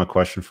one final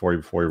question for you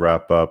before we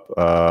wrap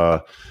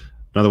up.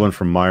 Another one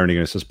from Myron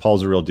again. It says,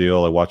 Paul's a real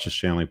deal. I watch his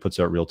channel. He puts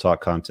out real talk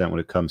content when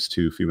it comes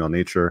to female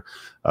nature.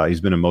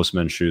 He's been in most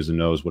men's shoes and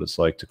knows what it's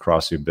like to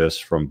cross the abyss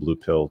from blue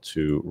pill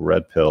to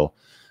red pill.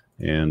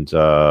 And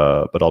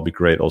but I'll be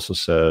great. Also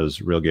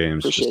says real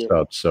games. Appreciate just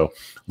up. So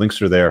links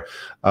are there.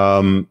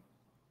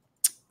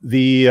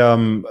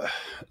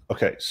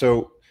 Okay,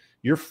 so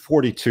you're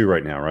 42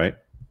 right now, right?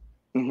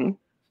 Mm-hmm.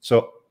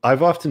 So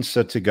I've often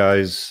said to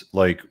guys,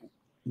 like,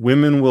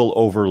 women will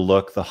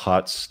overlook the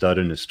hot stud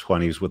in his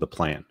 20s with a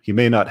plan. He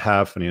may not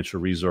have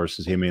financial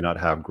resources. He may not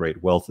have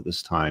great wealth at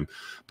this time.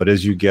 But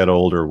as you get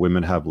older,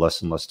 women have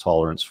less and less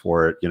tolerance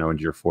for it, you know,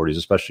 into your 40s,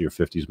 especially your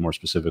 50s more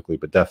specifically,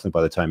 but definitely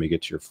by the time you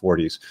get to your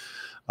 40s.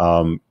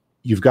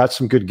 You've got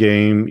some good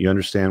game. You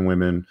understand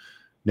women.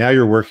 Now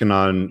you're working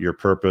on your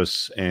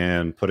purpose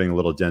and putting a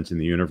little dent in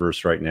the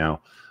universe right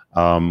now.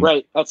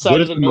 Right.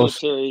 Outside of the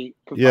military.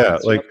 Yeah.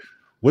 Like,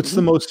 what's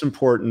the most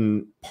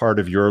important part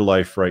of your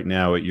life right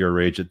now at your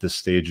age, at this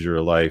stage of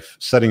your life,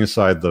 setting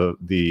aside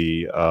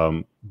the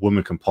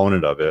woman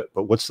component of it,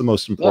 but what's the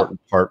most important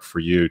part for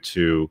you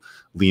to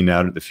lean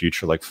out at the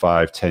future, like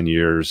 5-10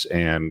 years,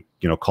 and,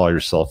 you know, call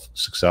yourself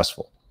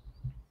successful?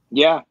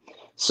 Yeah.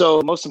 So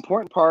the most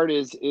important part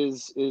is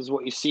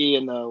what you see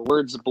in the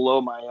words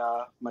below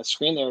my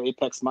screen there,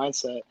 Apex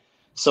Mindset.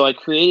 So I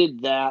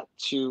created that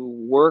to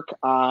work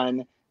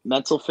on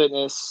mental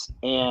fitness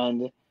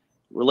and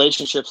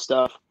relationship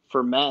stuff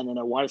for men, and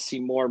I want to see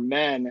more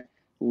men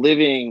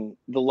living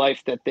the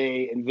life that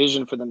they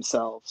envision for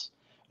themselves,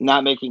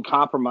 not making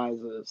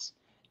compromises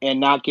and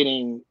not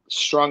getting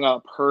strung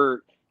up,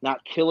 hurt,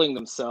 not killing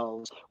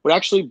themselves. What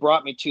actually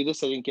brought me to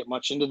this, I didn't get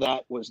much into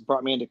that,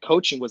 brought me into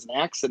coaching was an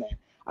accident.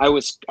 I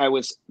was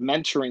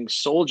mentoring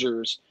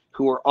soldiers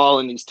who were all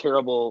in these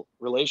terrible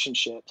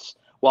relationships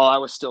while I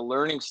was still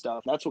learning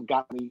stuff. That's what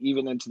got me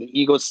even into the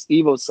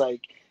Evo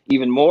Psych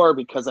even more,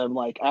 because I'm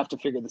like, I have to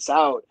figure this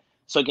out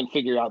so I can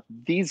figure out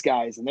these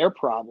guys and their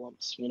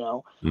problems, you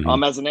know.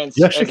 Mm-hmm.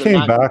 You actually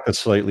came back a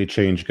slightly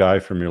changed guy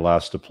from your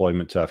last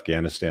deployment to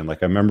Afghanistan.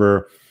 Like, I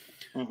remember,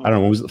 I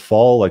don't know, was it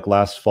fall, like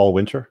last fall,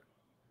 winter?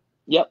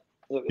 Yep.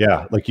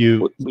 Yeah. Like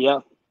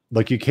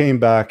you came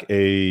back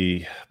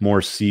a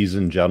more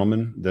seasoned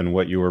gentleman than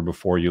what you were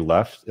before you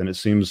left. And it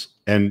seems,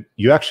 and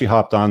you actually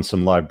hopped on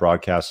some live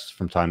broadcasts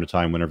from time to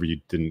time whenever you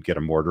didn't get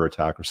a mortar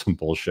attack or some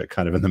bullshit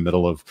kind of in the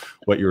middle of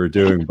what you were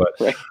doing. But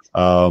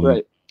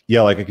right.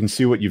 Yeah, like I can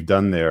see what you've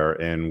done there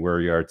and where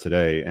you are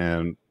today.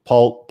 And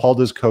Paul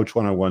does coach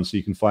one-on-one, so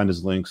you can find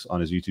his links on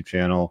his YouTube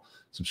channel,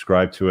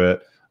 subscribe to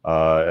it.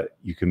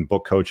 You can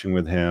book coaching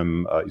with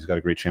him. He's got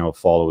a great channel to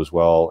follow as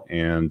well.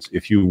 And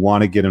if you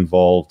want to get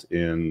involved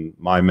in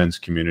my men's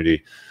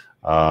community,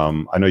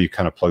 I know you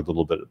kind of plugged a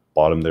little bit at the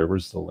bottom there.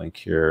 Where's the link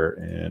here?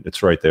 And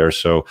it's right there.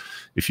 So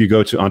if you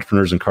go to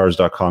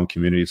entrepreneursandcars.com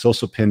community, it's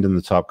also pinned in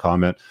the top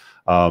comment.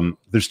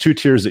 There's 2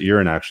 tiers that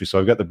you're in, actually. So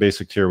I've got the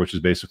basic tier, which is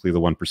basically the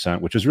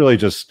 1%, which is really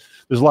just,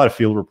 there's a lot of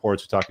field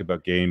reports. We talk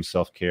about games,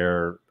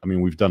 self-care. I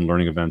mean, we've done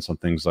learning events on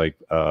things like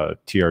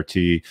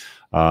TRT.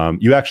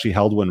 You actually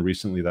held one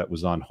recently that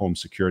was on home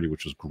security,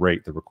 which was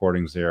great. The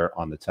recording's there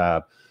on the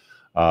tab.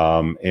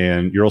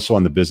 And you're also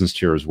on the business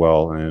tier as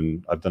well.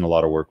 And I've done a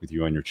lot of work with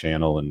you on your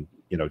channel and,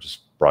 you know,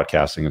 just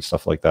broadcasting and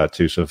stuff like that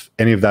too. So if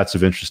any of that's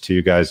of interest to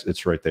you guys,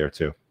 it's right there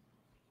too.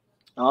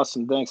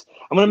 Awesome. Thanks.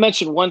 I'm going to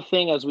mention one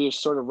thing as we were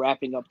sort of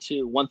wrapping up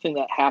too. One thing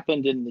that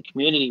happened in the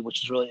community,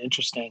 which is really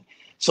interesting.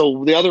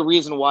 So the other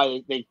reason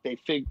why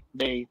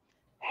they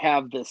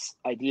have this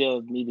idea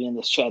of me being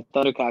this Chad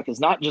Thundercock is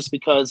not just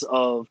because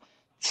of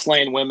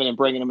slaying women and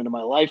bringing them into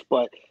my life,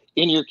 but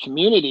in your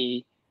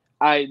community,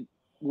 I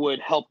would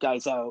help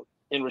guys out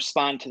and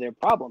respond to their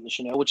problems,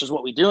 you know, which is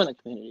what we do in the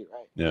community,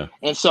 right? Yeah.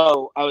 And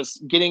so I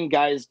was getting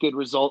guys good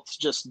results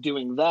just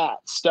doing that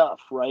stuff,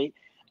 right?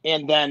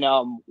 And then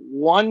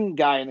one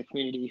guy in the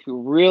community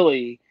who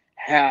really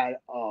had,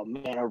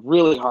 a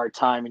really hard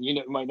time, and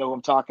you might know who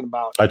I'm talking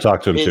about. I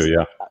talked to him too,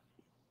 yeah.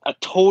 A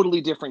totally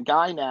different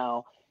guy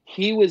now.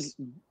 He was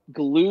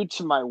glued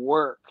to my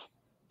work,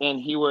 and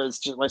he was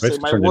just, let's say,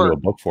 my work. A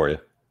book for you.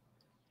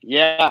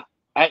 Yeah,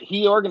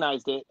 he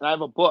organized it, and I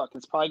have a book.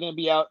 It's probably going to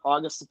be out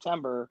August,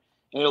 September,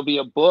 and it'll be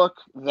a book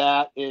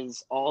that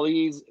is all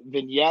these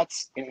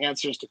vignettes and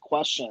answers to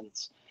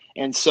questions.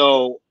 And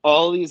so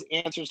all these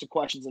answers to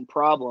questions and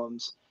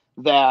problems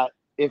that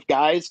if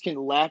guys can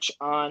latch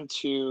on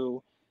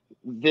to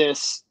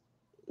this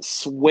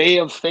way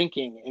of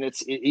thinking, and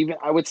even,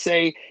 I would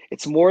say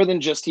it's more than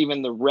just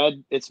even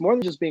it's more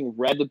than just being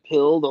red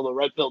pilled, although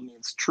red pill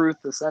means truth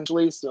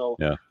essentially. So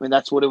yeah. I mean,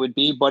 that's what it would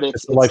be, but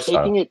it's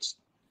taking it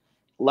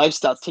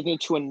lifestyle, taking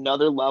it to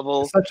another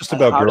level. It's not just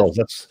about girls.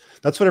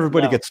 That's what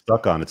everybody gets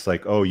stuck on. It's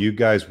like, oh, you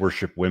guys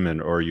worship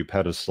women or you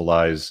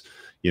pedestalize,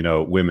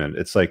 women.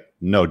 It's like,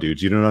 no,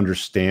 dudes, you don't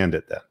understand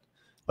it then.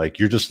 Like,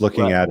 you're just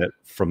looking at it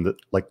from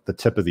the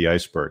tip of the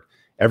iceberg.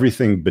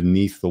 Everything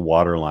beneath the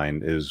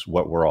waterline is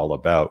what we're all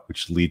about,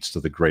 which leads to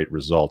the great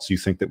results. You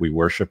think that we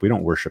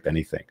don't worship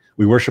anything.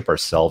 We worship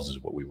ourselves is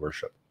what we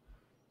worship.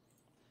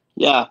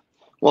 Yeah.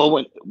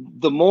 Well,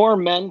 the more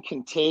men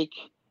can take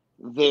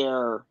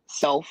their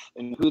self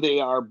and who they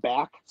are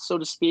back, so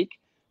to speak,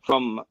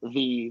 from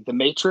the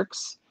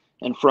matrix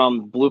and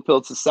from blue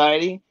pill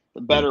society,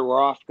 the better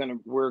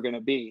we're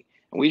gonna be.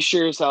 And we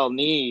sure as hell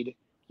need,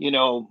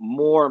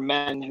 more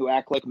men who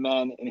act like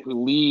men and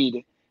who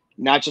lead,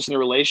 not just in their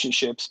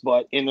relationships,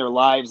 but in their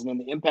lives and in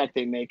the impact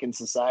they make in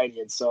society.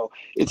 And so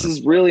it's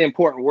this really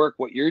important work.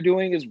 What you're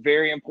doing is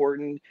very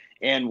important,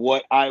 and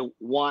what I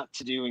want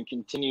to do and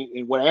continue,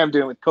 and what I am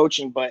doing with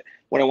coaching, but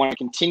what I want to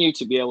continue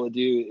to be able to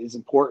do is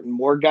important.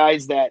 More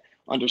guys that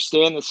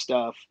understand this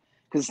stuff,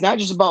 because it's not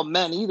just about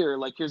men either.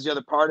 Like, here's the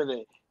other part of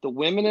it. The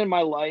women in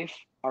my life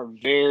are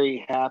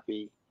very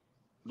happy,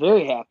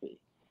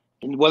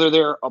 and whether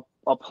they're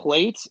a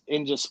plate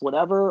in just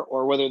whatever,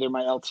 or whether they're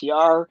my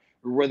LTR,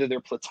 or whether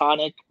they're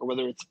platonic, or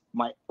whether it's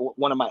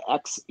one of my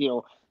ex,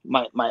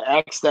 my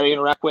ex that I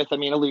interact with. I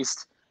mean, at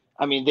least,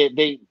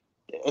 they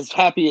as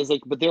happy as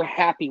but they're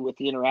happy with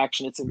the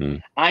interaction.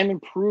 I'm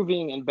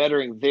improving and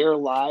bettering their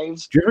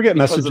lives. Do you ever get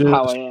messages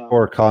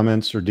or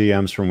comments or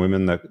DMs from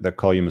women that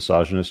call you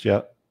misogynist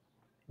yet,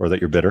 or that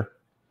you're bitter?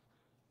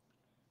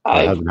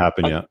 That hasn't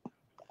happened yet.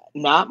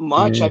 Not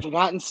much. I've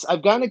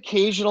gotten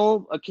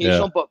occasional,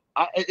 but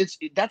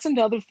that's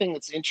another thing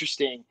that's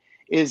interesting.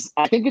 Is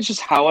I think it's just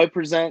how I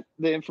present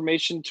the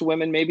information to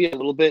women. Maybe a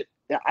little bit.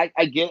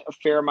 I get a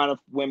fair amount of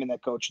women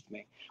that coach with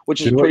me, which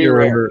is pretty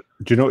rare.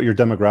 Do you know what your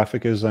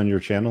demographic is on your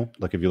channel?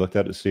 Like, have you looked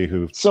at it to see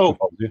who? So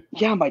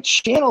yeah, my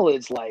channel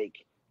is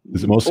like.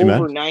 Is it mostly men?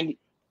 Over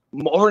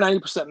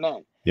 90%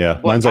 men. Yeah,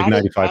 but mine's like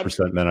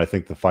 95% men. I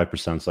think the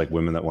 5% is like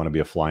women that want to be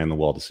a fly in the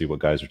wall to see what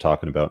guys are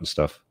talking about and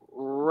stuff.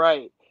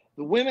 Right.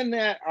 The women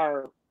that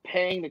are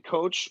paying to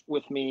coach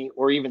with me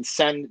or even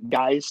send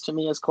guys to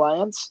me as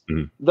clients,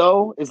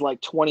 though, is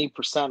like 20%,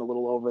 a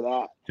little over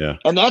that. Yeah.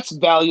 And that's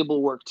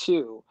valuable work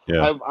too.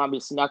 Yeah. I'm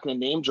obviously not going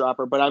to name drop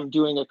her, but I'm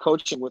doing a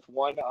coaching with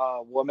one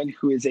woman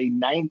who is a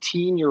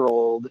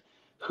 19-year-old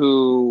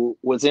who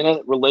was in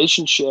a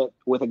relationship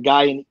with a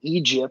guy in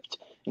Egypt,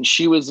 and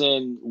she was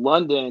in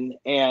London,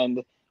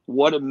 and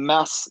what a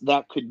mess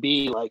that could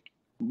be. Like,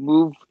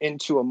 move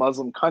into a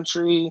Muslim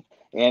country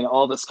and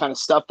all this kind of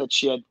stuff that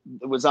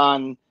was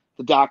on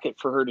the docket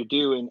for her to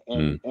do,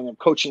 and I'm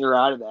coaching her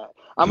out of that.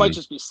 I might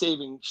just be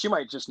saving. She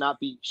might just not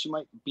be. She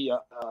might be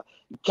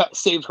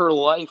save her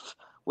life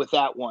with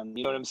that one.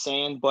 You know what I'm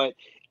saying? But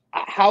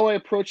how I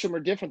approach them are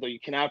different, though. You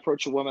cannot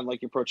approach a woman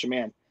like you approach a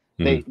man.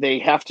 They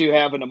have to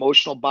have an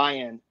emotional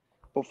buy-in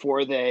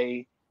before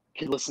they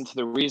can listen to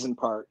the reason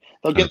part.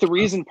 They'll get the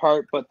reason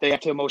part, but they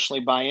have to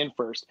emotionally buy in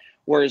first.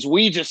 Whereas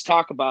we just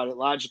talk about it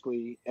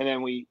logically, and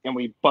then we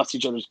bust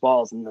each other's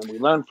balls, and then we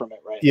learn from it,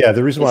 right? Yeah,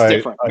 the reason why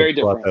I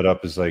brought that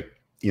up is, like,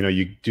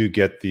 you do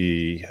get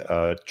the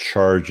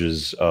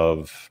charges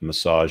of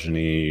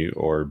misogyny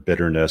or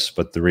bitterness,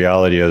 but the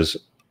reality is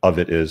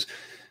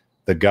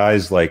the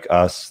guys like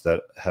us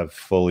that have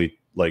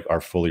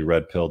are fully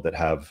red pilled, that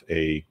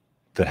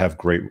have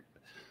great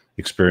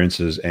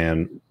experiences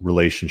and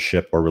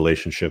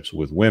relationships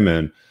with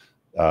women.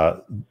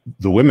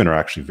 The women are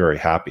actually very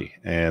happy,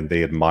 and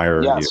they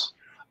admire you.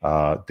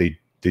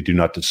 They do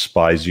not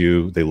despise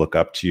you. They look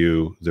up to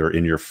you. They're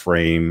in your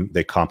frame.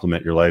 They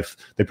compliment your life.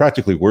 They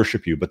practically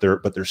worship you, but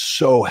they're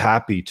so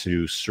happy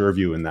to serve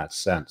you in that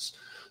sense.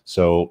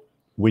 So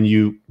when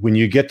you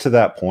get to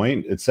that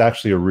point, it's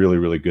actually a really,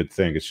 really good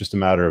thing. It's just a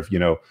matter of,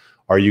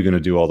 are you going to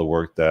do all the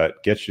work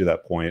that gets you to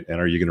that point, and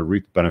are you going to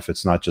reap the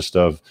benefits not just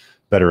of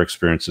better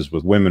experiences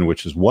with women,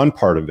 which is one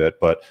part of it,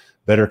 but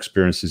better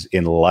experiences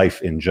in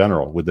life in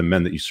general, with the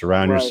men that you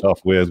surround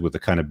yourself with the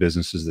kind of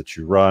businesses that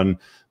you run,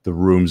 the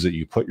rooms that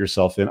you put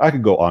yourself in. I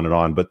could go on and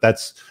on, but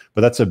that's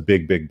a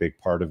big, big, big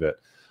part of it.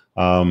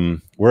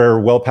 We're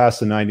well past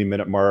the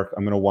 90-minute mark.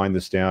 I'm going to wind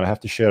this down. I have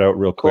to shout out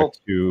real quick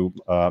to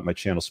my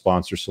channel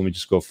sponsor. So let me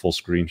just go full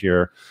screen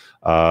here.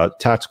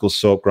 Tactical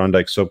Soap,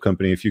 Grondike Soap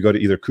Company. If you go to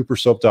either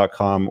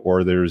coopersoap.com,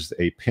 or there's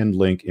a pinned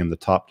link in the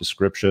top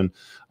description,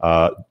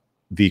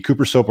 the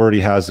Cooper Soap already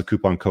has the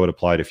coupon code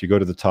applied. If you go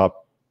to the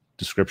top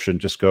description.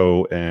 Just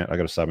go and I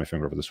got to slide my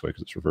finger over this way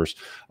because it's reversed.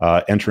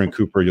 Enter in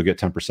Cooper, you'll get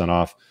 10%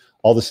 off.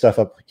 All the stuff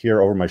up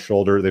here over my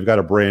shoulder. They've got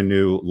a brand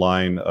new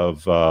line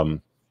of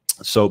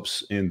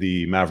soaps in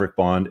the Maverick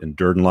Bond and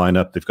Durden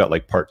lineup. They've got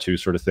like part 2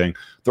 sort of thing.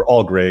 They're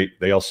all great.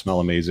 They all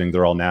smell amazing.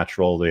 They're all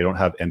natural. They don't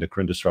have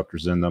endocrine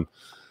disruptors in them.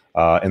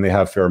 And they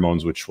have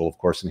pheromones, which will, of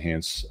course,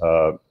 enhance,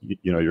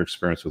 your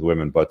experience with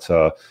women. But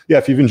yeah,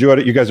 if you've enjoyed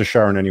it, you guys are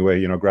showering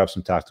anyway, grab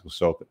some tactical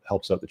soap. It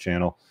helps out the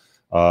channel.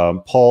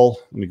 Paul,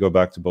 let me go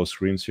back to both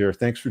screens here.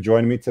 Thanks for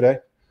joining me today.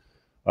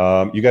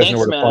 You guys know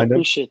where to find him.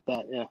 Appreciate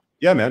that. Yeah.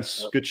 Yeah, man.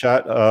 It's good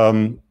chat.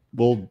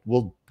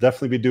 We'll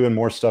definitely be doing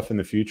more stuff in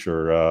the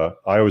future.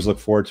 I always look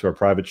forward to our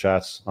private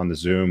chats on the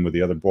Zoom with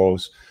the other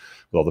boys.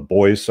 Well, the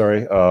boys,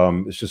 sorry.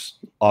 It's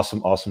just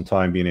awesome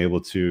time being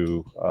able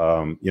to,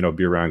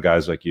 be around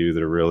guys like you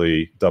that are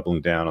really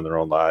doubling down on their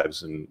own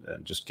lives and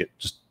just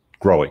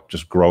growing.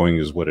 Just growing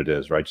is what it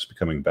is, right? Just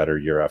becoming better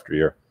year after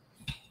year.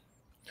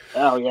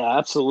 Oh yeah,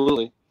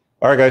 absolutely.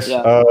 All right, guys.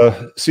 Yeah.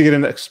 See you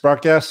in the next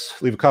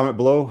broadcast. Leave a comment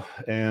below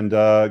and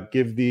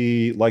give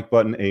the like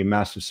button a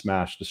massive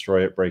smash.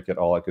 Destroy it, break it,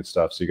 all that good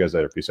stuff. See you guys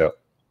later. Peace out.